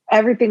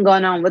everything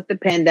going on with the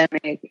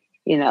pandemic,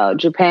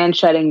 Japan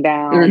shutting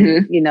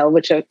down,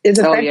 which is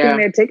affecting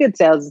their ticket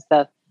sales and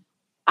stuff.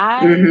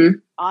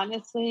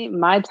 Honestly,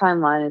 my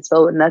timeline is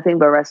filled with nothing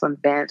but wrestling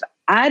fans.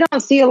 I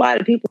don't see a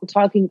lot of people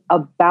talking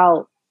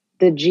about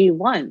the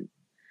G1.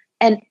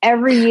 And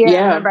every year,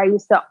 I remember I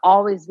used to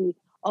always be,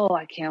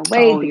 I can't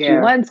wait. The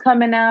G1's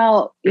coming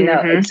out.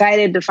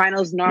 Excited. The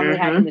finals normally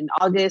happen in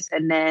August.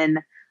 And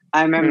then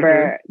I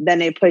remember then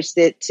they pushed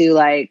it to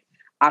like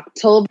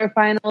October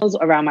finals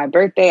around my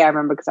birthday. I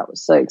remember because I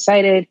was so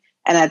excited.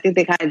 And I think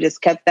they kind of just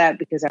kept that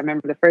because I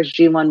remember the first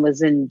G1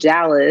 was in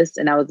Dallas,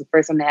 and that was the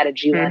first time they had a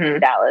G1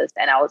 in Dallas,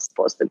 and I was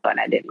supposed to go and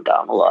I didn't go.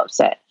 I'm a little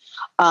upset.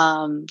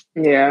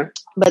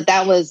 But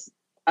that was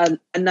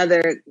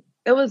another,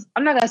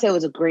 I'm not going to say it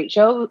was a great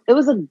show. It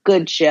was a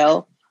good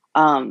show.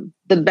 The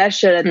best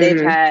show that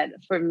they've had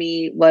for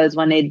me was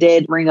when they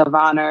did Ring of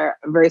Honor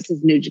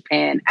versus New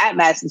Japan at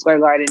Madison Square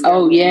Garden.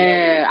 Oh,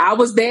 yeah. I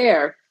was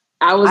there.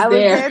 I was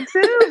there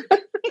too.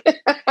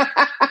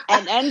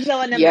 And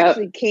Enzo and them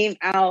actually came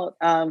out.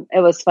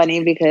 It was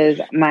funny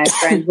because my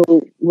friend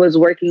who was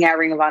working at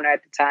Ring of Honor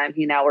at the time,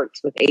 he now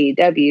works with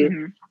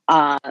AEW.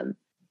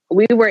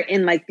 We were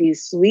in like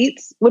these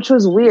suites, which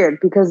was weird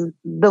because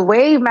the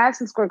way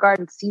Madison Square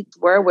Garden seats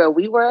were where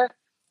we were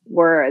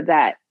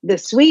that the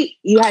suite,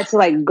 you had to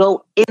like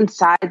go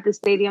inside the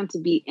stadium to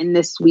be in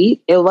this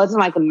suite. It wasn't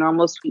like a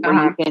normal suite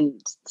where you can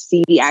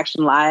see the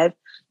action live.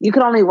 You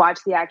could only watch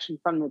the action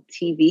from the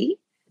TV.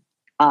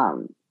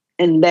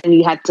 And then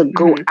you had to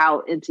go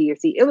out into your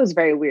seat. It was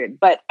very weird.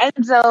 But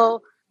Enzo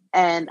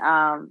and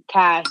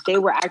Cash, they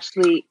were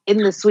actually in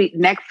the suite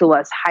next to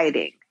us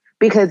hiding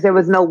because there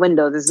was no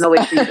window. There's no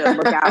way for you to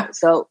look out.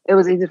 So it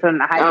was easy for them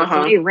to hide.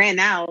 So they ran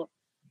out.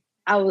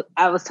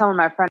 I was telling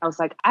my friend, I was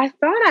like, I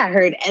thought I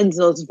heard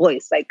Enzo's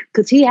voice, like,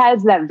 because he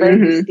has that very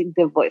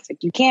distinctive voice.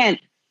 Like you can't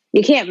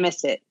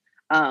miss it.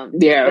 But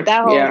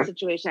that whole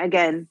situation,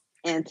 again,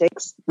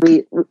 antics.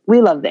 We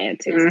love the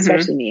antics,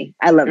 especially me.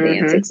 I love the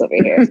antics over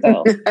here.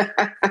 So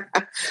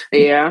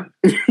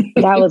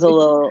that was a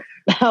little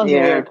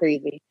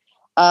crazy.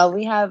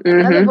 We have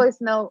another voice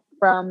note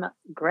from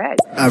Greg.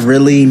 I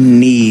really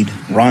need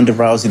Ronda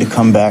Rousey to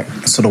come back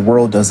so the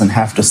world doesn't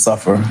have to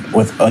suffer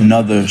with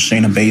another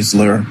Shayna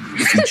Baszler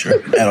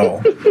feature at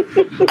all.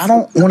 I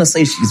don't want to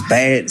say she's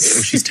bad or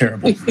she's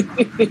terrible.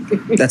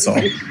 That's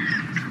all.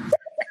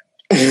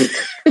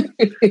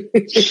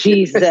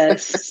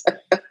 Jesus.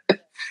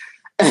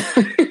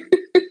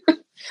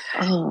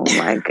 Oh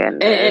my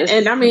goodness.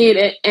 And I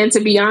mean, and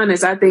to be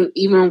honest, I think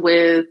even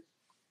with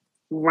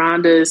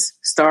Ronda's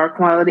star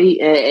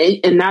quality,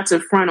 and not to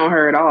front on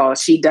her at all,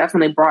 she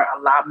definitely brought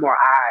a lot more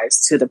eyes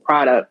to the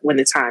product when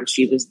the time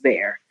she was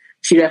there.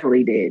 She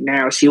definitely did.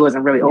 Now, she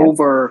wasn't really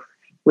over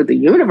with the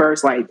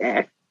universe like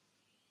that.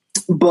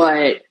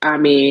 But I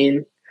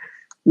mean,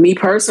 me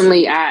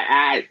personally,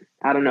 I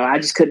don't know. I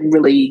just couldn't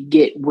really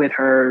get with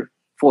her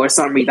for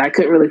some reason. I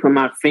couldn't really put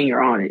my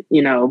finger on it,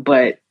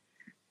 but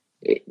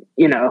I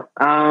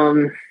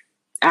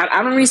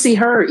don't really see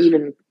her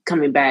even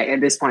coming back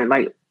at this point.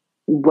 Like,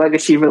 what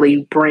could she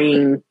really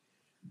bring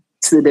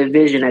to the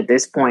division at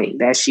this point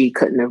that she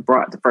couldn't have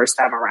brought the first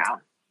time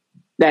around?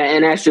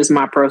 And that's just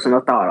my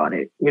personal thought on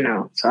it,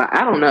 So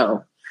I don't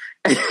know.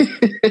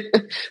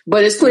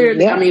 But it's clear,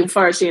 I mean, as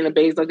far as Shayna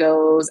Baszler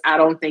goes, I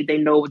don't think they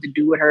know what to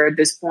do with her at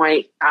this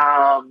point.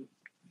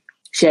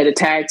 She had a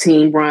tag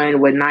team run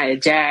with Nia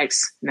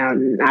Jax. Now,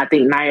 I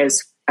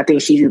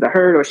think she's either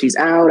hurt or she's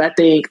out. I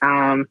think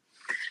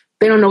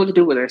they don't know what to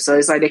do with her. So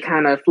it's like they're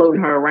kind of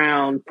floating her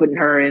around, putting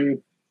her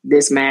in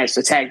this match,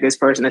 attack this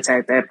person,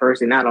 attack that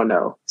person. I don't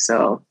know.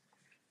 So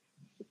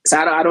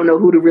I don't know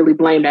who to really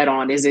blame that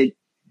on. Is it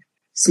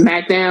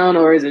SmackDown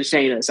or is it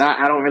Shayna? So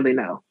I don't really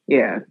know.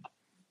 Yeah.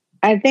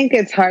 I think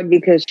it's hard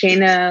because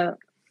Shayna,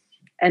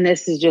 and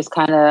this is just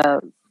kind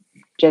of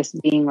just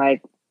being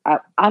like, I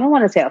don't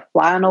want to say a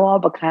fly on the wall,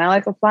 but kind of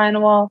like a fly on the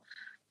wall.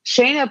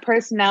 Shayna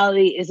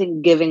personality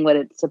isn't giving what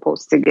it's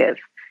supposed to give.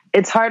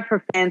 It's hard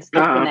for fans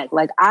to connect.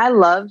 Like, I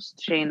loved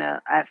Shayna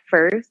at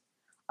first.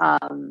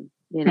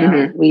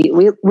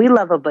 We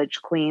love a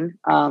butch queen.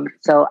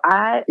 So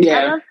I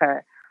love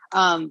her.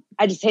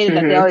 I just hated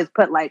that they always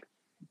put like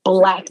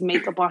black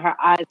makeup on her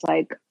eyes.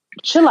 Like,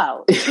 chill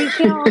out. She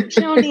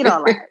don't need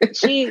all that.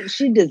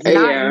 She does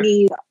not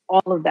need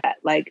all of that.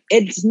 Like,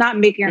 it's not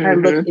making her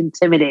look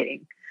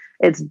intimidating.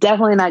 It's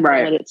definitely not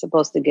giving what it's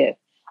supposed to give.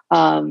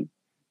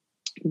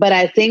 But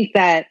I think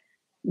that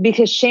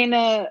because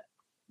Shayna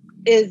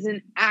is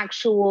an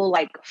actual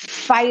like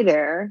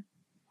fighter,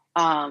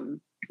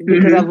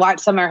 because I've watched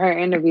some of her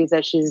interviews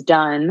that she's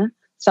done,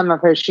 some of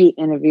her shoot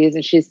interviews,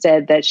 and she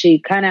said that she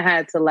kind of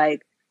had to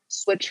like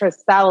switch her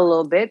style a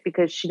little bit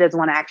because she doesn't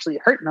want to actually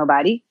hurt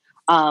nobody.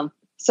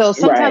 So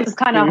sometimes it's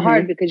kind of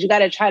hard because you got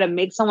to try to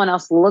make someone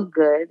else look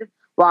good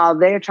while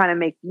they're trying to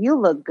make you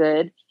look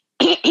good.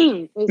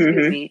 Excuse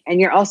me.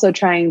 And you're also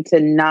trying to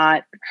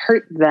not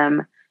hurt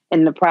them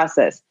in the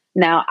process.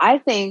 Now, I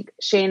think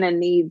Shayna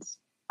needs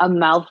a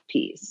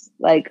mouthpiece,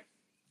 like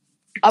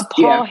a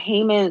Paul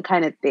Heyman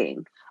kind of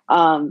thing.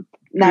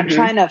 Not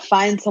trying to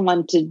find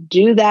someone to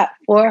do that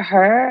for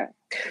her.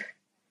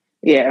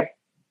 Yeah.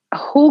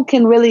 Who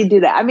can really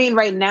do that? I mean,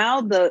 right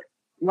now,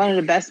 one of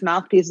the best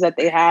mouthpieces that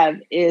they have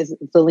is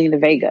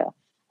Zelina Vega.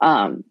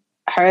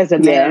 Her as a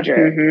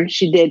manager,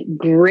 she did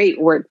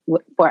great work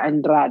for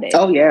Andrade.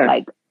 Oh yeah,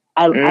 like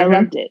I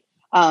loved it.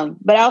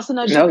 But I also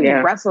know she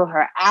can wrestle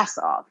her ass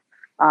off.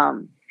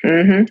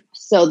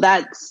 So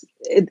that's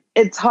it.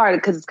 It's hard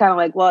because it's kind of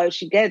like, well, if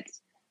she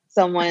gets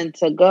someone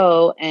to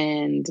go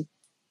and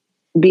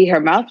be her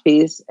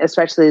mouthpiece,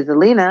 especially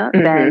Zelina,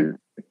 then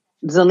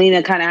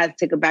Zelina kind of has to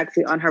take a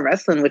backseat on her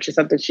wrestling, which is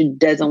something she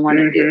doesn't want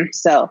to do.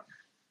 So,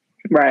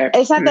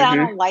 it's not that I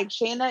don't like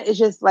Shayna. It's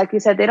just like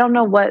you said, they don't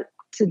know what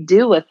to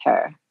do with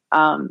her.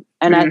 And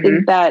I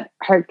think that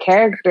her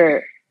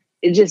character,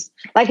 it just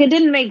like it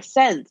didn't make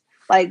sense.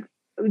 Like,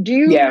 do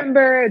you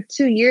remember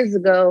 2 years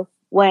ago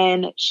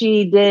when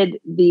she did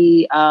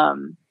the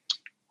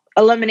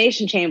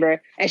Elimination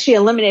Chamber and she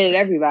eliminated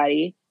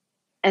everybody,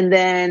 and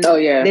then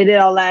they did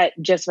all that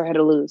just for her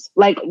to lose?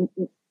 Like,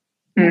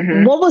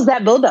 what was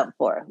that build up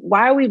for?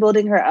 Why are we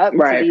building her up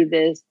to be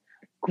this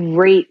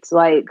great,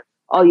 like,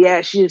 oh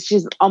yeah,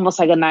 she's almost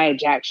like a Nia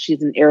Jax.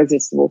 She's an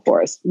irresistible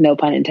force, no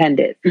pun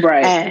intended.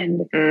 Right.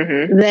 And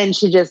then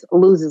she just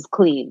loses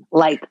clean.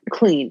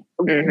 Booking.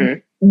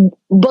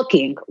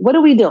 What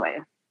are we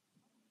doing?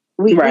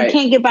 We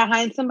can't get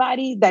behind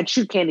somebody that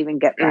you can't even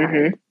get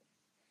behind.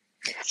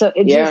 So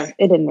it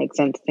didn't make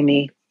sense to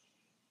me.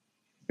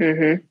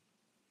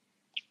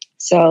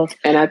 So,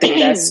 and I think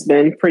that's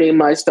been pretty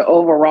much the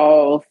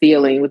overall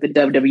feeling with the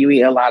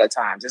WWE a lot of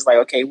times. It's like,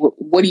 okay,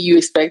 what do you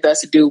expect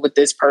us to do with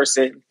this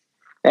person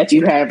that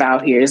you have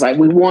out here? It's like,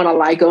 we want to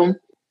like them,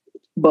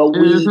 but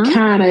we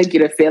kind of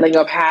get a feeling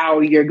of how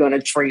you're going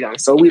to treat them.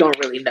 So we don't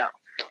really know,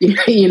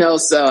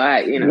 so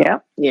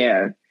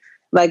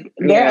like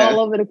they're all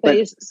over the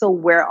place. So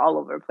we're all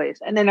over the place.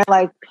 And then they're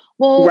like,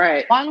 well,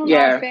 why don't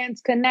our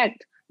fans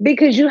connect?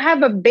 Because you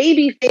have a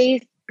baby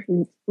face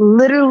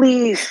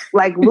literally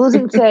like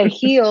losing to a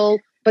heel,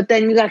 but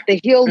then you got the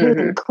heel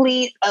losing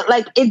clean.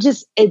 Like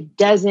it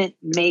doesn't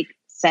make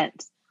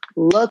sense.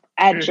 look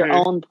at your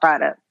own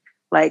product.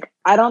 Like,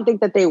 I don't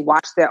think that they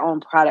watch their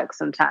own product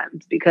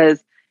sometimes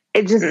because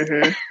it just,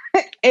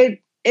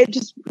 it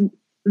just,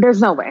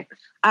 there's no way.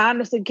 I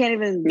honestly can't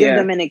even give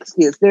them an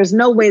excuse. There's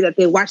no way that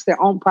they watch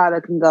their own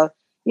product and go,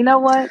 you know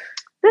what?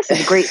 This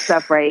is great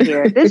stuff right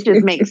here. This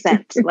just makes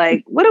sense.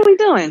 Like, what are we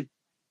doing?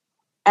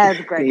 As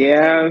Greg would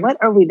say, what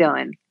are we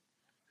doing?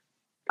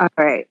 All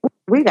right.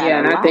 We got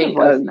a lot of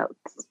voice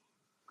notes.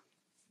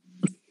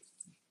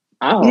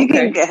 Oh, you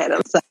can go ahead.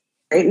 I'm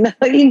sorry. No,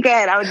 you can go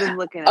ahead. I was just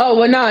looking at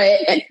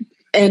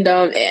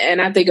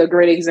And I think a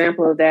great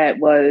example of that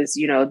was,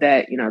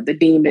 the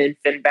Demon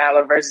Finn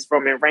Balor versus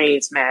Roman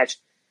Reigns match.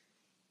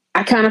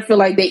 I kind of feel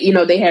like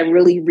they had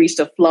really reached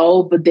a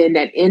flow, but then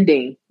that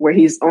ending where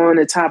he's on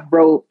the top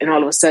rope and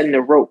all of a sudden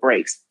the rope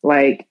breaks,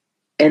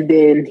 and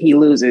then he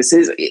loses.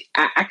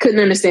 I couldn't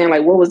understand,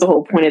 what was the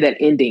whole point of that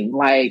ending?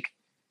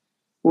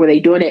 Were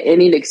they doing that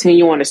ending to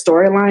continue on the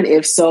storyline?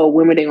 If so,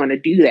 when were they going to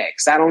do that?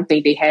 Because I don't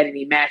think they had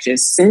any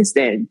matches since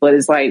then. But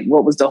it's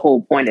what was the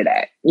whole point of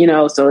that?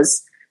 So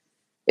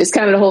it's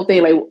kind of the whole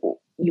thing. You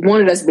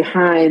wanted us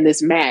behind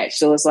this match,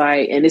 so it's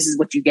and this is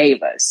what you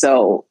gave us.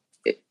 So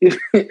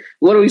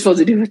what are we supposed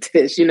to do with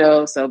this?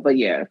 So, but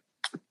yeah.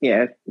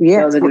 That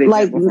was a good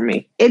example for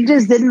me. It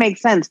just didn't make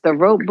sense. The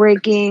rope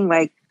breaking,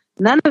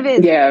 none of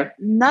it.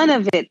 None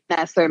of it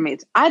necessarily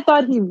made sense. I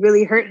thought he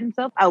really hurt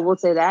himself. I will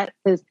say that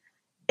because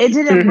it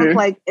didn't look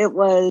like it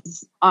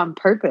was on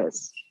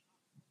purpose.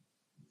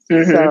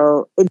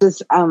 So it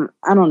just, I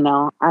don't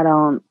know. I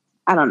don't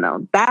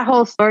know. That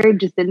whole story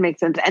just didn't make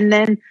sense. And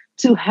then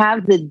to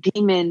have the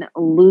Demon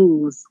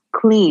lose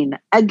clean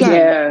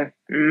again,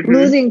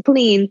 losing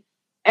clean.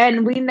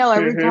 And we know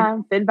every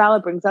time Finn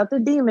Balor brings out the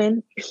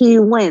Demon, he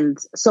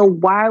wins. So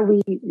why are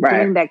we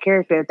doing that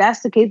character? If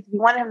that's the case, if you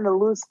want him to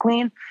lose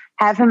clean,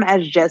 have him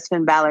as just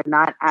Finn Balor,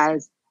 not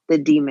as the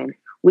Demon.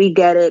 We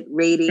get it,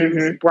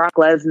 ratings, Brock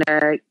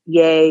Lesnar,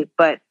 yay.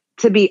 But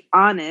to be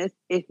honest,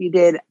 if you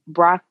did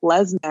Brock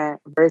Lesnar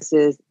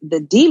versus the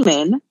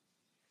Demon,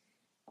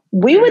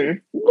 we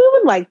would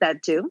like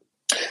that too.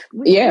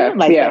 We would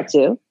like that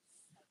too.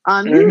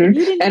 You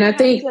didn't have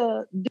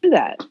to do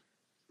that.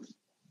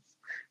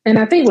 And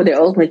I think what they're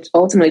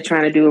ultimately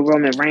trying to do with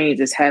Roman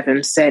Reigns is have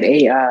him set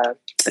a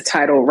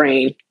title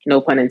reign, no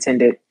pun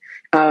intended.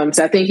 So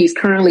I think he's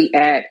currently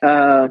at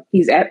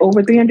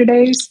over 300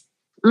 days.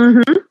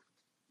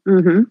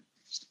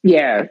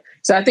 Yeah.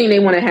 So I think they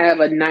want to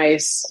have a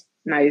nice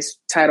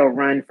title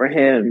run for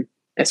him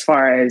as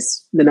far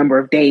as the number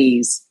of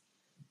days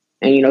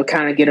and,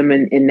 kind of get him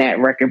in that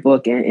record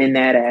book and in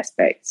that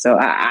aspect. So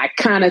I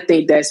kind of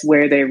think that's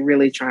where they're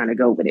really trying to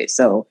go with it.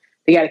 So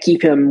they got to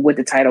keep him with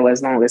the title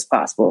as long as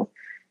possible.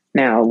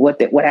 Now,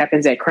 what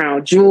happens at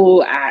Crown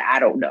Jewel, I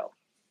don't know.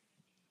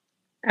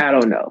 I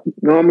don't know.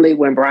 Normally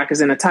when Brock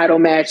is in a title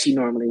match, he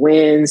normally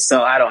wins.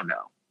 So I don't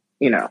know,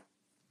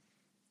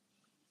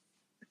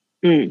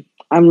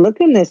 I'm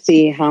looking to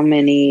see how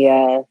many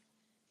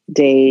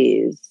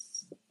days.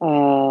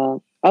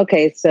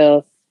 Okay,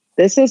 so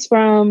this is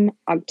from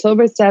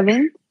October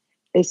 7th.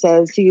 It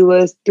says he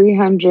was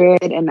 300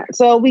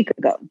 so a week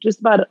ago,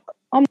 just about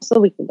almost a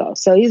week ago.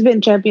 So he's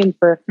been champion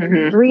for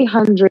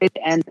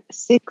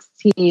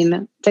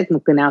 316,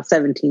 technically now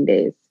 17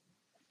 days.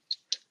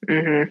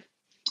 Okay.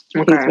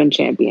 He's been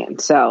champion.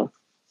 So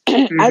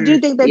I do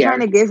think they're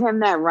trying to give him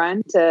that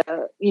run to,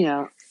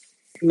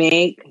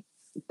 make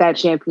that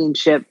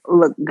championship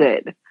look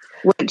good,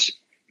 which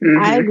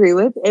I agree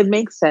with. It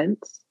makes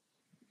sense.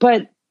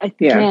 But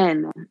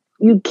again,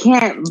 you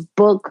can't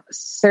book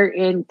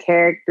certain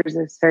characters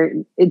it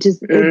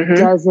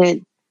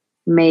doesn't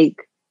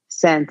make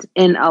sense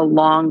in a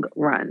long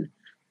run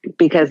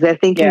because they're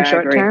thinking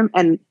short term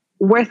and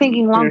we're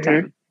thinking long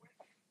term.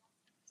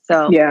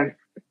 So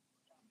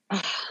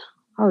oh,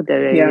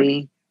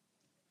 WWE.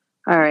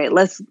 All right,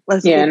 let's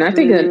and I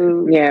think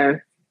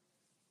that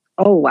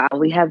oh wow,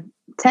 we have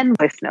 10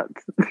 voice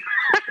notes.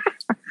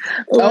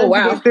 Let's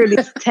get through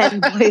these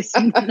 10 voice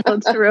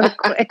notes real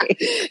quick.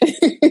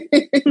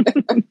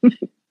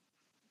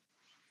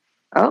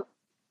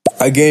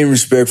 I gained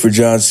respect for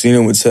John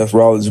Cena when Seth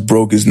Rollins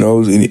broke his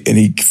nose and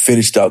he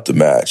finished out the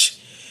match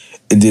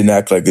and didn't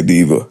act like a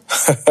diva.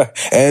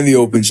 And the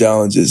open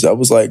challenges. I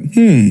was like,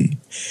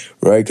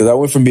 right? Because I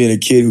went from being a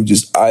kid who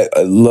I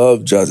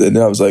loved John Cena. And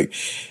then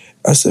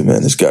I said,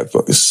 man, this guy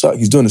fucking sucks.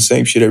 He's doing the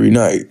same shit every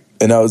night.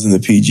 And I was in the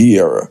PG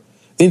era. I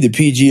think the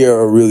PG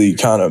era really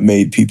kind of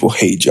made people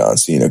hate John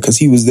Cena because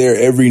he was there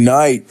every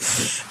night.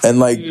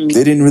 And they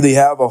didn't really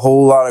have a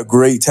whole lot of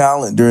great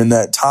talent during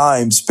that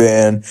time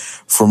span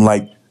from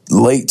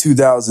late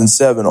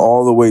 2007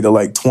 all the way to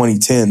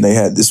 2010. They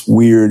had this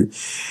weird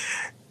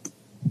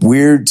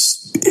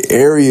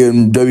area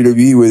in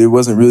WWE where there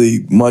wasn't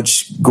really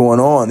much going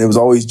on. It was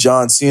always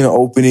John Cena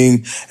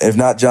opening, and if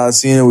not John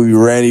Cena, it would be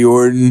Randy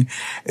Orton,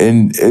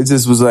 and it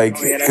just was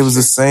it was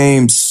the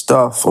same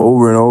stuff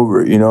over and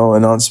over, And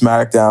on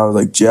SmackDown, it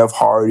was Jeff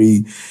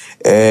Hardy,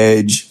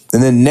 Edge,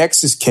 and then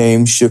Nexus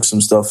came, shook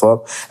some stuff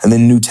up, and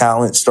then new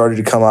talent started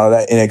to come out of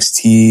that,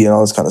 NXT and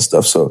all this kind of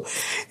stuff. So,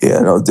 yeah,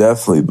 no,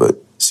 definitely, but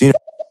Cena.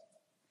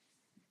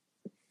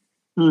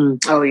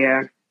 Oh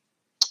yeah.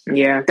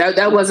 Yeah,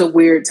 that was a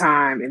weird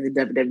time in the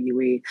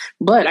WWE.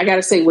 But I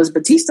gotta say, was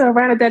Batista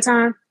around at that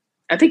time?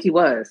 I think he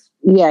was.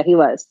 Yeah, he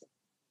was.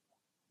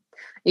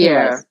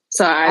 Yeah. Was.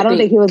 So I don't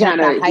think he was at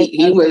the height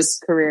he of was his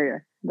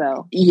career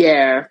though.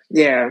 Yeah.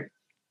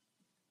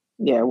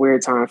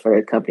 Weird time for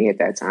the company at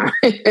that time.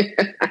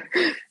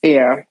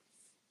 Yeah.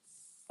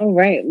 All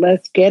right,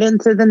 let's get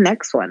into the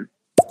next one.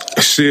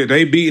 Shit,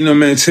 they beating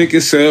them in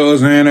ticket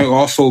sales and they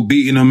also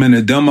beating them in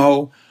the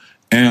demo.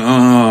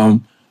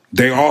 And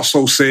they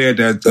also said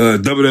that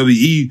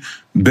WWE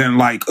been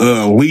like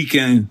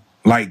leaking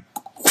like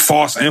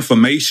false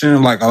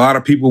information. Like a lot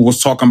of people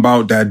was talking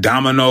about that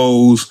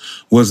Domino's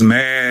was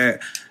mad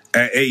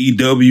at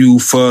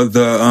AEW for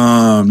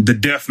the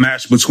death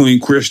match between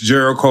Chris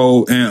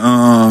Jericho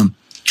and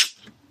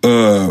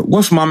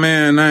what's my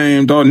man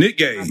name, dog? Nick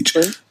Gage.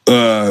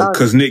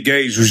 Because Nick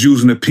Gage was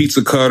using the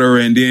pizza cutter,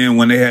 and then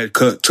when they had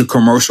cut to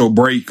commercial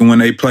break, and when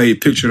they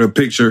played picture to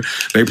picture,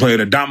 they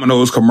played a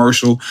Domino's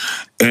commercial,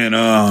 and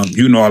a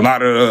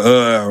lot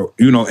of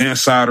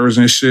insiders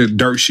and shit,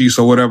 dirt sheets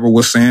or whatever,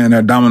 was saying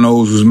that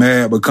Domino's was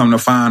mad, but come to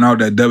find out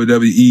that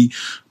WWE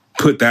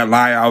put that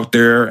lie out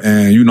there,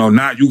 and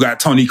now you got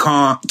Tony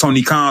Khan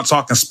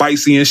talking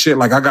spicy and shit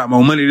like, I got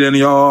more money than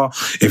y'all.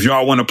 If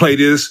y'all want to play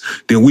this,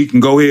 then we can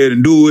go ahead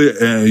and do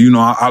it, and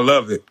I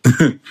love it.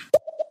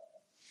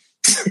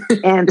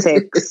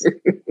 Antics.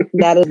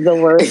 That is the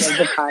word of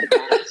the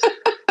podcast.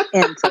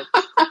 Antics.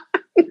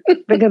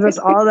 Because it's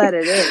all that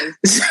it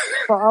is.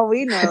 For all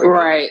we know.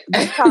 Right.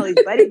 It's probably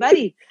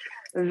buddy.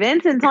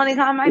 Vince and Tony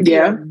Khan might be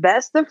the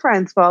best of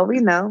friends for all we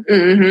know.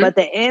 Mm-hmm. But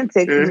the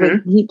antics is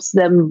what keeps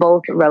them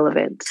both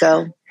relevant.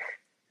 So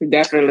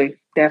Definitely.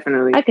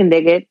 I can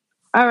dig it.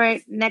 All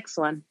right, next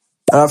one.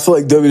 I feel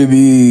like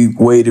WWE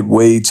waited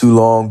way too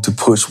long to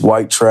push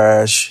white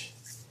trash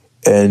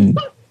and,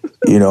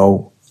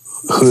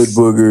 hood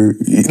booger,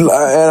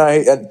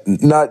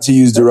 and not to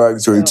use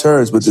derogatory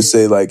terms, but to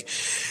say like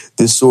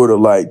this sort of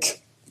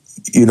like,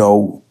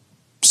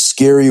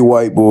 scary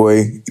white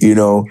boy,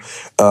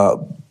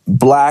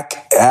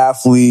 black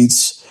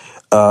athletes,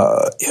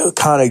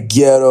 kind of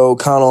ghetto,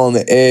 kind of on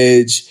the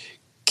edge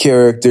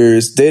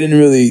characters. They didn't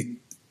really.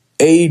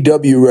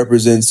 AEW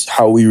represents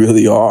how we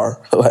really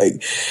are.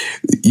 Like,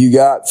 you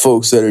got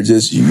folks that are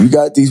just, you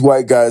got these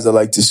white guys that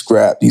like to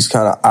scrap, these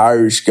kind of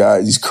Irish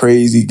guys, these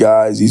crazy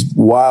guys, these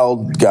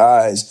wild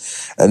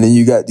guys. And then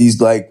you got these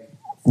like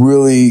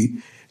really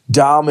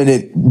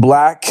dominant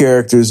black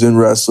characters in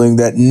wrestling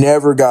that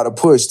never got a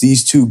push.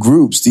 These two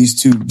groups, these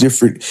two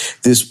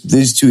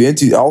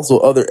entities, also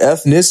other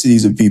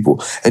ethnicities of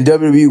people. And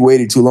WWE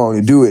waited too long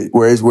to do it.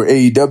 Where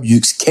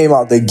AEW came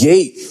out the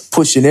gate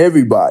pushing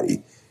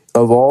everybody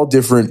of all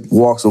different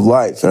walks of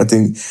life. And I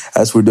think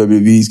that's where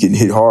WWE is getting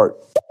hit hard.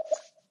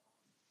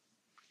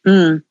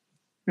 All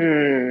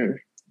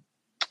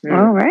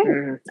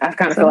right. I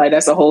kind of feel like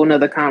that's a whole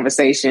nother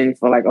conversation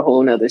for like a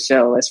whole nother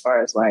show as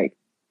far as like,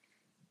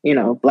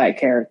 black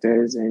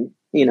characters and,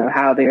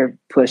 how they're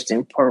pushed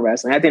in pro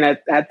wrestling. I think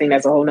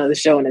that's a whole nother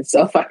show in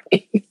itself. I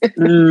think.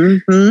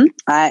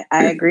 I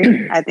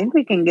agree. I think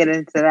we can get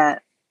into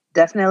that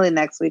definitely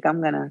next week. I'm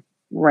going to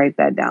write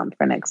that down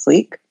for next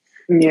week.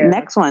 Yeah.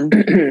 Next one.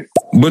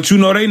 But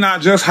they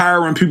not just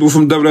hiring people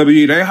from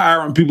WWE, they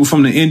hiring people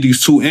from the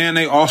indies too, and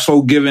they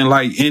also giving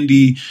like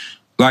indie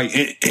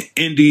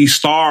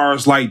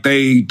stars like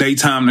they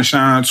time to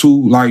shine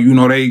too. Like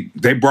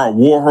they brought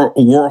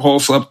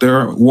Warhorse up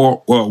there,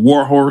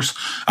 Warhorse.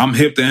 I'm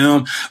hip to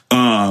him.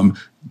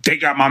 They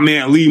got my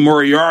man Lee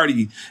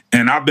Moriarty,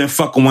 and I've been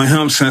fucking with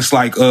him since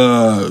like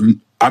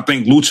I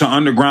think Lucha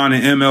Underground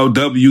and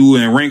MLW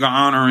and Ring of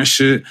Honor and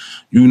shit.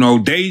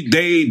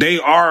 They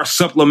are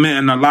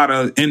supplementing a lot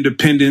of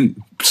independent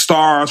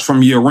stars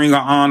from your Ring of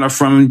Honor,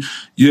 from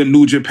your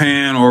New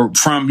Japan, or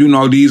from,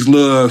 these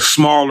little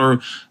smaller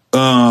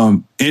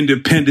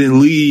independent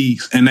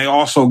leagues, and they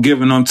also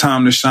giving them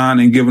time to shine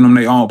and giving them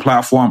their own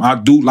platform. I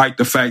do like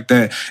the fact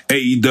that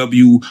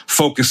AEW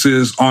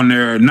focuses on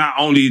their, not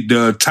only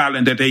the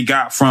talent that they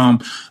got from,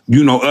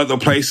 other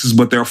places,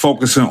 but they're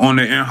focusing on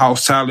their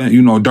in-house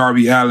talent,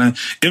 Darby Allin,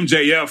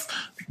 MJF,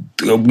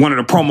 one of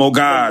the promo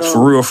guys,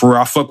 for real.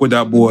 I fuck with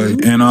that boy.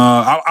 And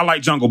I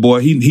like Jungle Boy.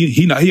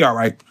 He all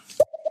right.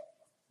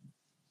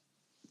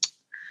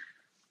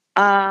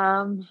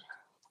 I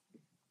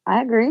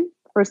agree.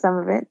 For some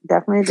of it,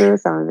 definitely agree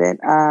with some of it.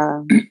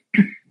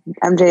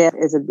 MJF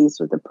is a beast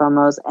with the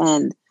promos.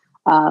 And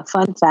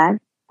fun fact,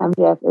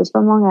 MJF is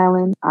from Long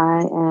Island.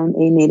 I am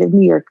a native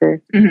New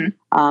Yorker.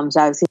 So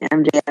I've seen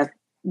MJF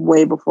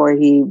way before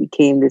he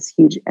became this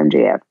huge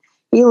MJF.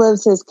 He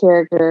lives his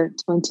character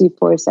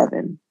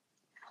 24/7.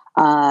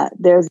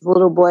 There's a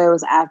little boy who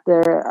was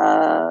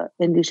after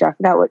indie show. I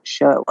forgot what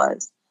show it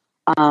was.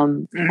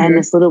 And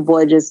this little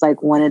boy just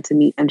like wanted to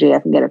meet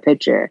MJF and get a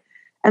picture.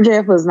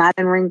 MJF was not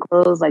in ring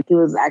clothes. Like, he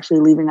was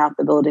actually leaving out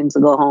the building to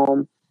go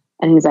home.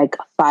 And he's like,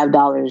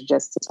 $5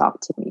 just to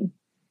talk to me.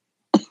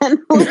 And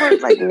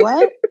was like,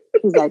 what?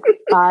 He's like,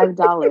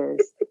 $5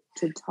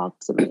 to talk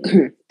to me.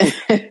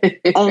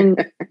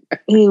 And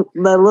the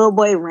little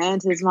boy ran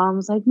to his mom,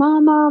 was like,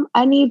 Mom,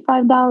 I need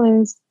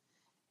 $5.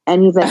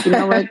 And he's like, you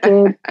know what,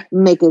 kid?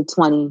 Make it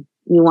 20.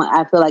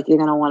 I feel like you're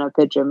gonna want a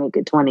picture, make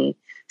it 20.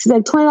 She's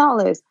like,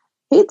 $20.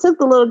 He took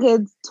the little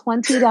kid's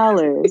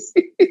 $20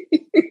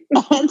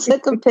 and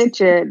took a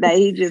picture that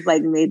he just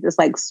like made this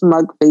like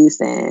smug face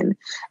in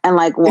and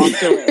like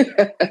walked away.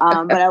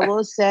 But I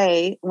will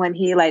say, when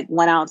he like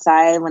went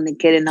outside, when the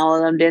kid and all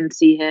of them didn't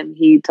see him,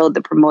 he told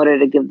the promoter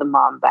to give the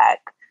mom back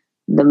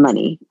the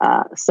money.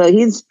 So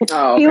he was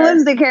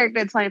the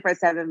character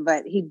 24/7,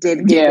 but he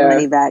did get the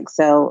money back.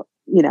 So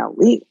you know,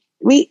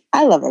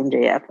 I love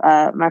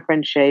MJF. My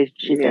friend Shay,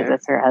 she says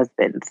that's her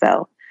husband,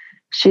 so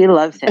she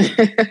loves him.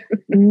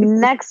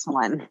 Next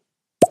one.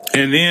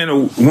 And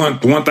then one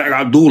thing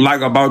I do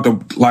like about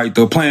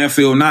the playing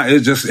field now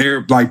is just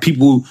like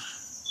people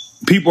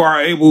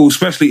are able,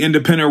 especially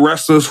independent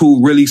wrestlers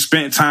who really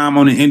spent time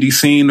on the indie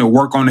scene to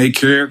work on their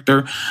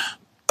character.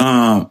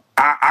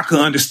 I could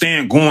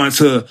understand going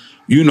to,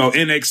 you know,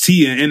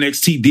 NXT, and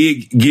NXT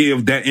did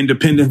give that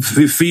independent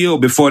feel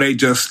before they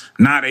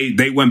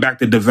went back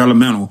to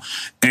developmental,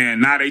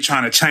 and now they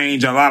trying to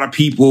change a lot of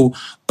people,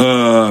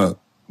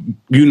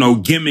 you know,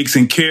 gimmicks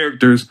and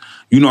characters,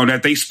 you know,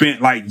 that they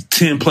spent like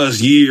 10 plus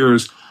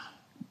years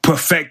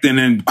perfecting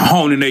and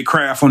honing their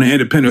craft on the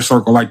independent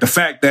circle. Like the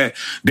fact that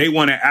they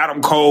wanted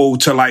Adam Cole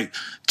to like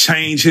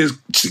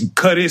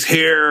cut his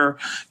hair,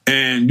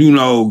 and, you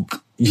know,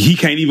 he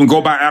can't even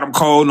go by Adam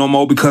Cole no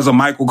more because of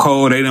Michael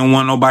Cole. They didn't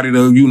want nobody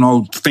to, you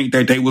know, think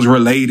that they was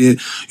related.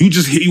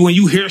 When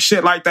you hear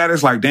shit like that,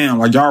 it's like, damn,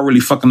 like y'all really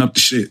fucking up the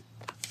shit.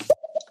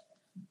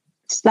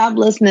 Stop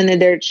listening to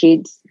dirt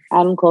sheets.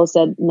 Adam Cole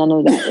said none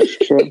of that is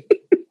true.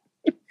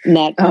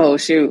 Next. Oh,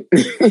 shoot.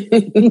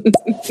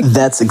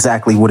 That's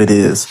exactly what it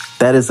is.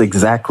 That is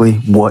exactly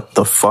what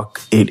the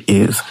fuck it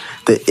is.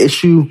 The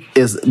issue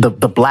is the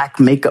black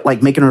makeup,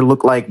 like making her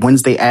look like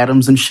Wednesday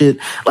Addams and shit.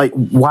 Like,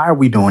 why are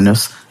we doing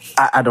this?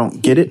 I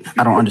don't get it.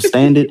 I don't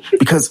understand it,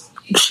 because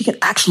she can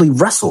actually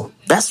wrestle.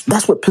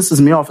 That's what pisses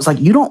me off. It's like,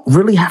 you don't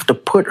really have to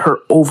put her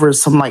over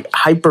some like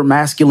hyper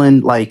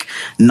masculine, like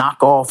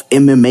knockoff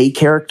MMA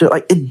character.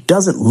 Like, it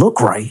doesn't look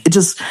right.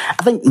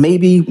 I think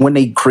maybe when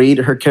they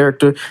created her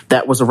character,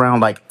 that was around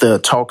like the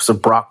talks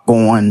of Brock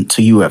going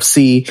to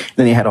UFC.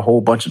 Then they had a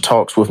whole bunch of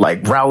talks with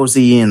like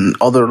Rousey and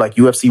other like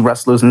UFC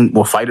wrestlers and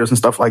fighters and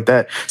stuff like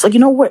that. It's like, you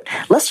know what?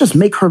 Let's just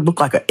make her look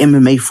like an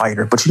MMA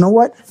fighter. But you know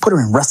what? Put her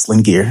in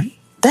wrestling gear.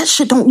 That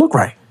shit don't look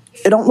right.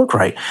 It don't look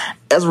right.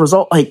 As a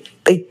result, like,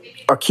 they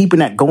are keeping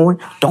that going.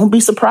 Don't be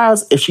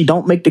surprised if she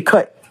don't make the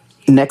cut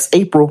next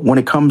April when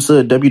it comes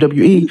to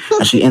WWE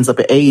and she ends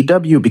up at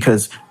AEW,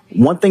 because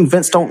one thing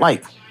Vince don't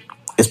like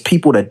is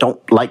people that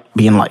don't like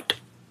being liked.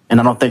 And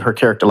I don't think her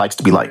character likes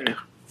to be liked.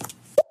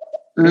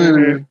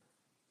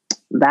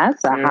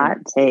 That's a hot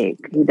take.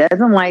 He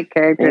doesn't like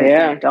characters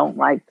that don't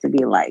like to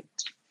be liked.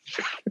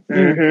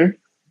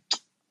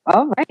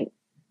 All right.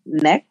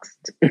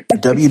 Next.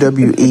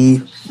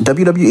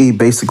 WWE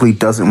basically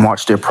doesn't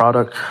watch their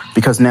product,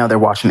 because now they're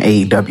watching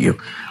AEW.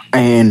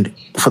 And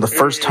for the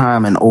first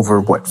time in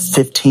over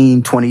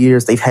 15, 20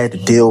 years, they've had to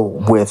deal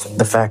with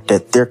the fact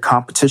that their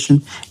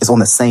competition is on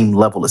the same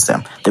level as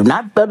them. They're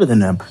not better than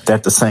them. They're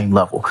at the same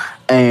level.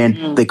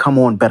 And they come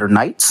on better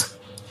nights.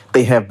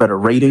 They have better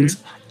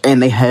ratings. And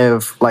they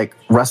have like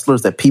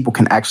wrestlers that people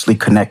can actually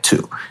connect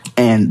to.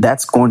 And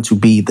that's going to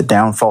be the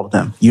downfall of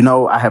them. You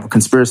know, I have a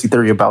conspiracy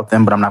theory about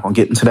them, but I'm not going to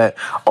get into that.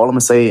 All I'm going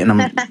to say, and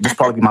this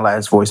probably be my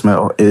last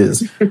voicemail,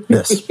 is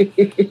this.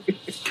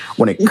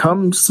 When it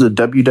comes to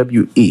the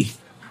WWE,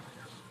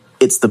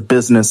 it's the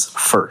business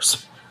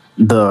first,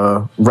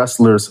 the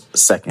wrestlers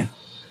second.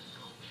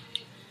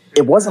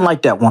 It wasn't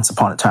like that once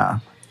upon a time.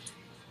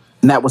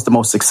 And that was the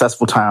most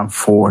successful time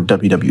for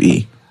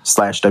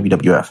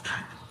WWE/WWF.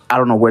 I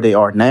don't know where they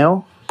are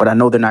now, but I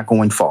know they're not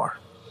going far.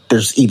 They're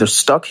just either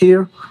stuck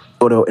here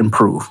or they'll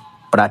improve,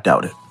 but I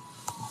doubt it.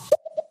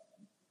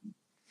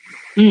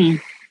 Yeah.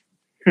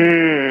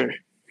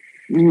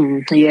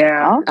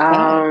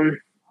 Okay.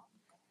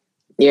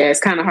 Yeah, it's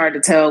kind of hard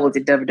to tell with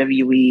the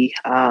WWE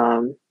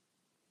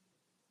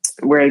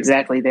where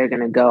exactly they're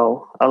going to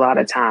go a lot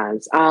of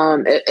times.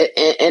 And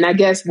I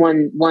guess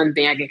one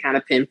thing I can kind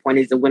of pinpoint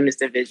is the women's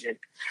division.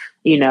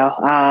 You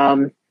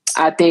know,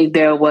 I think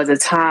there was a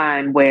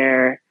time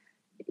where,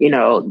 you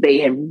know, they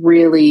had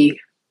really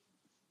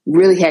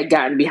had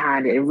gotten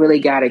behind it and really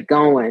got it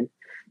going.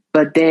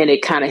 But then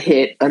it kind of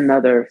hit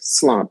another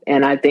slump.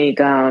 And I think,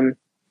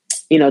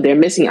 you know, they're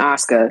missing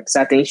Asuka because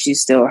I think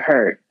she's still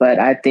hurt. But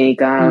I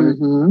think,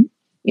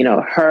 you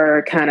know,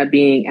 her kind of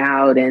being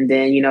out, and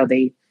then, you know,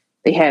 they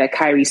had a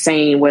Kairi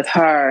Sane with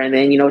her, and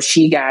then, you know,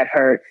 she got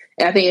hurt.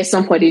 And I think at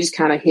some point they just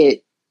kind of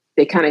hit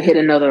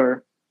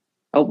another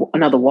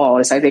wall.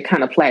 It's like they're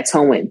kind of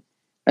plateauing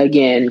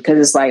again, because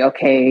it's like,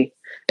 okay,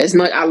 as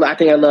much I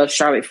think I love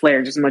Charlotte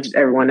Flair just as much as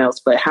everyone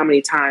else, but how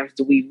many times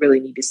do we really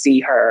need to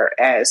see her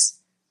as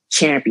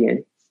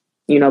champion?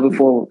 You know,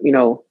 before, you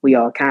know, we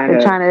all kind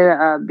of trying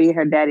to beat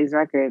her daddy's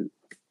record.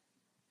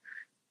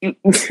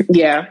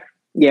 Yeah.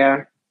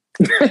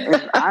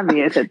 It's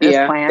obvious at this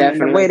point. I mean,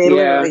 the way they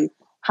literally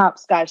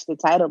hopscotched the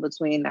title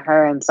between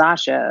her and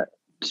Sasha.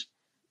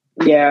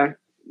 Yeah.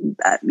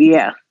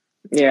 Yeah.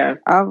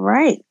 All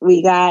right.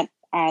 We got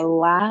our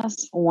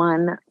last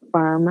one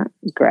from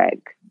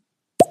Greg.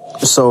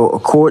 So,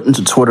 according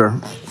to Twitter,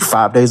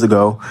 5 days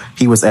ago,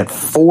 he was at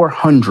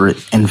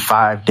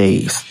 405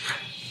 days.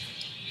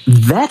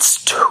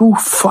 That's too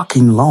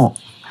fucking long.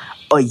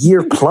 A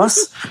year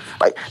plus?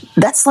 Like,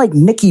 that's like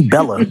Nikki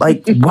Bella.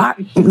 Like, why?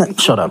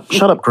 Shut up,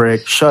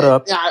 Greg. Shut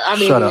up.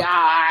 Shut up.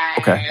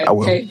 Okay, I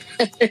will.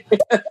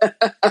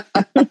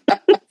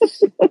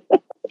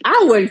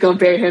 I wouldn't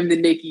compare him to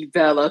Nikki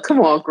Bella.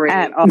 Come on, Greg.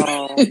 At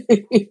all.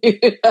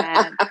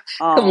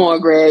 Come on,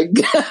 Greg.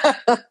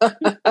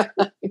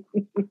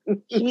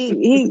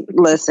 he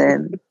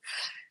listen.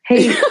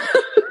 He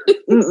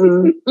I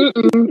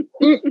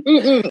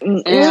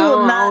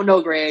don't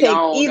know, Greg. Take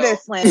either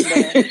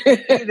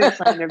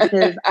slander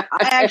because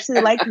I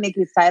actually like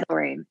Nikki's title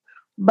reign,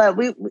 but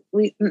we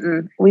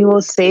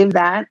will save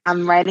that.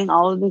 I'm writing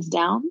all of this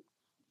down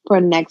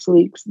for next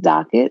week's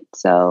docket,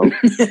 so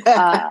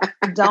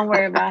don't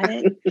worry about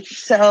it.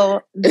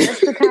 So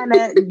just to kind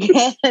of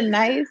get a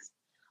nice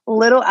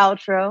little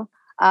outro,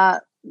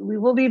 we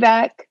will be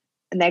back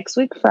next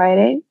week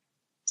Friday,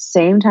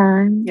 same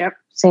time. Yep.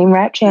 Same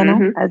rap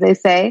channel, as they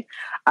say.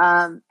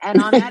 And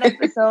on that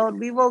episode,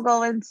 we will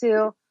go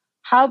into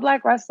how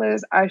Black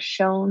wrestlers are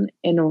shown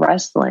in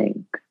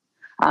wrestling.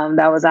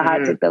 That was a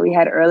hot tip that we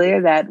had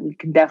earlier that we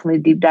can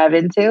definitely deep dive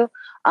into.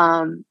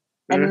 And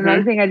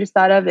another thing I just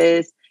thought of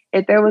is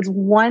if there was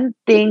one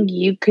thing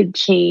you could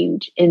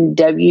change in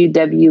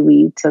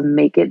WWE to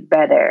make it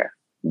better,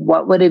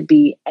 what would it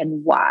be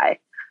and why?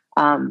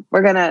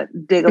 We're going to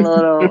dig a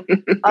little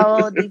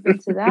deep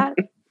into that.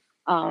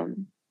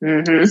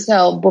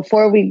 So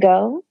before we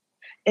go,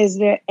 is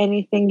there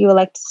anything you would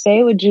like to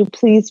say? Would you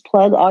please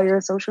plug all your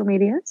social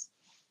medias?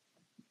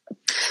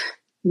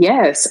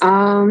 Yes. So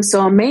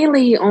I'm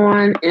mainly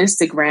on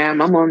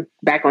Instagram. I'm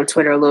back on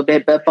Twitter a little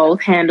bit, but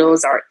both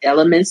handles are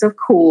Elements of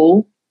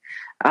Cool.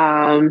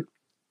 I'm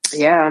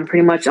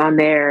pretty much on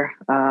there.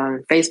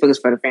 Facebook is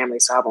for the family,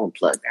 so I won't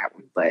plug that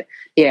one. But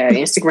yeah,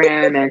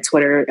 Instagram and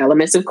Twitter,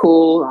 Elements of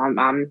Cool.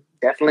 I'm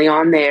definitely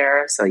on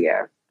there. So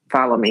yeah,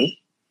 follow me.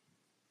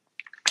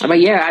 But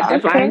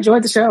yeah, I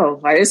enjoyed the show.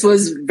 Like, this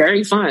was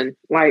very fun.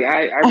 Like,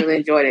 I really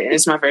enjoyed it. And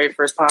it's my very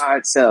first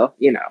pod, so,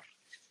 you know.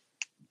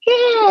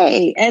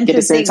 Yay! And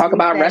get to talk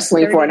about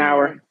wrestling for an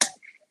hour.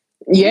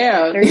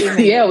 Yeah.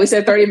 Yeah, we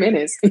said 30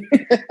 minutes.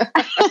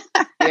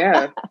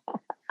 Yeah.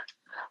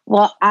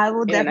 Well, I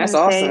will definitely that's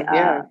awesome.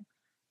 say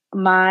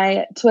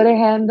my Twitter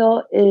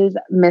handle is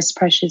Miss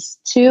Precious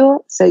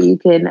 2. So you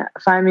can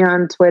find me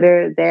on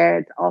Twitter there.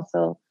 It's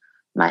also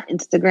my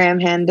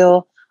Instagram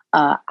handle.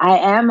 I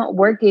am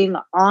working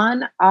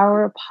on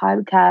our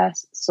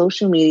podcast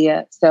social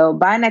media. So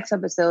by next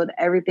episode,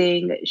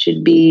 everything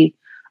should be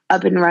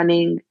up and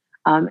running.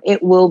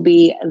 It will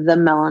be the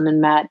Melanin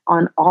Mat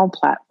on all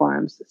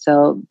platforms.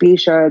 So be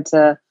sure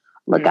to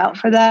look out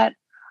for that.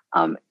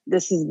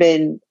 This has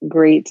been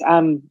great.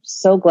 I'm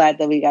so glad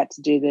that we got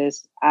to do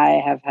this.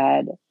 I have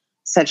had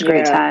such a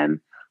great time.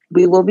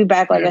 We will be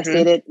back, like I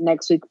stated,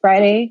 next week,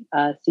 Friday.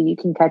 So you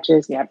can catch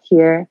us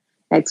here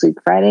next week,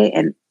 Friday.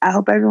 And I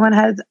hope everyone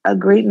has a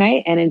great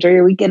night and enjoy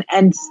your weekend.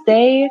 And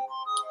stay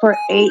for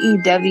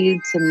AEW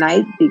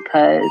tonight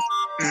because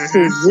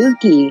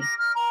Suzuki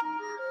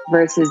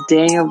versus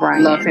Daniel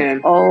Bryan. Love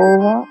him.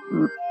 Oh,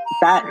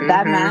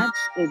 that match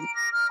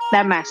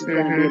is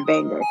going to be a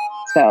banger.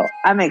 So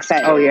I'm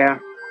excited. Oh, yeah.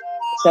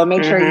 So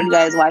make sure you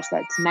guys watch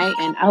that tonight.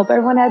 And I hope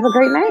everyone has a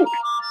great night.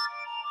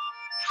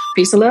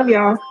 Peace and love,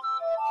 y'all.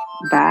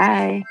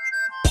 Bye.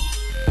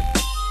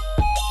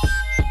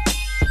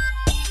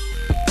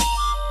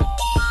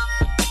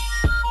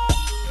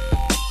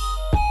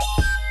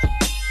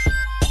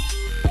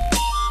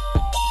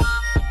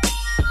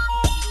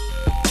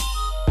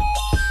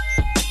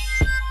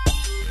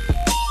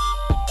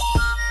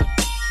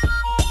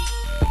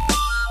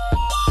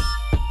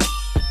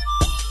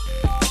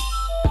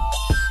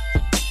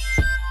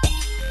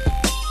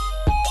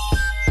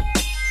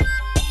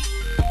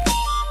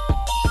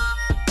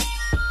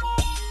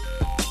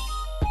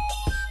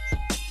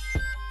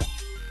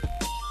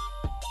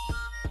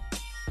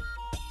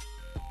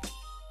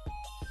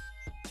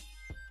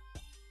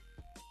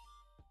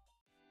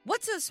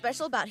 What's so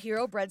special about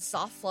Hero Bread's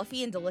soft,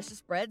 fluffy, and delicious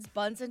breads,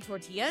 buns, and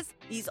tortillas?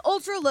 These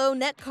ultra-low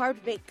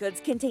net-carb baked goods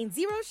contain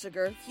 0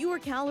 sugar, fewer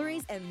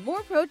calories, and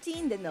more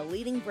protein than the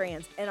leading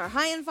brands, and are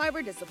high in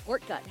fiber to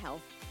support gut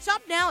health.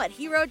 Shop now at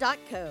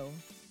Hero.co.